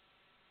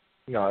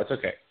 No, it's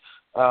okay.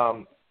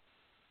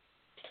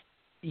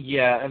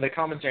 And the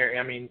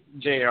commentary,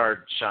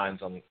 JR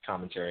shines on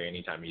commentary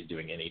anytime he's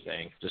doing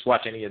anything. Just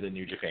watch any of the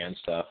New Japan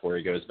stuff where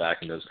he goes back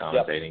and does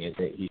commentating.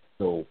 Yep. He's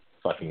still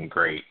fucking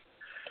great.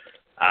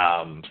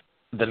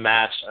 The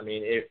match,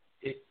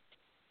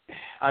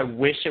 I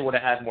wish it would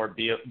have had more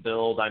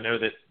build. I know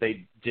that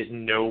they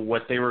didn't know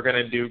what they were going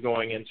to do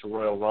going into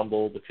Royal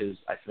Rumble because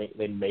I think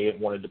they may have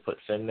wanted to put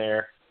Finn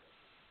there.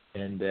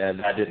 And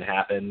that didn't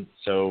happen.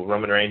 So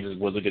Roman Reigns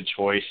was a good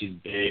choice. He's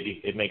big.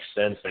 It makes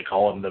sense. They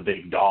call him the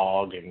big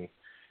dog. And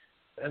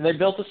they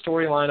built the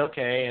storyline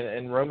okay.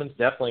 And Roman's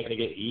definitely going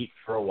to get heat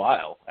for a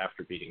while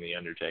after beating The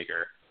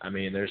Undertaker.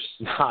 There's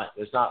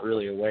not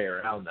really a way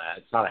around that.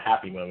 It's not a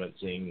happy moment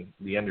seeing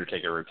The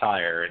Undertaker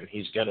retire. And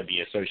he's going to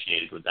be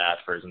associated with that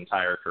for his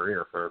entire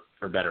career,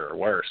 for better or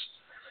worse.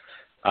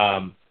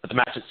 But the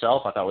match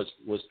itself, I thought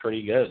was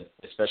pretty good,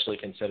 especially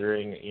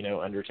considering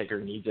Undertaker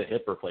needs a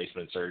hip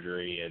replacement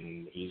surgery,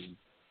 and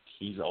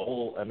he's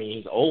old.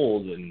 He's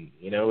old, and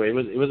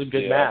it was a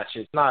good match.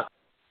 It's not.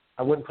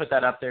 I wouldn't put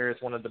that up there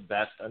as one of the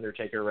best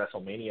Undertaker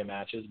WrestleMania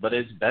matches, but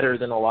it's better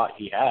than a lot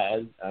he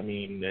has.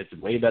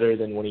 It's way better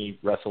than when he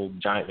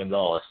wrestled Giant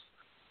Gonzalez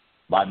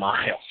by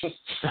miles.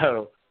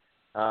 So,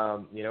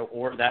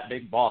 or that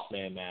big Boss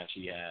Man match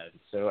he had.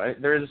 So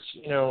there's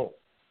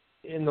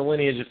in the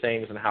lineage of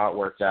things and how it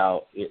worked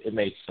out, it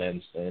made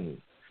sense.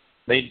 And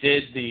They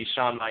did the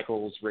Shawn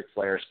Michaels Ric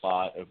Flair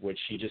spot, of which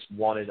he just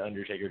wanted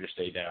Undertaker to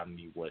stay down and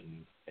he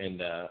wouldn't.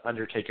 And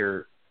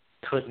Undertaker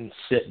couldn't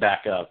sit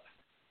back up,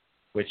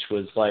 which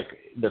was like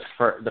the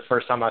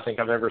first time I think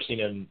I've ever seen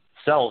him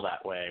sell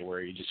that way,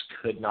 where he just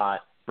could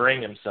not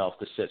bring himself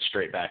to sit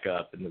straight back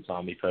up in the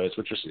zombie pose,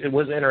 it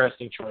was an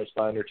interesting choice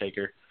by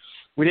Undertaker.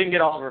 We didn't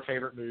get all of our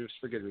favorite moves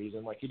for good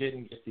reason. Like, you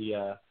didn't get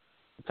the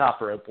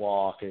top rope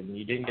walk, and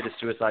you didn't get a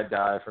suicide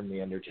dive from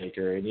the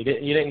Undertaker, and you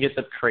didn't get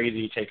the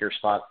crazy Taker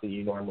spots that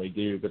you normally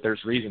do. But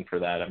there's reason for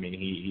that. I mean,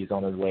 he's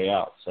on his way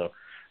out. So I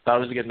thought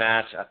it was a good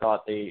match. I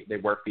thought they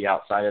worked the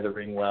outside of the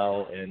ring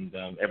well, and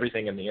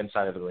everything in the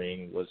inside of the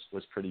ring was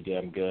pretty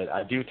damn good.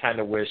 I do kind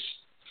of wish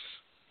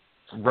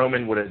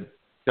Roman would have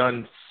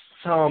done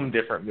some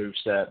different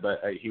moveset,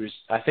 but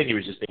I think he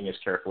was just being as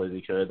careful as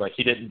he could. Like,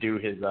 he didn't do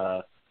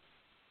a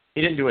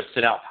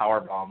sit-out power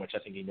bomb, which I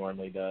think he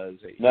normally does.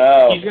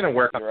 No, he's going to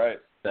work on right.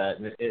 that,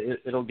 and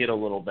it'll get a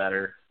little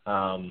better.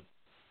 It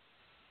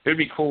would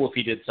be cool if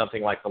he did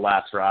something like the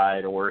last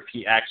ride, or if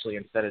he actually,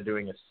 instead of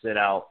doing a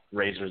sit-out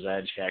Razor's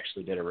Edge, he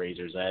actually did a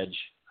Razor's Edge.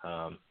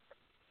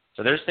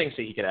 So there's things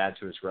that he could add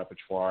to his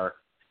repertoire.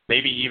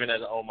 Maybe even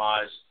as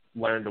homage,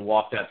 learn to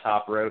walk that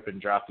top rope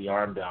and drop the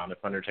arm down if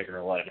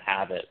Undertaker will let him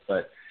have it.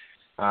 But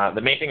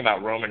the main thing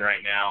about Roman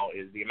right now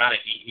is the amount of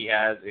heat he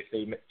has. If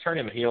they turn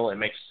him heel, it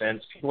makes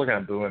sense. People are going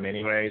to boo him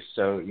anyways,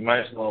 so you might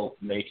as well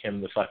make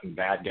him the fucking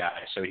bad guy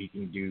so he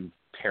can do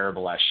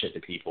terrible-ass shit to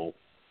people.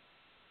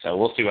 So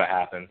we'll see what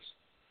happens.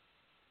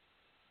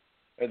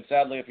 And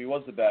sadly, if he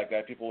was the bad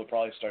guy, people would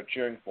probably start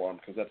cheering for him,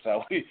 because that's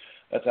how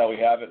we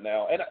have it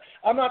now. And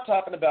I'm not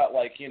talking about,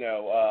 like,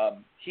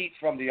 heat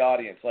from the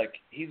audience. Like,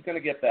 he's going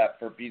to get that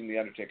for beating the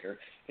Undertaker.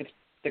 It's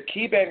the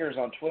key bangers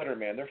on Twitter,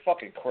 man. They're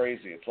fucking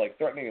crazy. It's like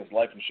threatening his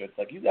life and shit. It's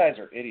like, you guys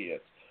are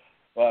idiots.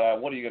 But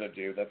what are you going to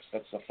do? That's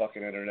the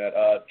fucking internet.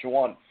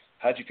 Jawan,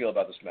 how'd you feel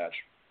about this match?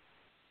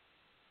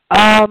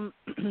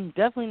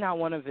 Definitely not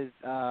one of his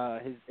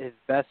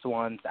best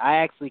ones. I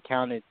actually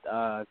counted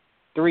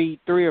three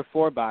or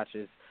four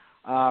botches.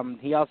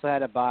 He also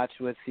had a botch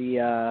with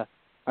the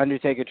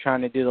Undertaker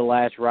trying to do the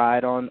last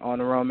ride on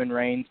Roman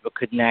Reigns, but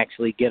couldn't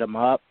actually get him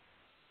up.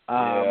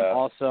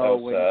 Also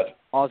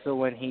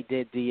when he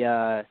did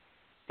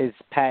his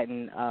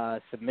patent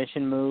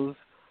submission move,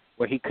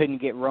 where he couldn't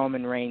get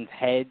Roman Reigns'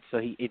 head, so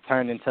it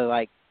turned into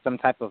like some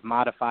type of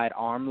modified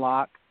arm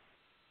lock.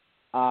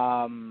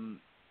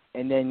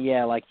 And then,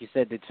 yeah, like you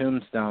said, the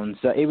tombstone.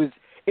 So it was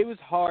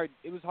hard.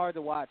 It was hard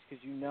to watch,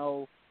 because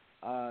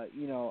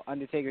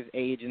Undertaker's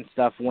age and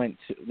stuff went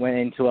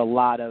into a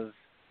lot of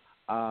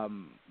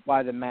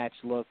why the match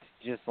looked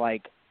just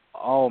like,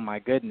 oh my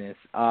goodness.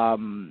 I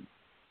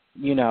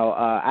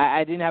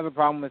didn't have a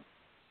problem with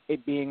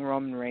it being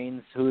Roman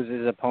Reigns who's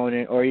his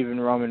opponent, or even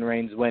Roman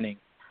Reigns winning.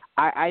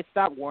 I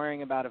stopped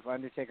worrying about if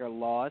Undertaker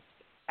lost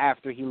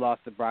after he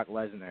lost to Brock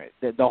Lesnar.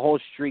 The whole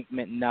streak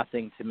meant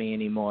nothing to me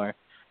anymore.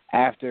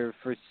 After,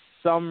 for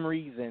some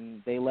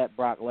reason, they let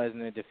Brock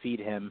Lesnar defeat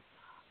him.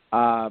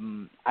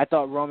 I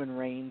thought Roman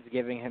Reigns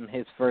giving him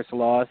his first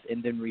loss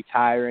and then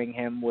retiring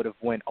him would have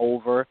went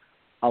over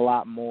a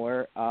lot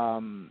more.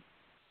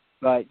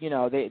 But,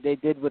 they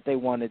did what they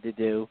wanted to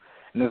do.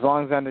 And as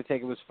long as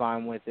Undertaker was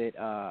fine with it,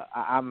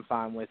 I'm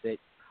fine with it.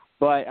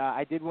 But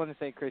I did want to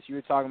say, Chris, you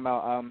were talking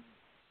about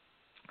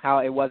how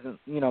it wasn't,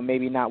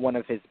 maybe not one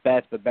of his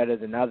best, but better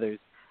than others.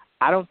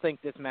 I don't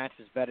think this match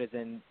was better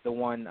than the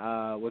one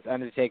with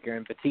Undertaker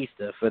and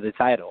Batista for the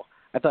title.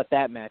 I thought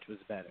that match was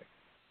better.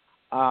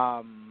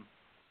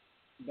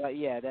 But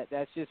yeah,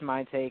 that's just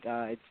my take.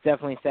 It's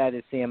definitely sad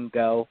to see him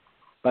go,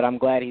 but I'm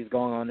glad he's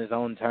going on his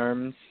own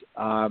terms.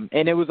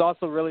 And it was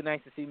also really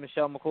nice to see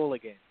Michelle McCool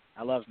again.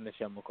 I love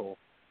Michelle McCool.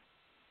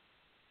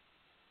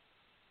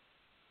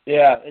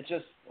 Yeah, it's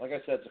just, like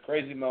I said, it's a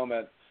crazy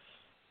moment.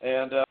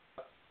 And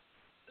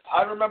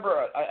I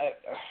remember,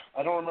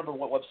 I don't remember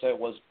what website it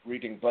was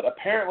reading, but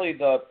apparently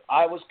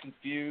I was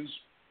confused.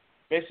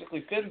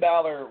 Basically, Finn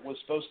Balor was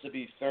supposed to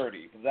be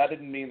 30, but that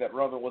didn't mean that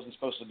Roman wasn't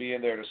supposed to be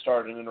in there to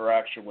start an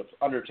interaction with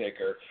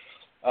Undertaker.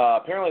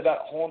 Apparently, that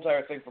whole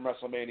entire thing from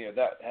WrestleMania,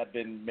 that had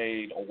been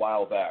made a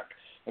while back,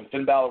 and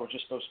Finn Balor was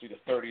just supposed to be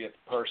the 30th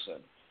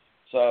person.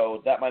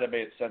 So that might have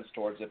made sense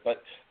towards it.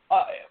 But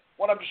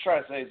what I'm just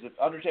trying to say is if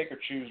Undertaker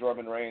chooses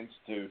Roman Reigns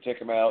to take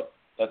him out,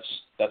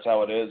 that's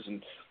how it is.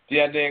 And the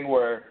ending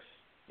where,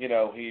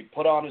 he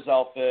put on his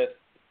outfit,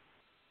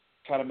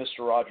 kind of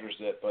Mr. Rogers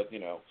it, but,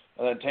 and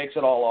then takes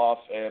it all off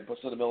and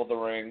puts it in the middle of the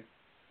ring.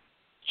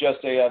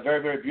 Just a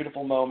very, very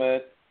beautiful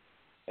moment,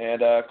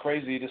 and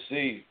crazy to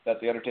see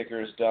that The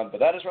Undertaker is done. But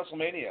that is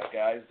WrestleMania,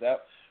 guys.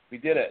 We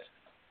did it.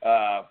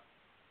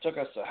 Took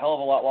us a hell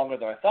of a lot longer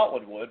than I thought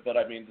it would, but,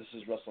 this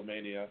is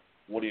WrestleMania.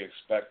 What do you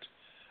expect?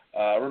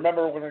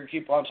 Remember, we're going to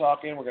keep on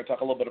talking. We're going to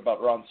talk a little bit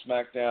about Raw and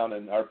SmackDown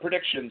and our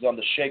predictions on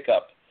the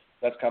shakeup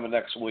that's coming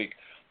next week.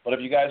 But if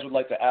you guys would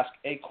like to ask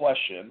a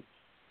question,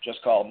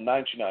 just call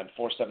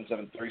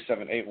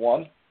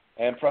 929-477-3781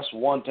 and press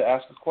 1 to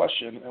ask a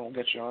question, and we'll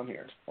get you on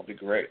here. That'll be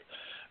great.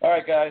 All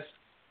right, guys.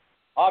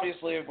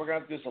 Obviously, we're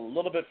going to do this a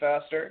little bit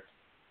faster.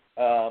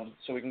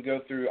 so we can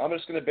go through. I'm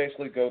just going to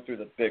basically go through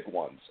the big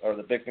ones, or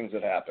the big things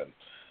that happened.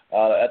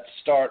 At the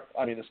start,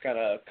 I mean, this kind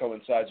of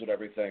coincides with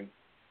everything.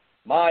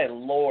 My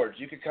Lord,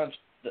 you could come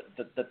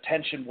the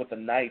tension with the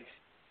knife.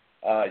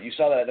 You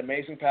saw that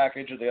amazing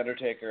package of The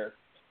Undertaker,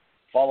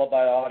 followed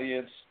by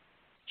audience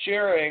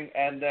cheering,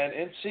 and then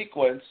in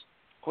sequence,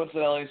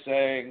 coincidentally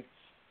saying,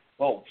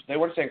 well, they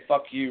weren't saying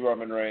fuck you,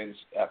 Roman Reigns,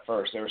 at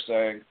first. They were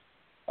saying,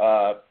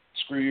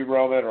 screw you,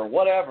 Roman, or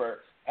whatever.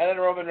 And then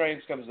Roman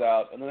Reigns comes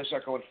out, and then they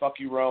start going, fuck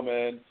you,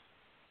 Roman,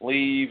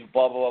 leave,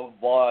 blah, blah, blah,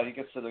 blah. He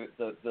gets to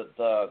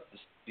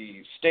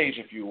the stage,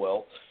 if you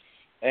will,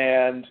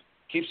 and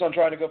keeps on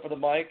trying to go for the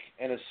mic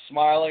and is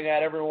smiling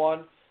at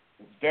everyone.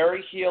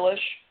 Very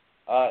heelish.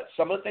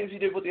 Some of the things he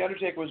did with The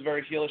Undertaker was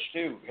very heelish,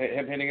 too.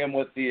 Him hitting him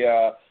with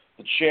the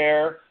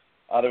chair.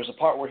 There was a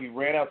part where he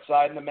ran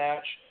outside in the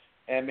match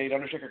and made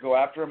Undertaker go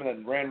after him and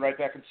then ran right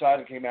back inside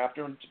and came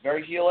after him. It's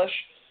very heelish.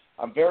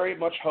 I'm very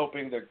much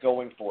hoping they're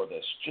going for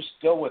this. Just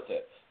go with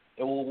it.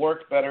 It will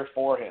work better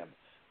for him,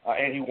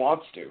 and he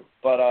wants to.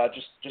 But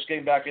just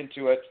getting back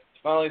into it,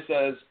 finally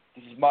says,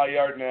 this is my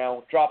yard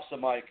now, drops the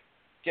mic,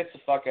 gets the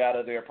fuck out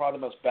of there. Probably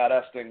the most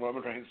badass thing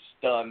Roman Reigns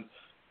has done,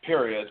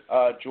 period.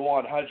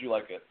 Juwan, how did you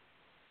like it?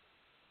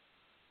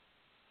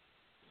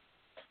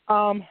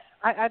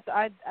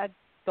 I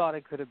thought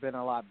it could have been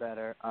a lot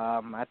better.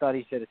 I thought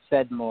he should have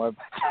said more,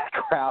 but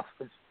the crowd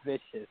was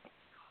vicious.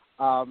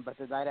 But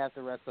the night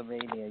after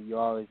WrestleMania, you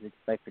always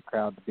expect the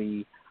crowd to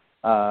be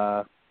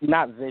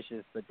not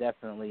vicious, but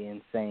definitely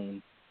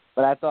insane.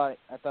 But I thought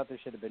there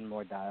should have been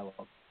more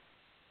dialogue.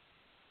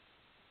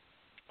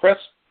 Chris?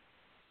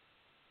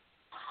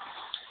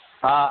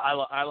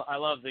 I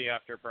love the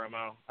after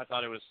promo. I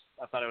thought it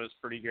was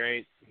pretty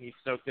great. He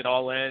soaked it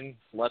all in,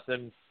 let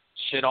them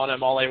shit on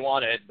him all they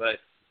wanted, but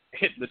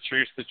the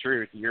truth's the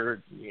truth.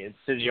 It's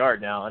his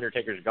yard now.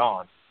 Undertaker's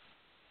gone.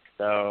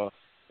 So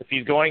if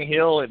he's going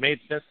heel, it made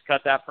sense to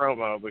cut that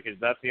promo because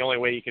that's the only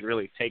way you could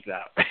really take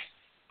that.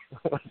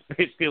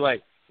 Basically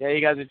like, yeah,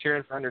 you guys are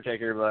cheering for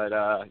Undertaker,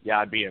 but yeah,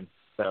 I beat him.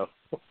 So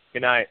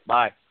good night,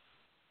 bye.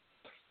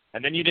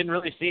 And then you didn't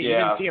see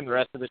him the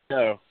rest of the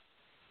show.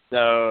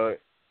 So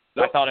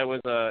I thought it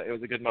was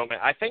a good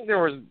moment. I think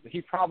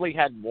he probably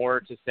had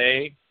more to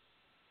say,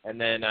 and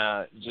then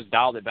just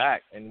dialed it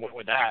back and went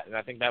with that. And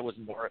I think that was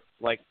more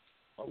like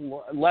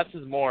less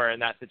is more in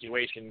that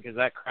situation because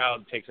that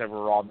crowd takes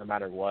over Raw no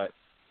matter what.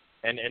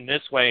 And in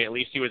this way, at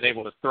least he was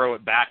able to throw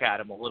it back at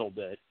him a little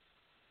bit,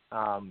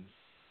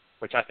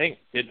 which I think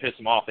did piss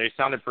him off. They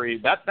sounded pretty.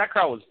 That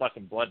crowd was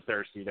fucking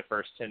bloodthirsty the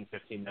first 10,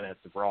 15 minutes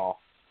of Raw.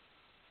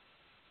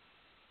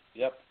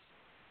 Yep.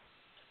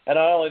 And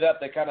not only that,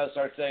 they kind of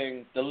start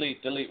saying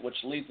delete, which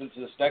leads into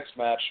this next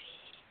match.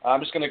 I'm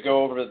just going to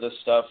go over this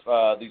stuff,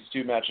 these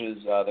two matches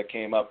that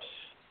came up,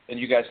 and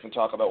you guys can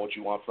talk about what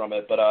you want from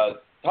it. But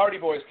Hardy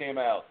Boys came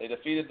out. They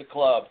defeated the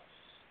Club.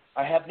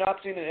 I have not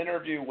seen an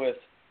interview with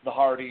the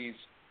Hardys.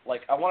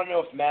 Like, I want to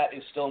know if Matt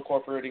is still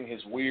incorporating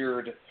his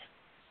weird,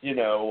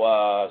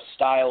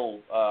 style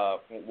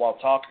while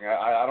talking.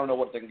 I don't know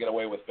what they can get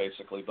away with,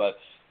 basically. But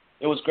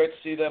it was great to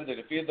see them. They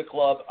defeated the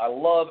Club. I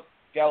love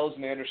Gallows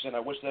and Anderson. I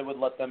wish they would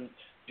let them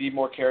be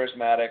more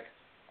charismatic.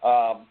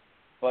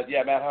 But,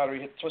 yeah, Matt Hardy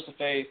hit the Twist of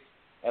Fate,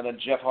 and then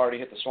Jeff Hardy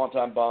hit the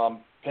Swanton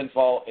Bomb.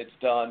 Pinfall, it's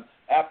done.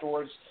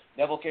 Afterwards,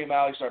 Neville came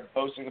out. He started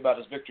boasting about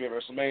his victory at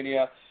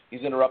WrestleMania. He's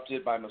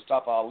interrupted by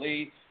Mustafa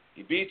Ali.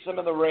 He beats him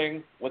in the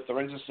ring with the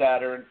Rings of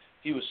Saturn.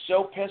 He was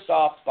so pissed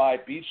off by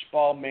Beach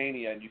Ball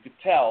Mania, and you could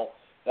tell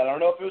that, I don't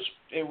know if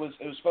it was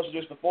supposed to do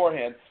this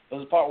beforehand.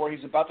 There's a part where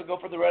he's about to go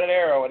for the Red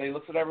Arrow, and he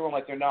looks at everyone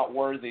like they're not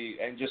worthy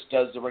and just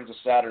does the Rings of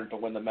Saturn to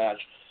win the match.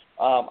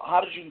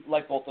 How did you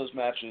like both those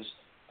matches,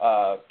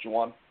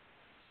 Juwan?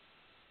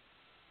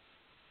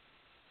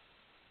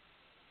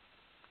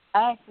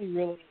 I actually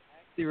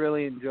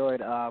really enjoyed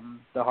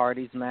the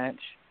Hardys match.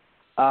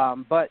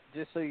 But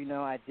just so you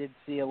know, I did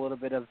see a little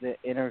bit of the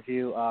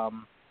interview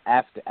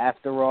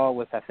after Raw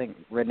with, I think,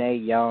 Renee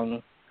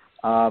Young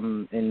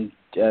and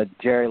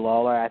Jerry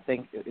Lawler, I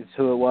think is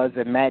who it was.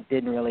 And Matt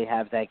didn't really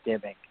have that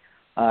gimmick.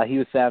 He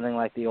was sounding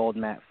like the old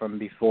Matt from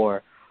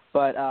before.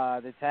 But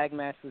the tag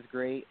match was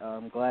great.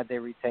 I'm glad they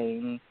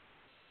retained.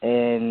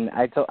 And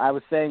I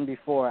was saying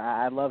before,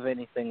 I love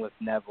anything with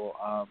Neville.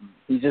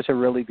 He's just a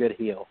really good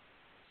heel.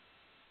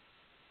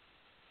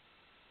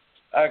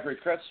 I agree,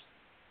 Chris.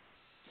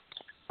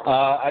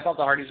 I thought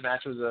the Hardys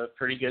match was a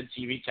pretty good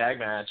TV tag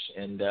match,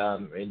 and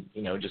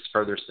just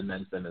further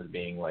cements them as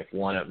being like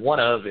one of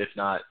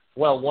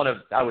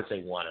I would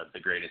say one of the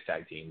greatest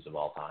tag teams of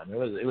all time.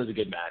 It was a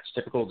good match,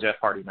 typical Jeff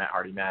Hardy Matt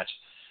Hardy match.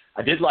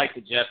 I did like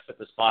that Jeff put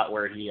the spot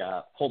where he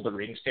pulled the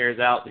ring stairs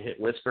out to hit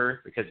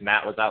Whisper because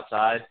Matt was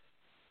outside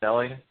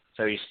selling,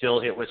 so he still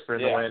hit Whisper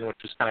in the win, which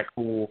was kind of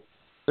cool.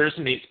 There's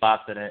some neat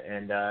spots in it,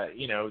 and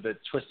the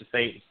Twist of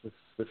Fate.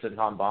 The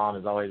Senton Bomb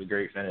is always a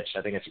great finish.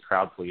 I think it's a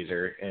crowd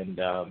pleaser. And,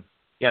 that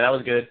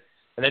was good.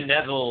 And then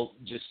Neville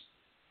just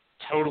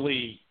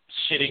totally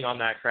shitting on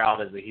that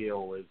crowd as a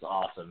heel was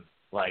awesome.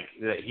 Like,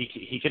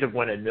 he could have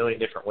went a million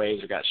different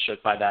ways or got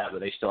shook by that, but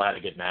they still had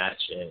a good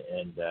match.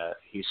 And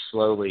he's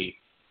slowly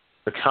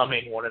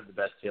becoming one of the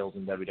best heels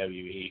in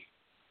WWE.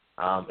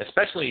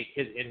 Especially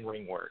his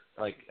in-ring work.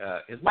 Like,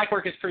 his mic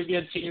work is pretty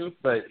good too,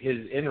 but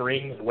his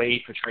in-ring, the way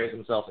he portrays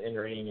himself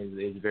in-ring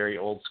is very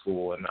old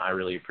school, and I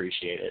really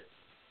appreciate it.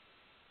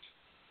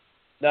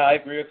 No, I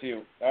agree with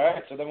you. All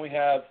right, so then we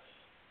have,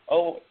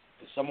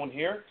 is someone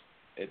here?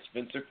 It's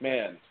Vince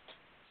McMahon.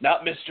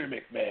 Not Mr.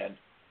 McMahon,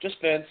 just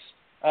Vince.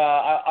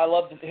 I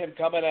loved him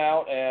coming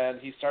out,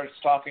 and he starts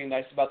talking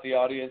nice about the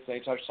audience, and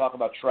he starts talking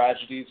about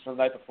tragedies from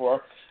the night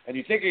before, and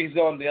you think he's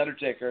going to The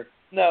Undertaker.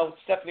 No,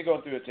 Stephanie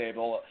going through a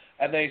table,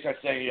 and then he starts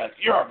saying, like,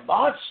 you're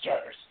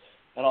monsters,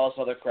 and all this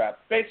other crap.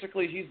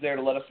 Basically, he's there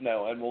to let us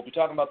know, and we'll be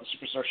talking about the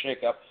Superstar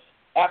Shakeup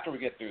after we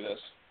get through this.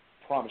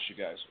 Promise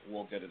you guys,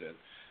 we'll get it in.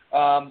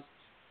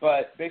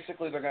 But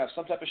basically, they're going to have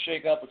some type of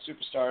shakeup with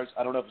superstars.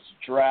 I don't know if it's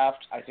a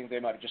draft. I think they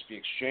might just be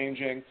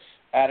exchanging,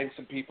 adding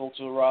some people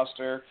to the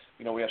roster.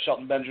 You know, we have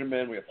Shelton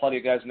Benjamin. We have plenty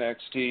of guys in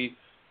NXT.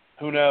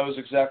 Who knows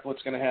exactly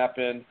what's going to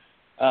happen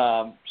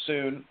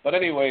soon. But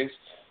anyways,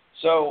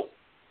 so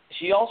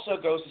he also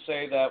goes to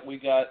say that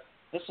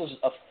this is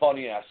a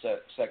funny-ass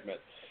segment.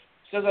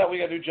 He says that we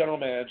got a new general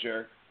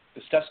manager.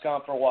 This test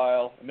gone for a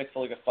while, and Mick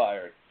Foley got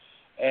fired.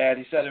 And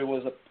he said it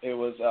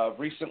was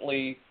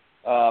recently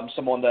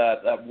someone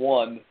that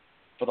won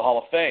for the Hall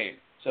of Fame.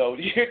 So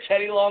you hear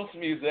Teddy Long's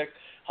music,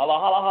 holla,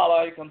 holla,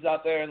 holla. He comes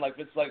out there and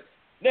Vince's like,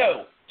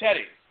 no,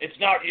 Teddy, it's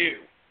not you.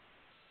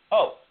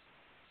 Oh,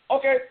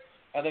 okay.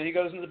 And then he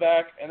goes in the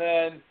back, and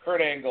then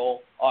Kurt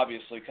Angle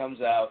obviously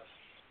comes out.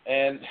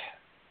 And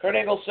Kurt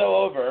Angle's so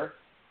over,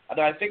 and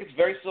I think it's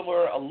very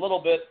similar, a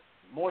little bit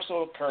more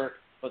so to Kurt,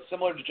 but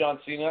similar to John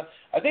Cena.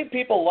 I think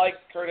people like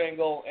Kurt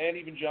Angle and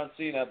even John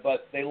Cena,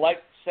 but they like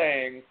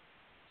saying,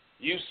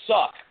 you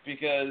suck,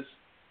 because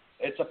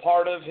it's a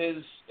part of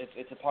his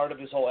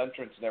whole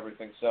entrance and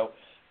everything. So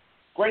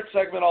great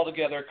segment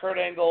altogether. Kurt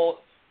Angle,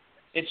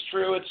 it's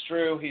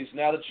true. He's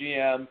now the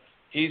GM.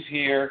 He's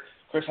here.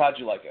 Chris, how'd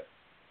you like it?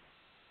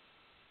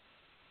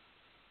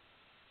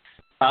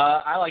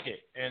 I like it,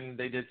 and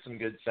they did some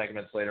good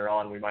segments later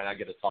on. We might not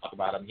get to talk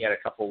about them. He had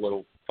a couple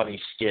little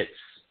funny skits,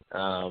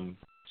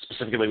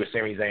 specifically with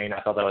Sami Zayn.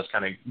 I thought that was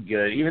kind of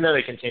good, even though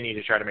they continue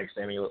to try to make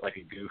Sami look like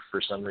a goof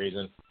for some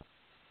reason.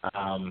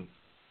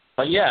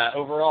 But yeah,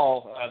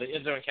 overall, the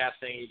Enzo and Cass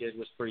thing he did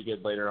was pretty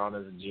good later on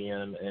as a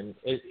GM, and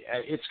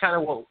it's kind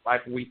of what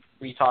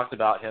we talked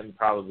about him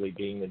probably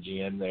being the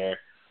GM there.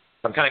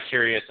 I'm kind of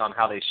curious on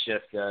how they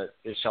shift.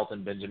 Is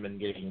Shelton Benjamin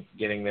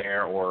getting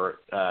there, or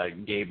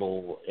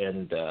Gable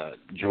and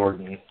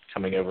Jordan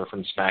coming over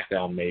from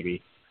SmackDown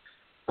maybe?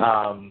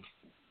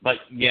 But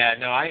yeah,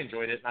 no, I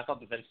enjoyed it. I thought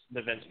the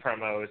Vince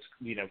promo is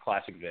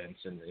classic Vince,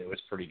 and it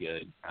was pretty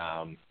good.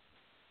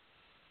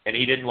 And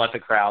he didn't let the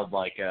crowd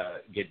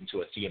get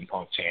into a CM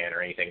Punk chant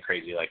or anything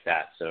crazy like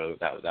that. So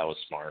that was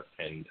smart.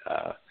 And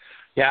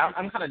yeah,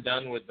 I'm kind of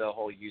done with the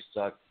whole "You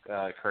Suck"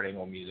 Kurt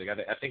Angle music.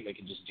 I think they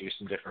can just do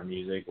some different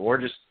music, or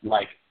just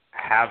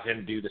have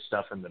him do the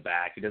stuff in the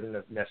back. He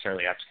doesn't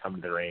necessarily have to come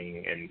to the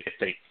ring. And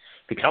if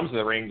he comes to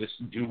the ring,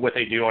 just do what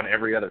they do on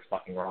every other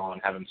fucking Raw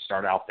and have him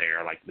start out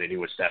there like they do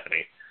with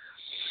Stephanie.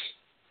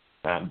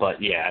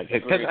 But yeah,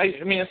 because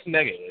I mean, it's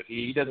negative.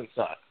 He doesn't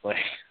suck.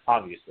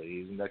 Obviously,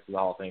 he's inducted to the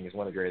Hall of Fame. He's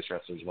one of the greatest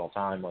wrestlers of all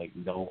time.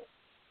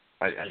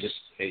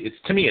 It's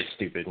to me, it's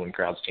stupid when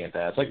crowds chant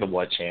that. It's like the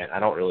 "What" chant. I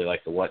don't really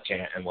like the "What"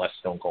 chant unless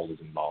Stone Cold is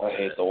involved. I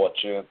hate the "What"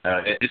 chant.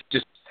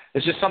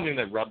 It's just something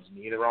that rubs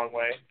me the wrong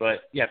way.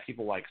 But yeah,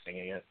 people like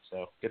singing it,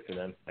 so good for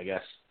them, I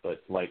guess.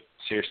 But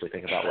seriously,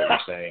 think about what you're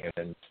saying, and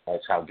then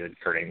that's how good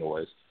Kurt Angle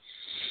is.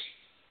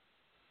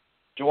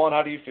 Juwan,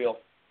 how do you feel?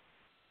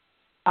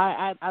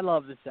 I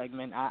love the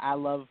segment. I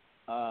love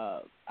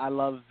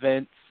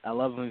Vince. I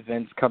love when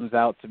Vince comes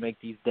out to make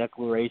these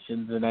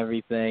declarations and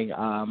everything.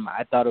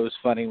 I thought it was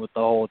funny with the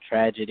whole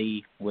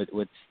tragedy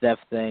with Steph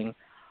thing.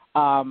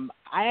 I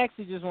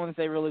actually just want to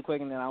say really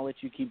quick, and then I'll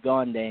let you keep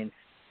going, Dane.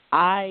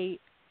 I'm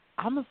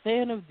a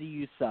fan of the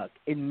 "You Suck,"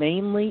 and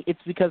mainly it's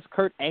because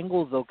Kurt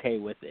Angle's okay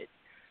with it.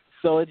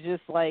 So it's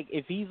just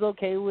if he's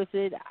okay with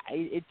it,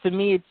 to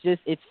me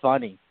it's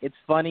funny. It's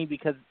funny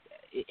because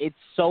it's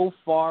so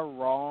far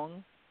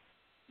wrong.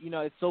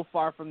 It's so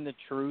far from the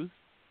truth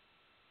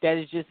that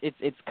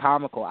it's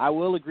comical. I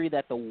will agree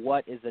that the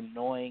 "What" is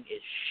annoying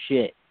as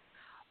shit.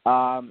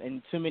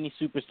 And too many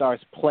superstars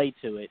play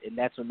to it, and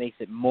that's what makes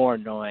it more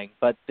annoying.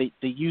 But the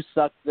 "You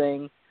Suck"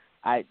 thing,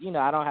 I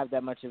don't have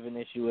that much of an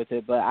issue with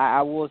it. But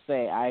I will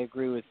say I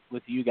agree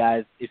with you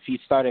guys. If he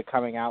started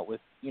coming out with,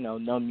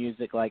 no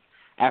music,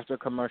 after a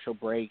commercial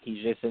break,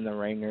 he's just in the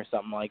ring or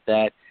something like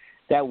that,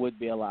 that would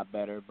be a lot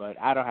better. But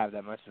I don't have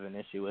that much of an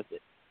issue with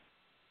it.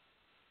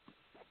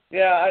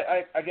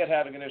 Yeah, I get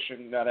having an issue,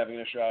 not having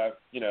an issue.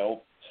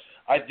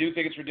 I do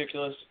think it's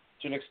ridiculous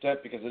to an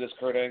extent because it is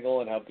Kurt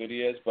Angle and how good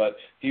he is, but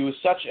he was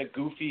such a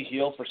goofy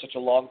heel for such a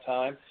long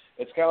time.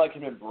 It's kind of like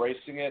him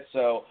embracing it,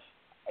 so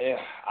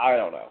I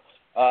don't know.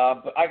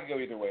 But I could go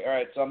either way. All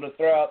right, so I'm going to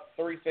throw out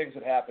 3 things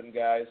that happened,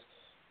 guys,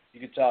 you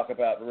could talk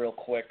about real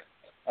quick.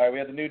 All right, we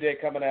had the New Day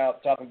coming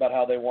out talking about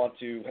how they want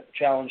to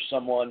challenge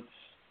someone.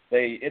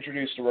 They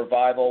introduced a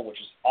Revival, which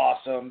is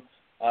awesome.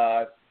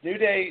 New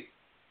Day,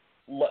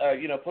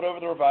 put over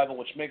the Revival,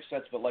 which makes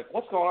sense, but, like,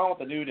 what's going on with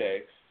the New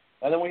Day?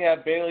 And then we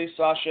have Bayley,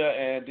 Sasha,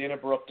 and Dana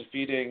Brooke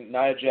defeating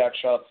Nia Jax,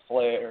 Charlotte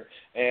Flair,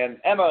 and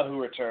Emma,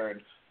 who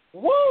returned.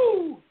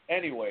 Woo!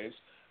 Anyways,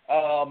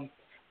 and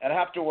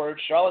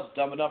afterwards, Charlotte's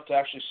dumb enough to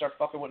actually start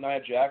fucking with Nia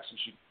Jax, and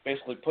she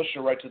basically pushed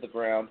her right to the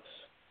ground.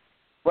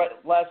 Right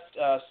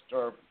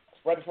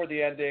before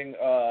the ending,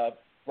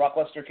 Brock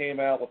Lesnar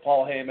came out with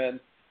Paul Heyman,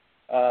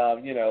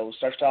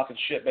 starts talking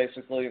shit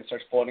basically and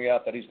starts pointing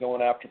out that he's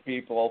going after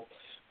people.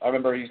 I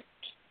remember he,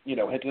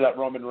 hinted at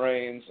Roman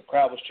Reigns. The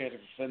crowd was chanting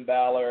for Finn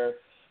Balor.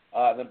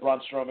 Then Braun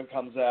Strowman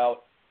comes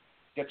out,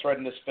 gets right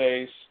in his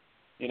face.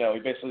 He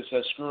basically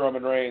says, screw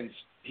Roman Reigns.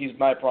 He's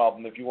my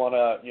problem. If you want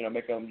to,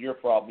 make him your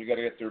problem, you got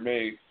to get through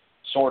me,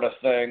 sort of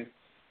thing.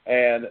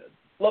 And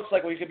looks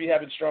like we could be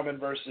having Strowman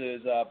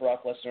versus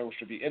Brock Lesnar, which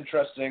would be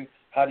interesting.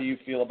 How do you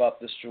feel about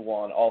this,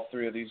 Juwan? All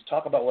three of these.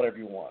 Talk about whatever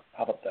you want.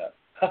 How about that?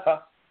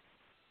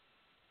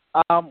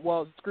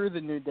 Well, screw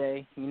the New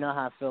Day. You know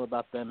how I feel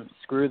about them.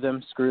 Screw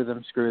them, screw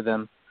them, screw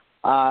them.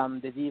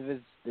 The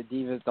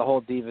Divas, the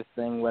whole Divas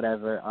thing,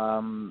 whatever.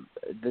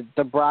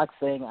 The Brock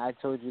thing, I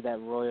told you that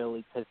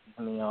royally pisses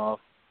me off.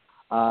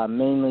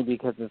 Mainly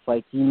because it's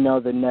like,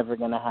 they're never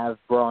going to have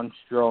Braun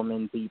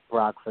Strowman beat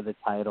Brock for the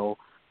title.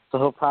 So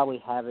he'll probably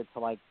have it to,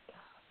 like,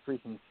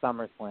 freaking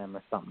SummerSlam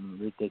or something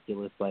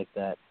ridiculous like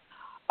that.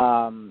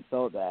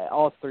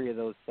 All three of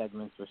those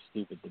segments were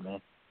stupid to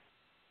me.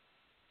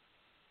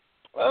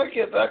 I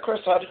get that, Chris.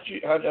 How did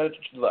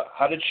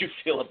you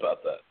feel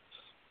about that?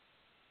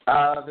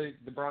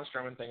 The Braun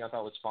Strowman thing I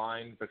thought was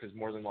fine because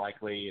more than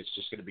likely it's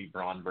just going to be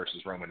Braun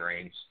versus Roman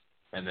Reigns,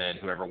 and then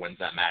whoever wins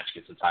that match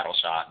gets a title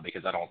shot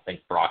because I don't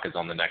think Brock is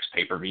on the next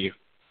pay-per-view.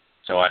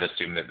 So I'd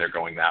assume that they're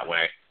going that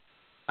way.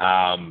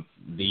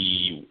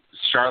 The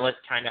Charlotte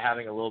kind of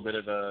having a little bit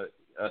of a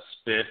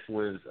spiff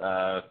with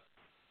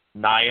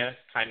Nia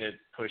kind of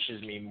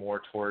pushes me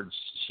more towards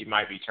she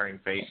might be turning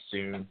face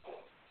soon.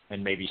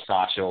 And maybe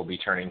Sasha will be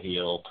turning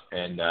heel,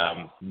 and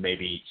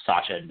maybe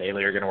Sasha and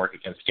Bayley are going to work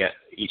against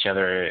each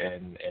other,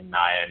 and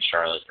Nia and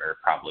Charlotte are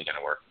probably going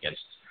to work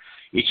against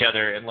each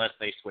other unless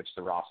they switch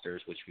the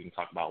rosters, which we can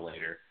talk about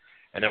later.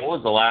 And then what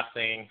was the last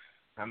thing?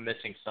 I'm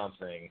missing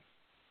something.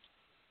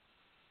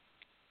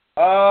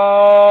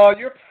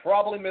 You're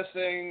probably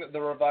missing the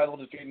Revival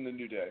defeating the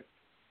New Day.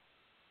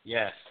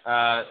 Yes.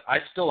 I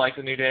still like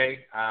the New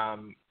Day,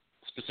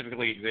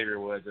 specifically Xavier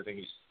Woods. I think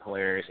he's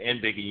hilarious,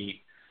 and Big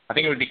E. I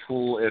think it would be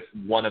cool if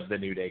one of the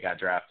New Day got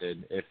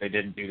drafted, if they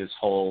didn't do this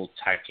whole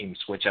tag team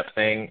switch-up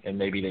thing, and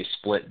maybe they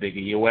split Big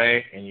E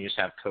away, and you just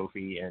have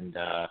Kofi and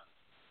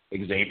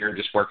Xavier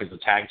just work as a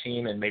tag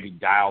team, and maybe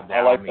dial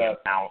down the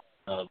amount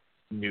of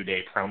New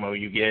Day promo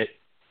you get.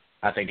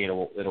 I think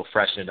it'll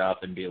freshen it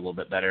up and be a little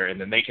bit better, and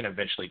then they can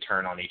eventually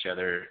turn on each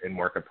other and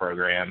work a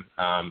program.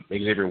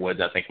 Xavier Woods,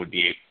 I think, would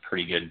be a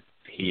pretty good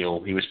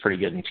heel. He was pretty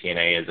good in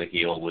TNA as a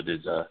heel with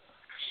his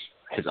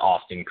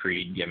Austin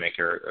Creed gimmick,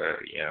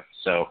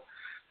 so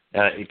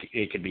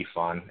it could be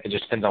fun. It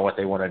just depends on what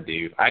they want to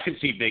do. I could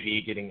see Big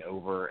E getting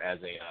over as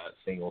a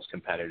singles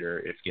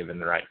competitor if given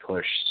the right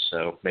push,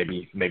 so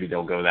maybe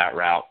they'll go that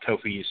route.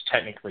 Kofi is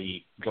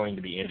technically going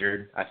to be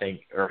injured, I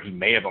think, or he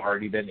may have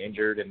already been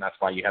injured, and that's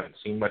why you haven't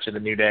seen much of the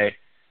New Day,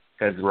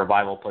 because the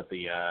Revival put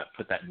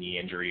that knee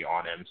injury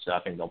on him, so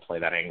I think they'll play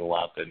that angle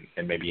up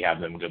and maybe have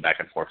them go back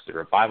and forth to the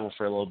Revival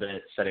for a little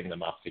bit, setting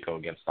them up to go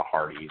against the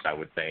Hardys, I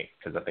would think,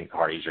 because I think the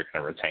Hardys are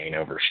going to retain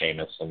over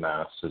Sheamus and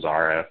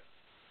Cesaro.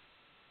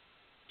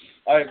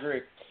 I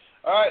agree.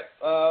 All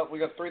right, we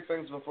got three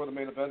things before the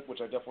main event,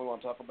 which I definitely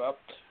want to talk about.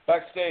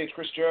 Backstage,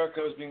 Chris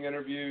Jericho is being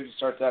interviewed. He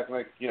starts acting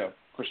like,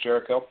 Chris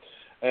Jericho,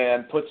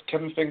 and puts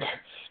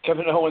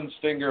Kevin Owens'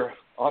 finger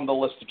on the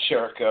list of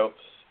Jericho.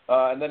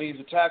 And then he's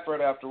attacked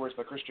right afterwards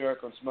by Chris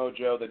Jericho and Samoa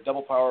Joe. They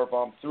double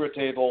powerbomb through a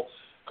table.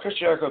 Chris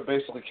Jericho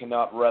basically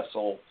cannot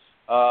wrestle.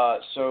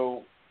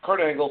 So Kurt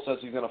Angle says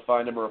he's going to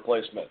find him a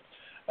replacement.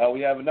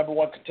 We have a number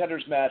one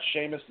contenders match.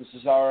 Sheamus and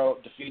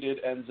Cesaro defeated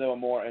Enzo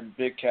Amore and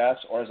Big Cass,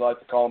 or as I like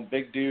to call him,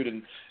 Big Dude,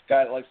 and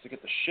guy that likes to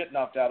get the shit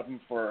knocked out of him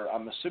for,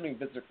 I'm assuming,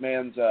 Vince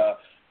McMahon's,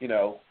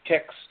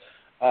 kicks.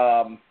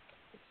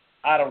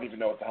 I don't even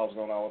know what the hell's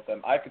going on with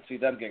them. I could see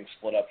them getting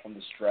split up from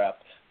the strap.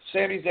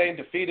 Sami Zayn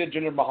defeated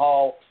Jinder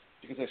Mahal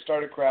because they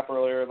started crap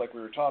earlier, like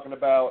we were talking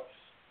about.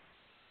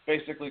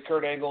 Basically,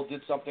 Kurt Angle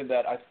did something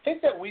that I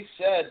think that we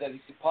said that he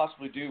could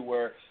possibly do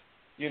where,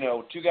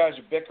 two guys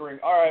are bickering.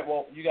 All right,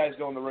 well, you guys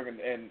go in the ring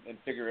and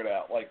figure it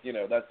out.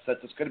 That's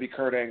it's going to be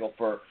Kurt Angle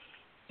for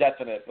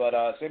definite. But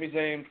Sami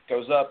Zayn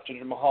goes up,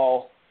 Jinder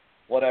Mahal,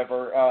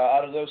 whatever.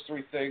 Out of those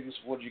three things,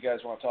 what do you guys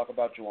want to talk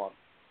about, Juwan?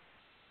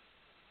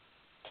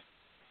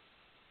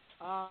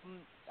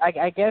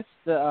 I guess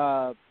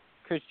the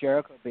Chris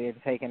Jericho being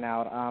taken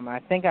out. I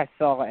think I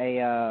saw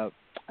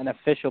an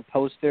official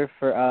poster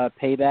for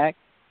Payback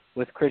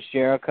with Chris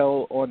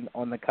Jericho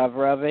on the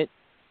cover of it.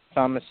 So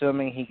I'm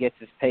assuming he gets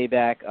his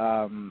payback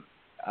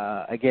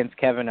against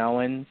Kevin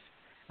Owens.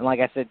 And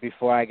like I said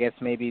before, I guess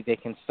maybe they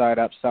can start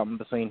up something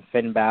between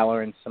Finn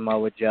Balor and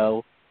Samoa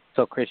Joe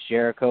so Chris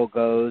Jericho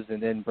goes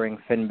and then bring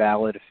Finn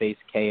Balor to face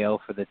KO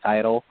for the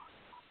title.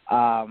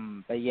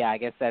 But yeah, I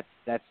guess that's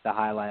the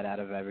highlight out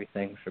of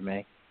everything for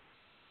me.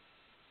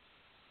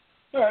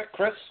 All right,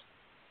 Chris.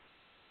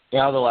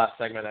 Yeah, the last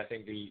segment, I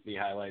think the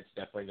highlight's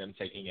definitely them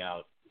taking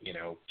out,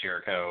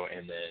 Jericho,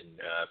 and then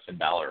Finn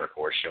Balor, of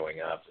course, showing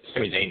up.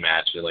 Sami Zayn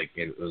match,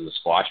 it was a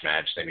squash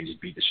match. Sami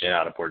just beat the shit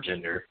out of poor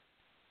Jinder,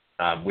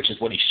 which is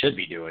what he should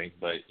be doing.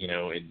 But,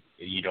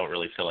 you don't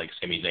really feel like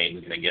Sami Zayn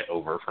is going to get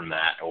over from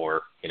that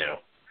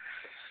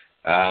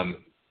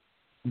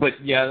but,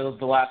 yeah,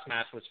 the last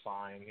match was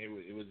fine.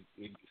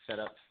 It set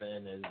up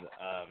Finn as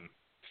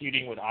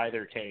feuding with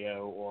either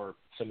KO or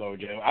Samoa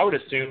Joe. I would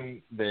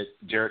assume that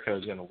Jericho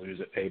is going to lose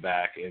at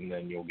Payback, and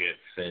then you'll get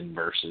Finn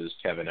versus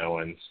Kevin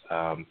Owens,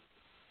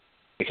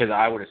 because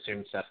I would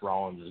assume Seth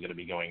Rollins is going to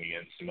be going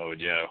against Samoa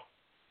Joe.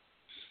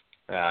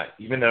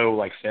 Even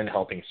though Finn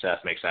helping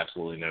Seth makes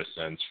absolutely no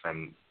sense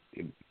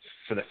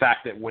for the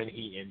fact that when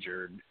he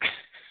injured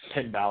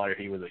Finn Balor,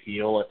 he was a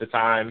heel at the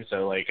time.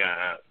 So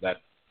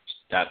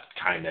that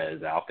kind of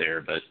is out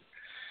there, but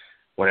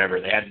whatever.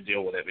 They had to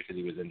deal with it because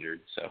he was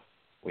injured. So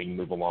we can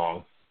move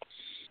along.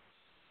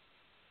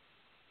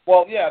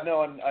 Well, yeah,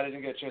 no, and I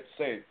didn't get a chance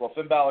to say. Well,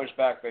 Finn Balor's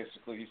back,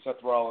 basically. He's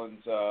Seth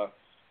Rollins'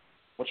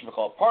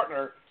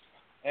 partner,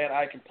 and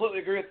I completely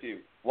agree with you.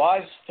 Why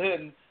is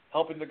Finn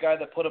helping the guy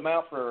that put him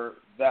out for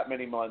that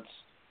many months?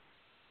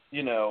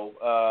 He's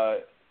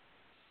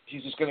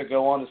just going to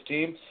go on his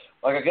team.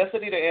 I guess they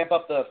need to amp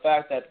up the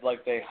fact that,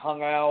 they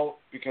hung out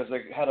because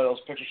they had those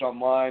pictures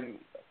online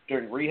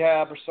during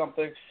rehab or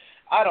something.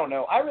 I don't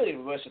know. I really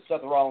wish that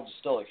Seth Rollins is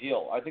still a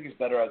heel. I think he's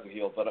better as a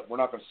heel, but we're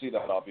not going to see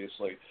that,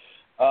 obviously.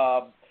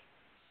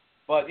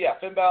 But, yeah,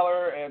 Finn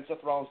Balor and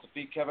Seth Rollins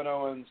defeat Kevin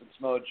Owens and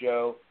Samoa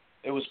Joe.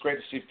 It was great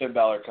to see Finn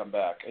Balor come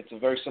back. It's a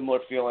very similar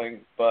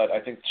feeling, but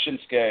I think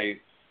Shinsuke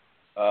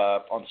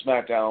on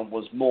SmackDown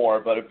was more,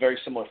 but a very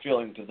similar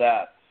feeling to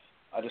that.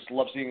 I just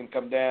love seeing him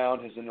come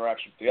down, his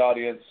interaction with the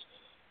audience.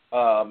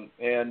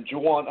 And,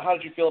 Juwan, how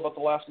did you feel about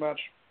the last match?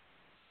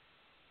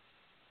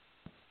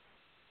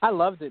 I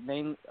loved it,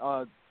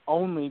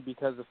 only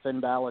because of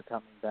Finn Balor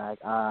coming back.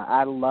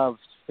 I loved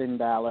Finn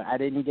Balor. I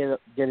didn't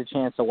get a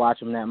chance to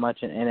watch him that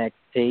much in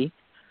NXT.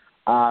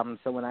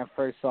 So when I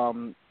first saw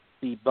him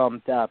be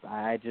bumped up,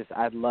 I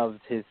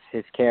loved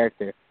his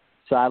character.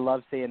 So I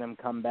loved seeing him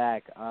come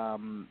back.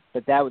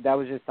 But that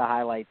was just a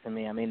highlight to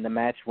me. I mean, the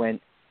match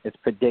went as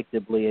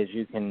predictably as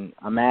you can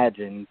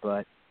imagine,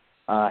 but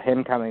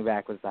him coming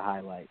back was the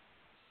highlight.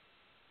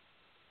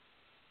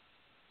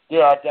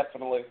 Yeah, I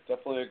definitely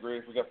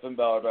agree. We got Finn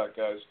Balor back,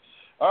 guys.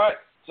 All right,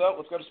 so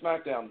let's go to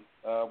SmackDown,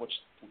 which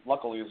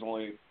luckily is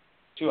only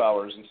 2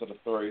 hours instead of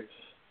 3.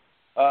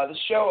 The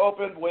show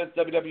opened with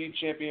WWE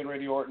Champion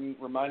Randy Orton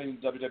reminding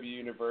the WWE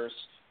Universe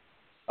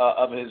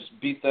of his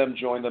beat them,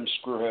 join them,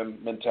 screw him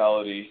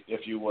mentality,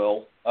 if you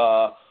will.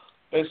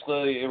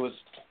 Basically, it was,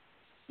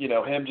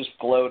 him just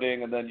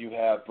gloating, and then you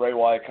have Bray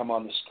Wyatt come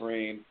on the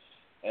screen,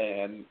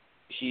 and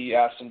he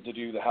asked him to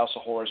do the House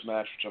of Horrors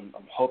match, which I'm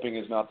hoping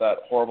is not that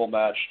horrible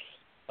match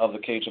of the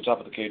cage on top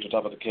of the cage on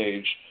top of the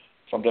cage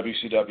from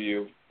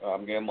WCW.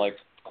 Again,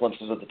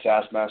 glimpses of the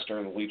Taskmaster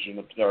and the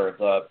Legion or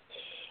the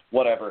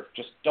whatever.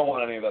 Just don't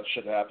want any of that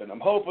shit to happen. I'm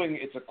hoping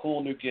it's a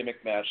cool new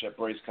gimmick match that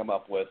Bray's come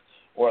up with,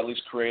 or at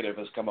least creative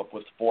has come up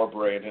with for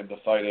Bray and him to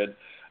fight it.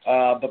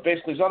 But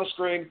basically he's on the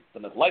screen,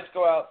 then the lights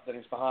go out, then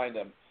he's behind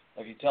him,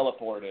 like he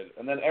teleported.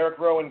 And then Eric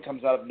Rowan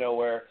comes out of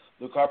nowhere.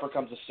 Luke Harper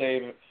comes to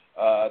save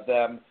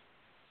them.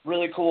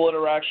 Really cool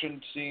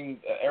interaction seeing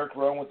Eric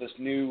Rowan with this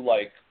new,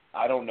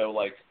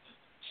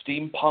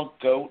 steampunk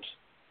goat,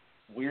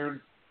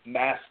 weird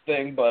mask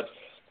thing, but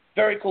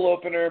very cool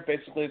opener.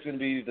 Basically, it's going to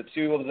be the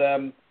two of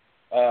them,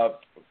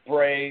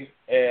 Bray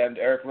and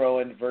Eric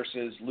Rowan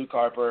versus Luke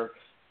Harper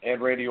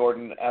and Randy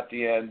Orton at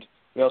the end.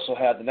 We also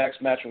had the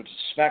next match, which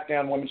is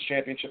SmackDown Women's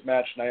Championship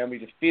match. Naomi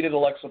defeated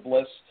Alexa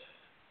Bliss.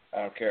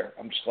 I don't care.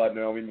 I'm just glad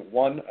Naomi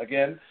won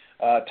again.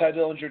 Ty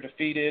Dillinger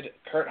defeated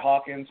Kurt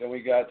Hawkins, and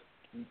we got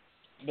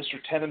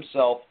Mr. 10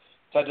 himself,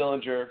 Ty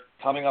Dillinger,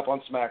 coming up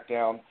on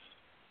SmackDown.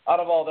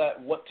 Out of all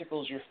that, what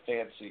tickles your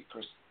fancy,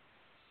 Chris?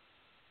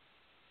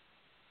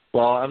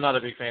 Well, I'm not a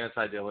big fan of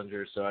Ty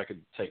Dillinger, so I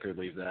could take or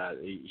leave that.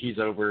 He's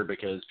over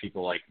because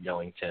people like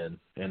yelling 10,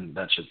 and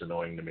that shit's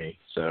annoying to me.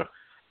 So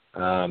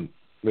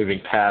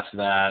moving past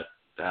that,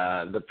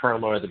 the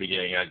promo at the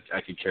beginning,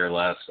 I could care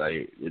less.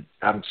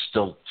 I'm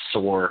still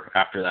sore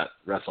after that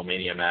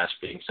WrestleMania match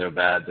being so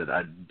bad that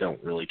I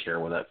don't really care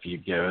where that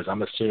feud goes.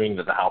 I'm assuming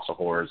that the House of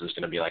Horrors is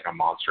going to be like a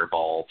Monster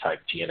Ball type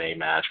TNA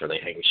match where they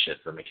hang shit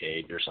from a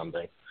cage or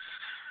something.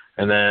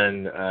 And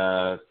then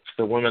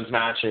the women's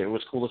match, it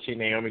was cool to see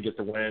Naomi get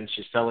the win.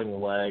 She's selling the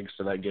legs,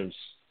 so that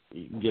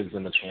gives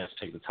them a chance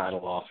to take the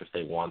title off if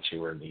they want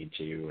to or need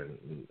to,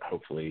 and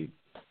hopefully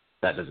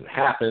that doesn't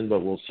happen,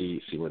 but we'll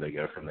see where they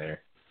go from there.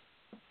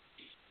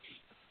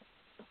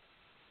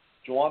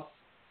 Juwan?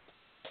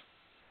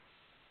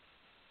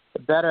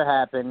 It better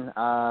happen.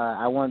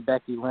 I want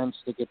Becky Lynch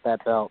to get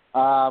that belt.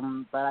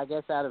 But I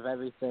guess out of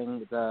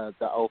everything, the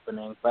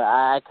opening. But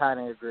I kind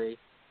of agree.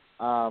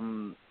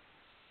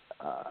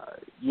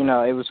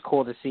 it was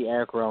cool to see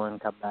Eric Rowan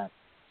come back.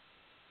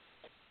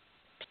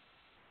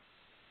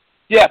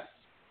 Yeah.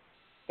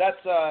 That's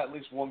at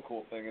least one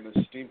cool thing in his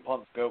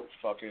steampunk goat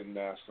fucking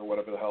mask or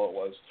whatever the hell it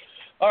was.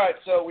 All right,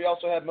 so we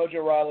also had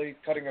Mojo Rawley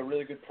cutting a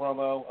really good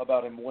promo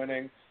about him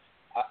winning.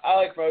 I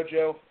like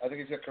Mojo. I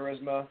think he's got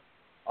charisma.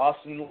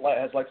 Austin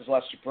has liked his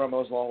last two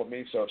promos along with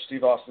me, so if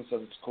Steve Austin says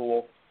it's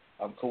cool,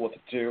 I'm cool with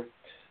it too.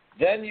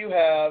 Then you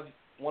have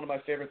one of my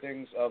favorite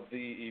things of the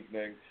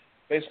evening.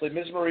 Basically,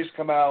 Ms. Marie's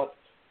come out,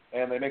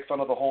 and they make fun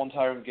of the whole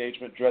entire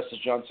engagement dressed as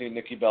John Cena and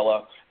Nikki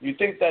Bella. You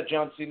think that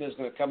John Cena is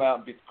going to come out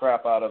and beat the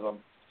crap out of him.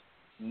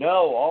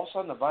 No, all of a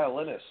sudden the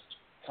violinist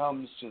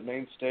comes to the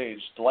main stage.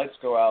 The lights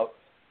go out.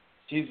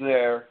 He's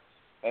there,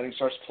 and he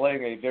starts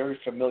playing a very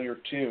familiar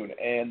tune,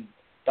 and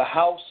the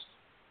house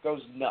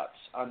goes nuts.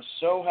 I'm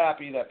so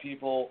happy that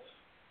people,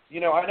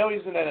 I know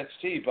he's in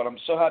NXT, but I'm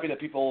so happy that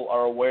people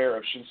are aware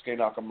of Shinsuke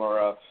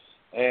Nakamura,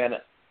 and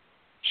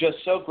just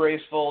so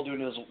graceful,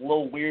 doing his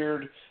little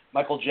weird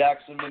Michael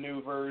Jackson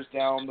maneuvers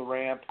down the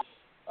ramp.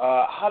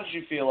 How did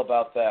you feel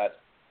about that?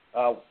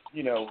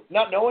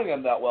 Not knowing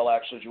him that well,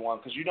 actually, Juwan,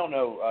 because you don't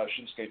know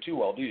Shinsuke too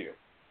well, do you?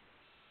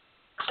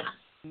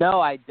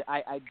 No, I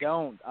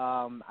don't.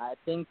 I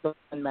think the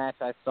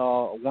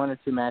one or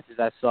two matches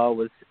I saw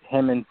was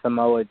him and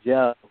Samoa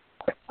Joe,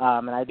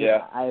 and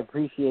I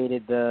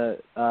appreciated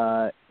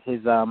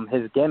his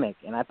gimmick,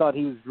 and I thought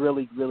he was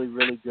really, really,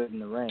 really good in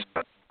the ring.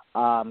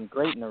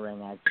 Great in the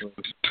ring, actually.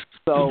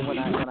 So when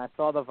I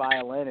saw the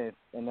violinist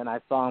and then I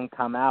saw him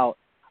come out,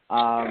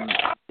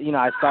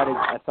 I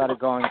started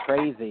going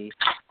crazy.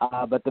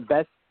 But the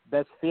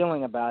best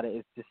feeling about it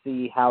is to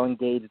see how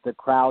engaged the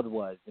crowd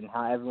was and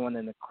how everyone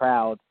in the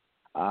crowd,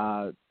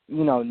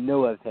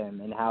 knew of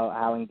him and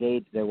how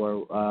engaged they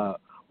were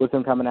with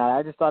him coming out.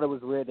 I just thought it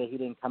was weird that he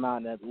didn't come out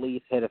and at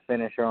least hit a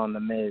finisher on The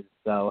Miz.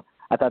 So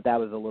I thought that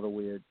was a little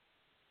weird.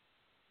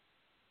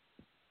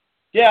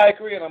 Yeah, I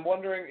agree, and I'm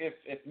wondering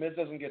if Miz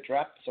doesn't get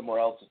drafted somewhere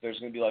else, if there's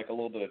going to be like a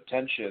little bit of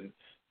tension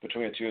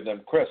between the two of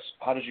them. Chris,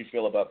 how did you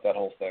feel about that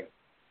whole thing?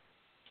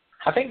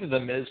 I think the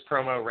Miz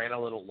promo ran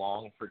a little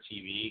long for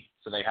TV,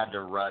 so they had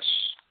to rush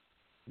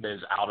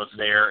Miz out of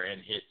there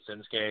and hit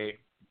Shinsuke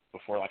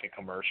before like a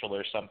commercial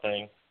or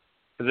something.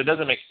 Because it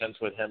doesn't make sense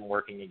with him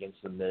working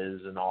against the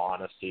Miz, in all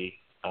honesty.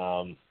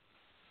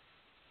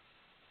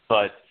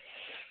 But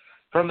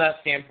from that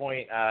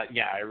standpoint,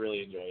 I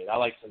really enjoyed it. I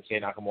like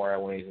Shinsuke Nakamura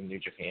when he's in New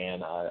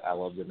Japan. I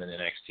loved him in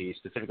NXT,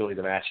 specifically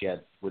the match he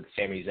had with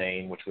Sami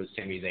Zayn, which was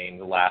Sami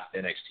Zayn's last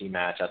NXT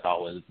match. I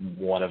thought was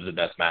one of the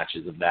best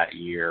matches of that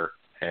year,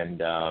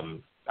 and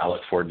I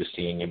look forward to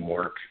seeing him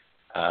work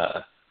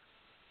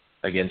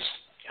against,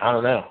 I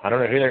don't know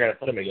who they're going to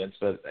put him against,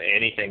 but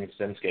anything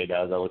Shinsuke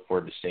does, I look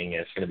forward to seeing it.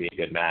 It's going to be a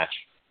good match.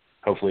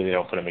 Hopefully they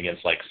don't put him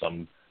against like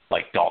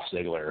Dolph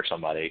Ziggler or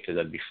somebody, because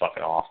that'd be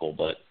fucking awful,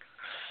 but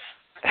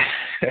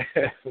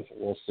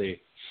we'll see.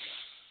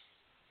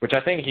 Which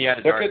I think he had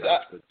a dark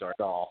match with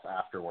Dolph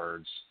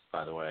afterwards,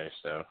 by the way,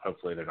 so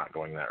hopefully they're not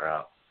going that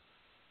route.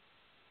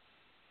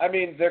 I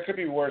mean, there could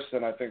be worse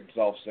than I think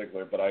Dolph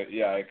Ziggler, but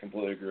I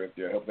completely agree with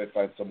you. I hope they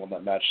find someone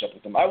that matched up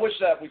with him. I wish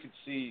that we could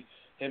see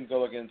him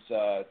go against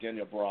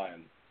Daniel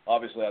Bryan.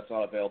 Obviously that's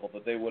not available,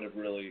 but they would have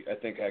really, I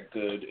think, had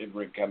good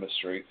in-ring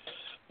chemistry.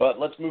 But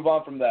let's move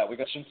on from that. We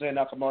got Shinsuke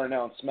Nakamura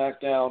now on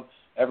SmackDown.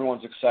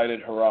 Everyone's excited.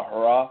 Hurrah,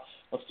 hurrah.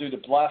 Let's do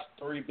the last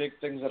three big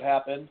things that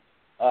happened.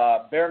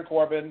 Baron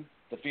Corbin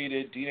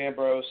defeated Dean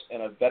Ambrose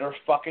in a better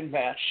fucking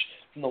match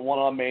than the one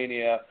on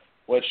Mania,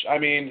 which, I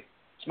mean,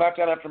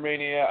 SmackDown after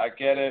Mania, I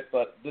get it,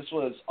 but this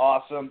was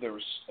awesome. There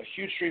was a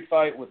huge street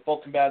fight with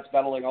both combatants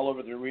battling all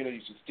over the arena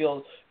using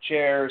steel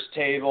chairs,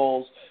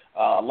 tables,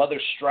 leather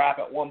strap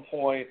at one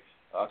point.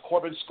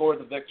 Corbin scored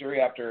the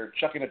victory after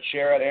chucking a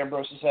chair at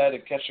Ambrose's head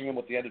and catching him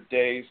with the end of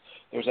days.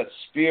 There was that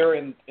spear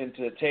into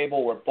the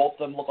table where both of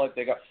them looked like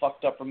they got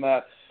fucked up from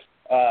that.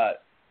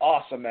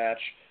 Awesome match.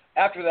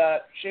 After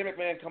that, Shane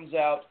McMahon comes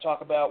out to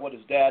talk about what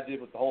his dad did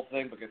with the whole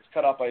thing, but gets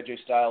cut off by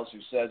AJ Styles, who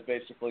says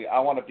basically, I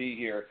want to be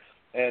here,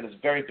 and is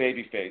very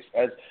babyface.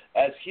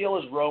 As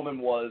heel as Roman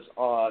was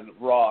on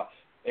Raw,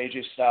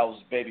 AJ Styles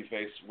is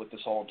babyface with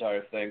this whole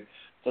entire thing.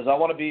 Says, I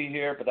want to be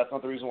here, but that's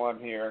not the reason why I'm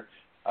here.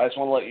 I just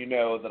want to let you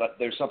know that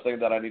there's something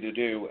that I need to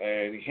do.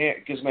 And he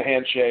gives him a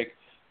handshake,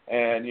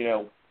 and,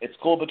 it's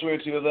cool between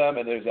the two of them,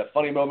 and there's that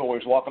funny moment where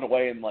he's walking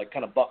away and, like,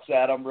 kind of bucks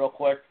at him real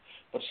quick.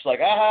 But just like,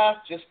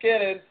 just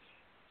kidding.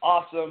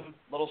 Awesome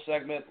little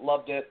segment.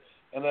 Loved it.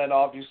 And then,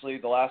 obviously,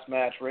 the last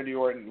match, Randy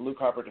Orton and Luke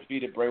Harper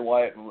defeated Bray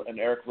Wyatt and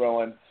Eric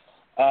Rowan.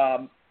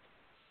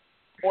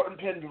 Orton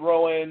pinned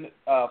Rowan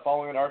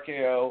following an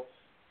RKO.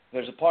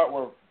 There's a part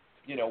where,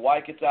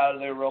 Wyatt gets out of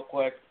there real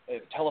quick.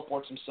 It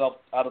teleports himself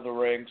out of the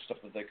ring, stuff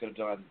that they could have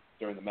done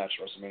during the match,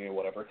 WrestleMania or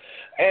whatever.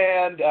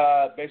 And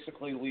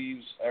basically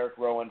leaves Eric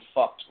Rowan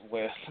fucked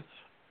with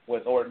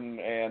Orton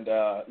and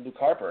Luke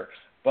Harper.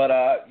 But,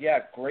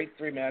 great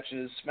three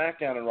matches.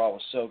 SmackDown and Raw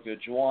was so good.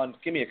 Juwan,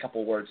 give me a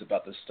couple words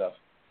about this stuff.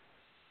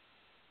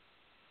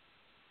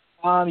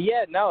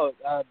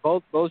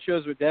 Both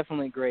shows were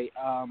definitely great.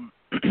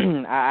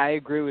 I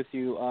agree with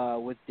you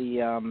with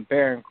the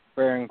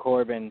Baron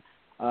Corbin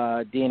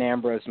Dean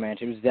Ambrose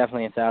match. It was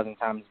definitely 1,000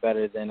 times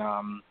better than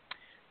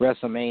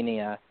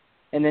WrestleMania.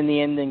 And then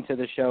the ending to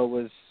the show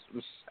was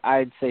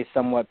I'd say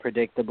somewhat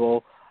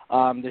predictable.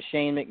 The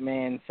Shane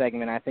McMahon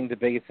segment, I think the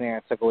biggest thing I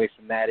took away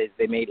from that is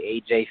they made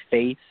AJ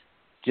face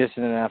just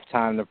in enough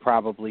time to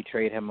probably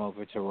trade him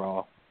over to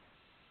Raw.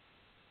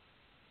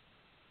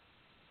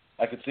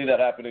 I could see that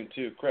happening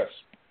too, Chris.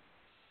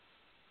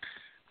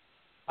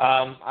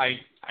 I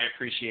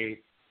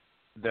appreciate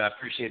the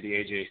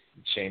AJ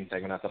Shane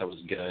segment. I thought it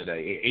was good.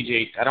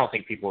 AJ, I don't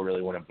think people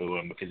really want to boo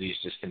him because he's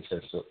just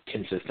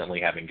consistently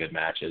having good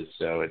matches.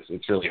 So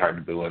it's really hard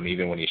to boo him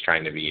even when he's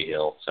trying to be a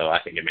heel. So I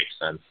think it makes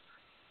sense.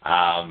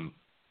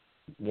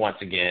 Once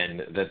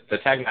again, the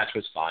tag match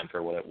was fine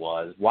for what it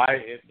was. But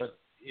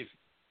if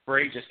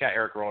Bray just got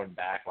Eric Rowan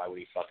back, why would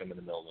he fuck him in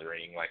the middle of the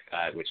ring like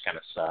that, which kind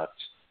of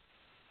sucked.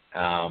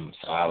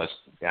 So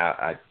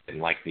I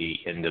didn't like the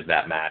end of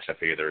that match. I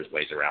figured there was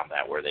ways around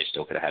that where they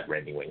still could have had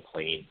Randy win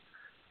clean.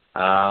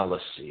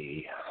 Let's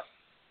see.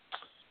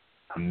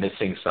 I'm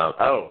missing some.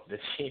 Oh, the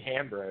Dean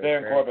Ambrose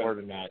Baron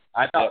Corbin match.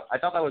 I thought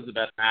that was the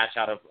best match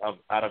out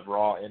of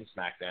Raw and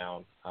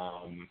SmackDown.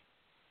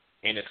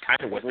 And it's kind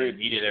of what they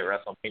needed at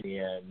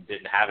WrestleMania and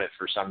didn't have it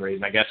for some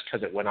reason. I guess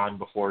because it went on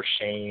before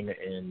Shane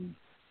and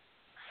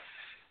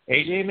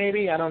AJ,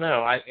 maybe. I don't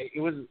know. It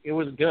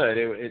was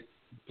good.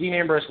 Dean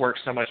Ambrose works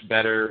so much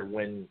better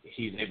when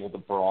he's able to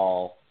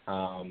brawl.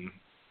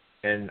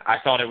 And I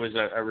thought it was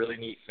a really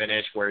neat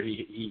finish where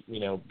he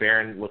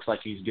Baron looks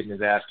like he's getting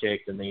his ass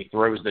kicked, and then he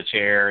throws the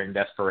chair in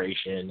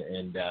desperation,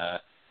 and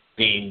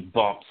Dean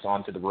bumps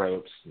onto the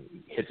ropes,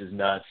 hits his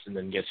nuts, and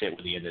then gets hit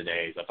with the end of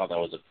days. I thought that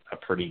was a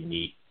pretty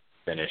neat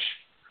finish.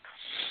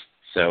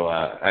 So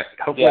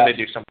hopefully they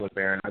do something with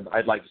Baron.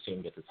 I'd like to see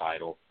him get the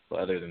title. But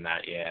other than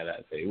that,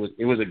 it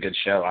was a good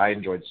show. I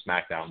enjoyed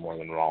SmackDown more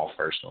than Raw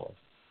personally.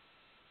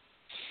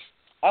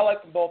 I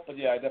like them both, but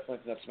I definitely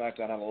think that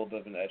SmackDown had a little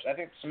bit of an edge. I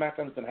think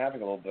SmackDown's been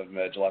having a little bit of an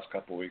edge the last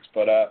couple of weeks.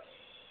 But,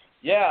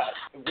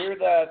 weird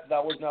that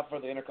was not for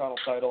the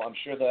Intercontinental title. I'm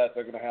sure that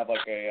they're going to have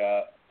like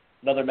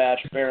another match.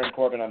 Baron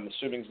Corbin, I'm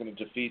assuming, is going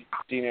to defeat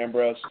Dean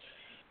Ambrose.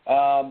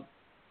 I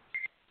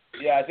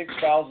think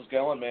Styles is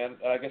going, man.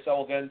 I guess I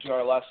will get into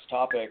our last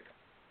topic.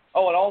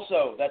 Oh, and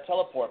also, that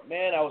teleport.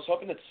 Man, I was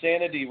hoping that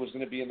Sanity was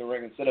going to be in the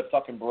ring instead of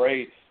fucking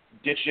Bray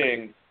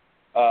ditching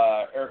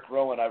Eric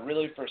Rowan. I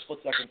really, for a split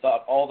second,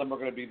 thought all of them were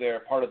going to be there,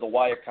 part of the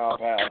Wyatt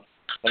compound,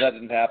 but that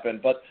didn't happen.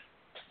 But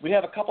we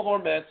have a couple more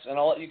minutes, and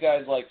I'll let you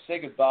guys say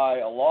goodbye,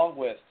 along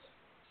with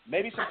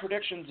maybe some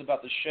predictions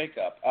about the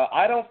shakeup.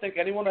 I don't think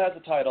anyone who has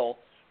a title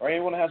or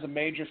anyone who has a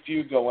major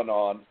feud going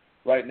on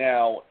right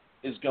now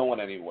is going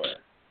anywhere.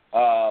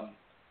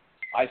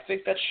 I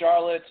think that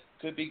Charlotte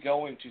could be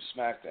going to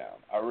SmackDown.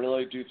 I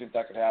really do think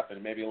that could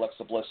happen. Maybe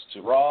Alexa Bliss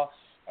to Raw.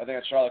 I think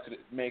that Charlotte could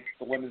make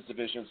the women's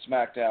division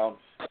SmackDown,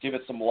 give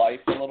it some life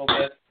a little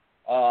bit.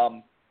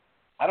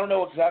 I don't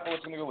know exactly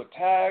what's going to go with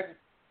tag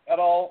at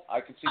all. I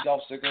could see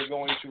Dolph Ziggler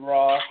going to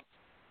Raw.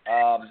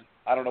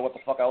 I don't know what the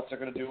fuck else they're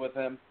going to do with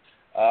him.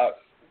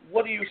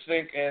 What do you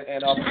think?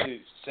 And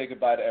obviously say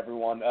goodbye to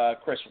everyone.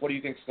 Chris, what do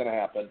you think is going to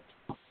happen?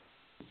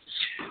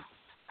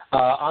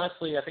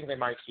 Honestly, I think they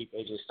might keep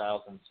AJ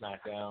Styles on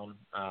SmackDown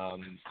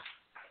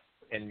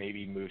and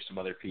maybe move some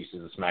other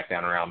pieces of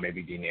SmackDown around.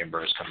 Maybe Dean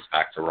Ambrose comes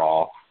back to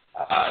Raw.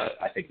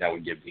 I think that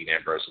would give Dean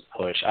Ambrose a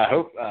push. I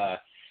hope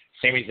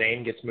Sami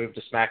Zayn gets moved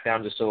to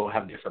SmackDown just so we'll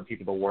have different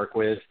people to work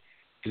with,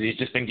 because he's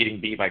just been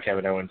getting beat by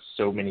Kevin Owens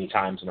so many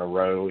times in a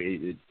row.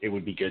 It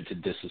would be good to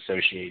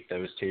disassociate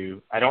those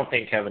two. I don't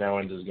think Kevin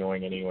Owens is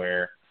going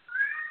anywhere.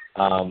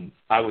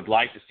 I would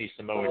like to see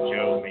Samoa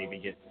Joe maybe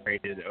get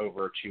traded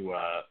over to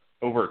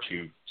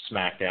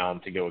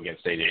SmackDown to go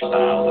against AJ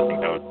Styles. I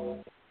think that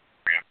would.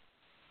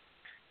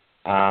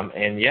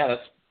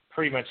 That's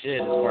pretty much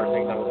it as far as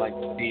things I would like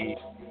to see.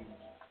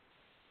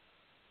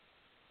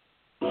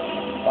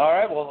 All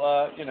right,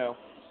 well,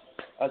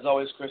 as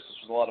always, Chris, this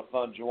was a lot of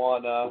fun.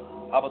 Juwan,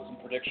 how about some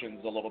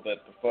predictions a little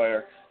bit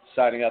before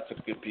signing out to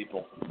the good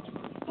people?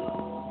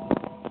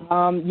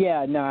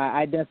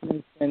 I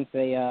definitely sense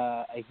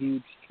a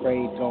huge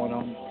trade going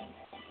on.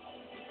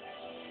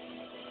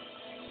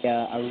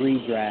 A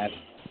redraft.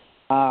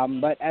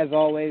 But as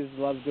always,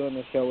 love doing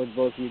the show with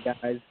both of you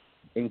guys,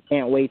 and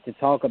can't wait to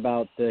talk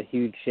about the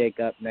huge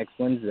shakeup next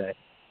Wednesday.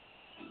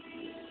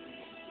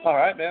 All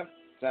right, man.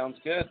 Sounds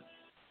good.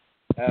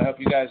 I hope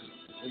you guys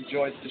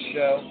enjoyed the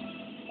show,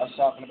 us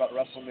talking about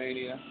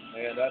WrestleMania.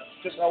 And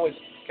just always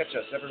catch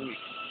us every week,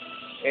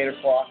 8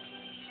 o'clock.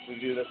 We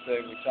do this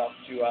thing. We talk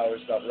 2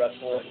 hours about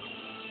wrestling.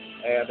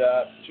 And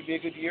it should be a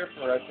good year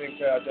for, I think,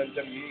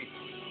 WWE.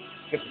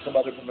 Get some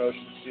other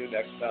promotions, too,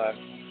 next time.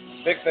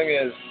 Big thing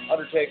is,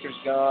 Undertaker's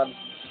gone,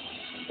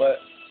 but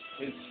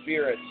his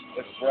spirit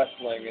of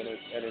wrestling and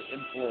his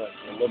influence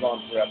will live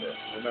on forever.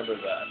 Remember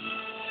that.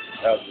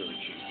 That was really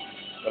cheap.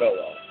 But oh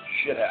well,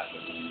 shit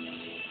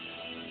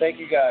happens. Thank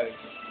you guys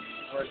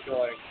for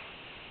enjoying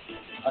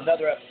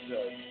another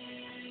episode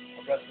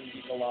of Wrestling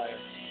Geek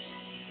Alliance.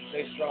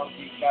 Stay strong,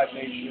 Geek 5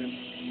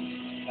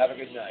 Nation. Have a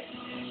good night.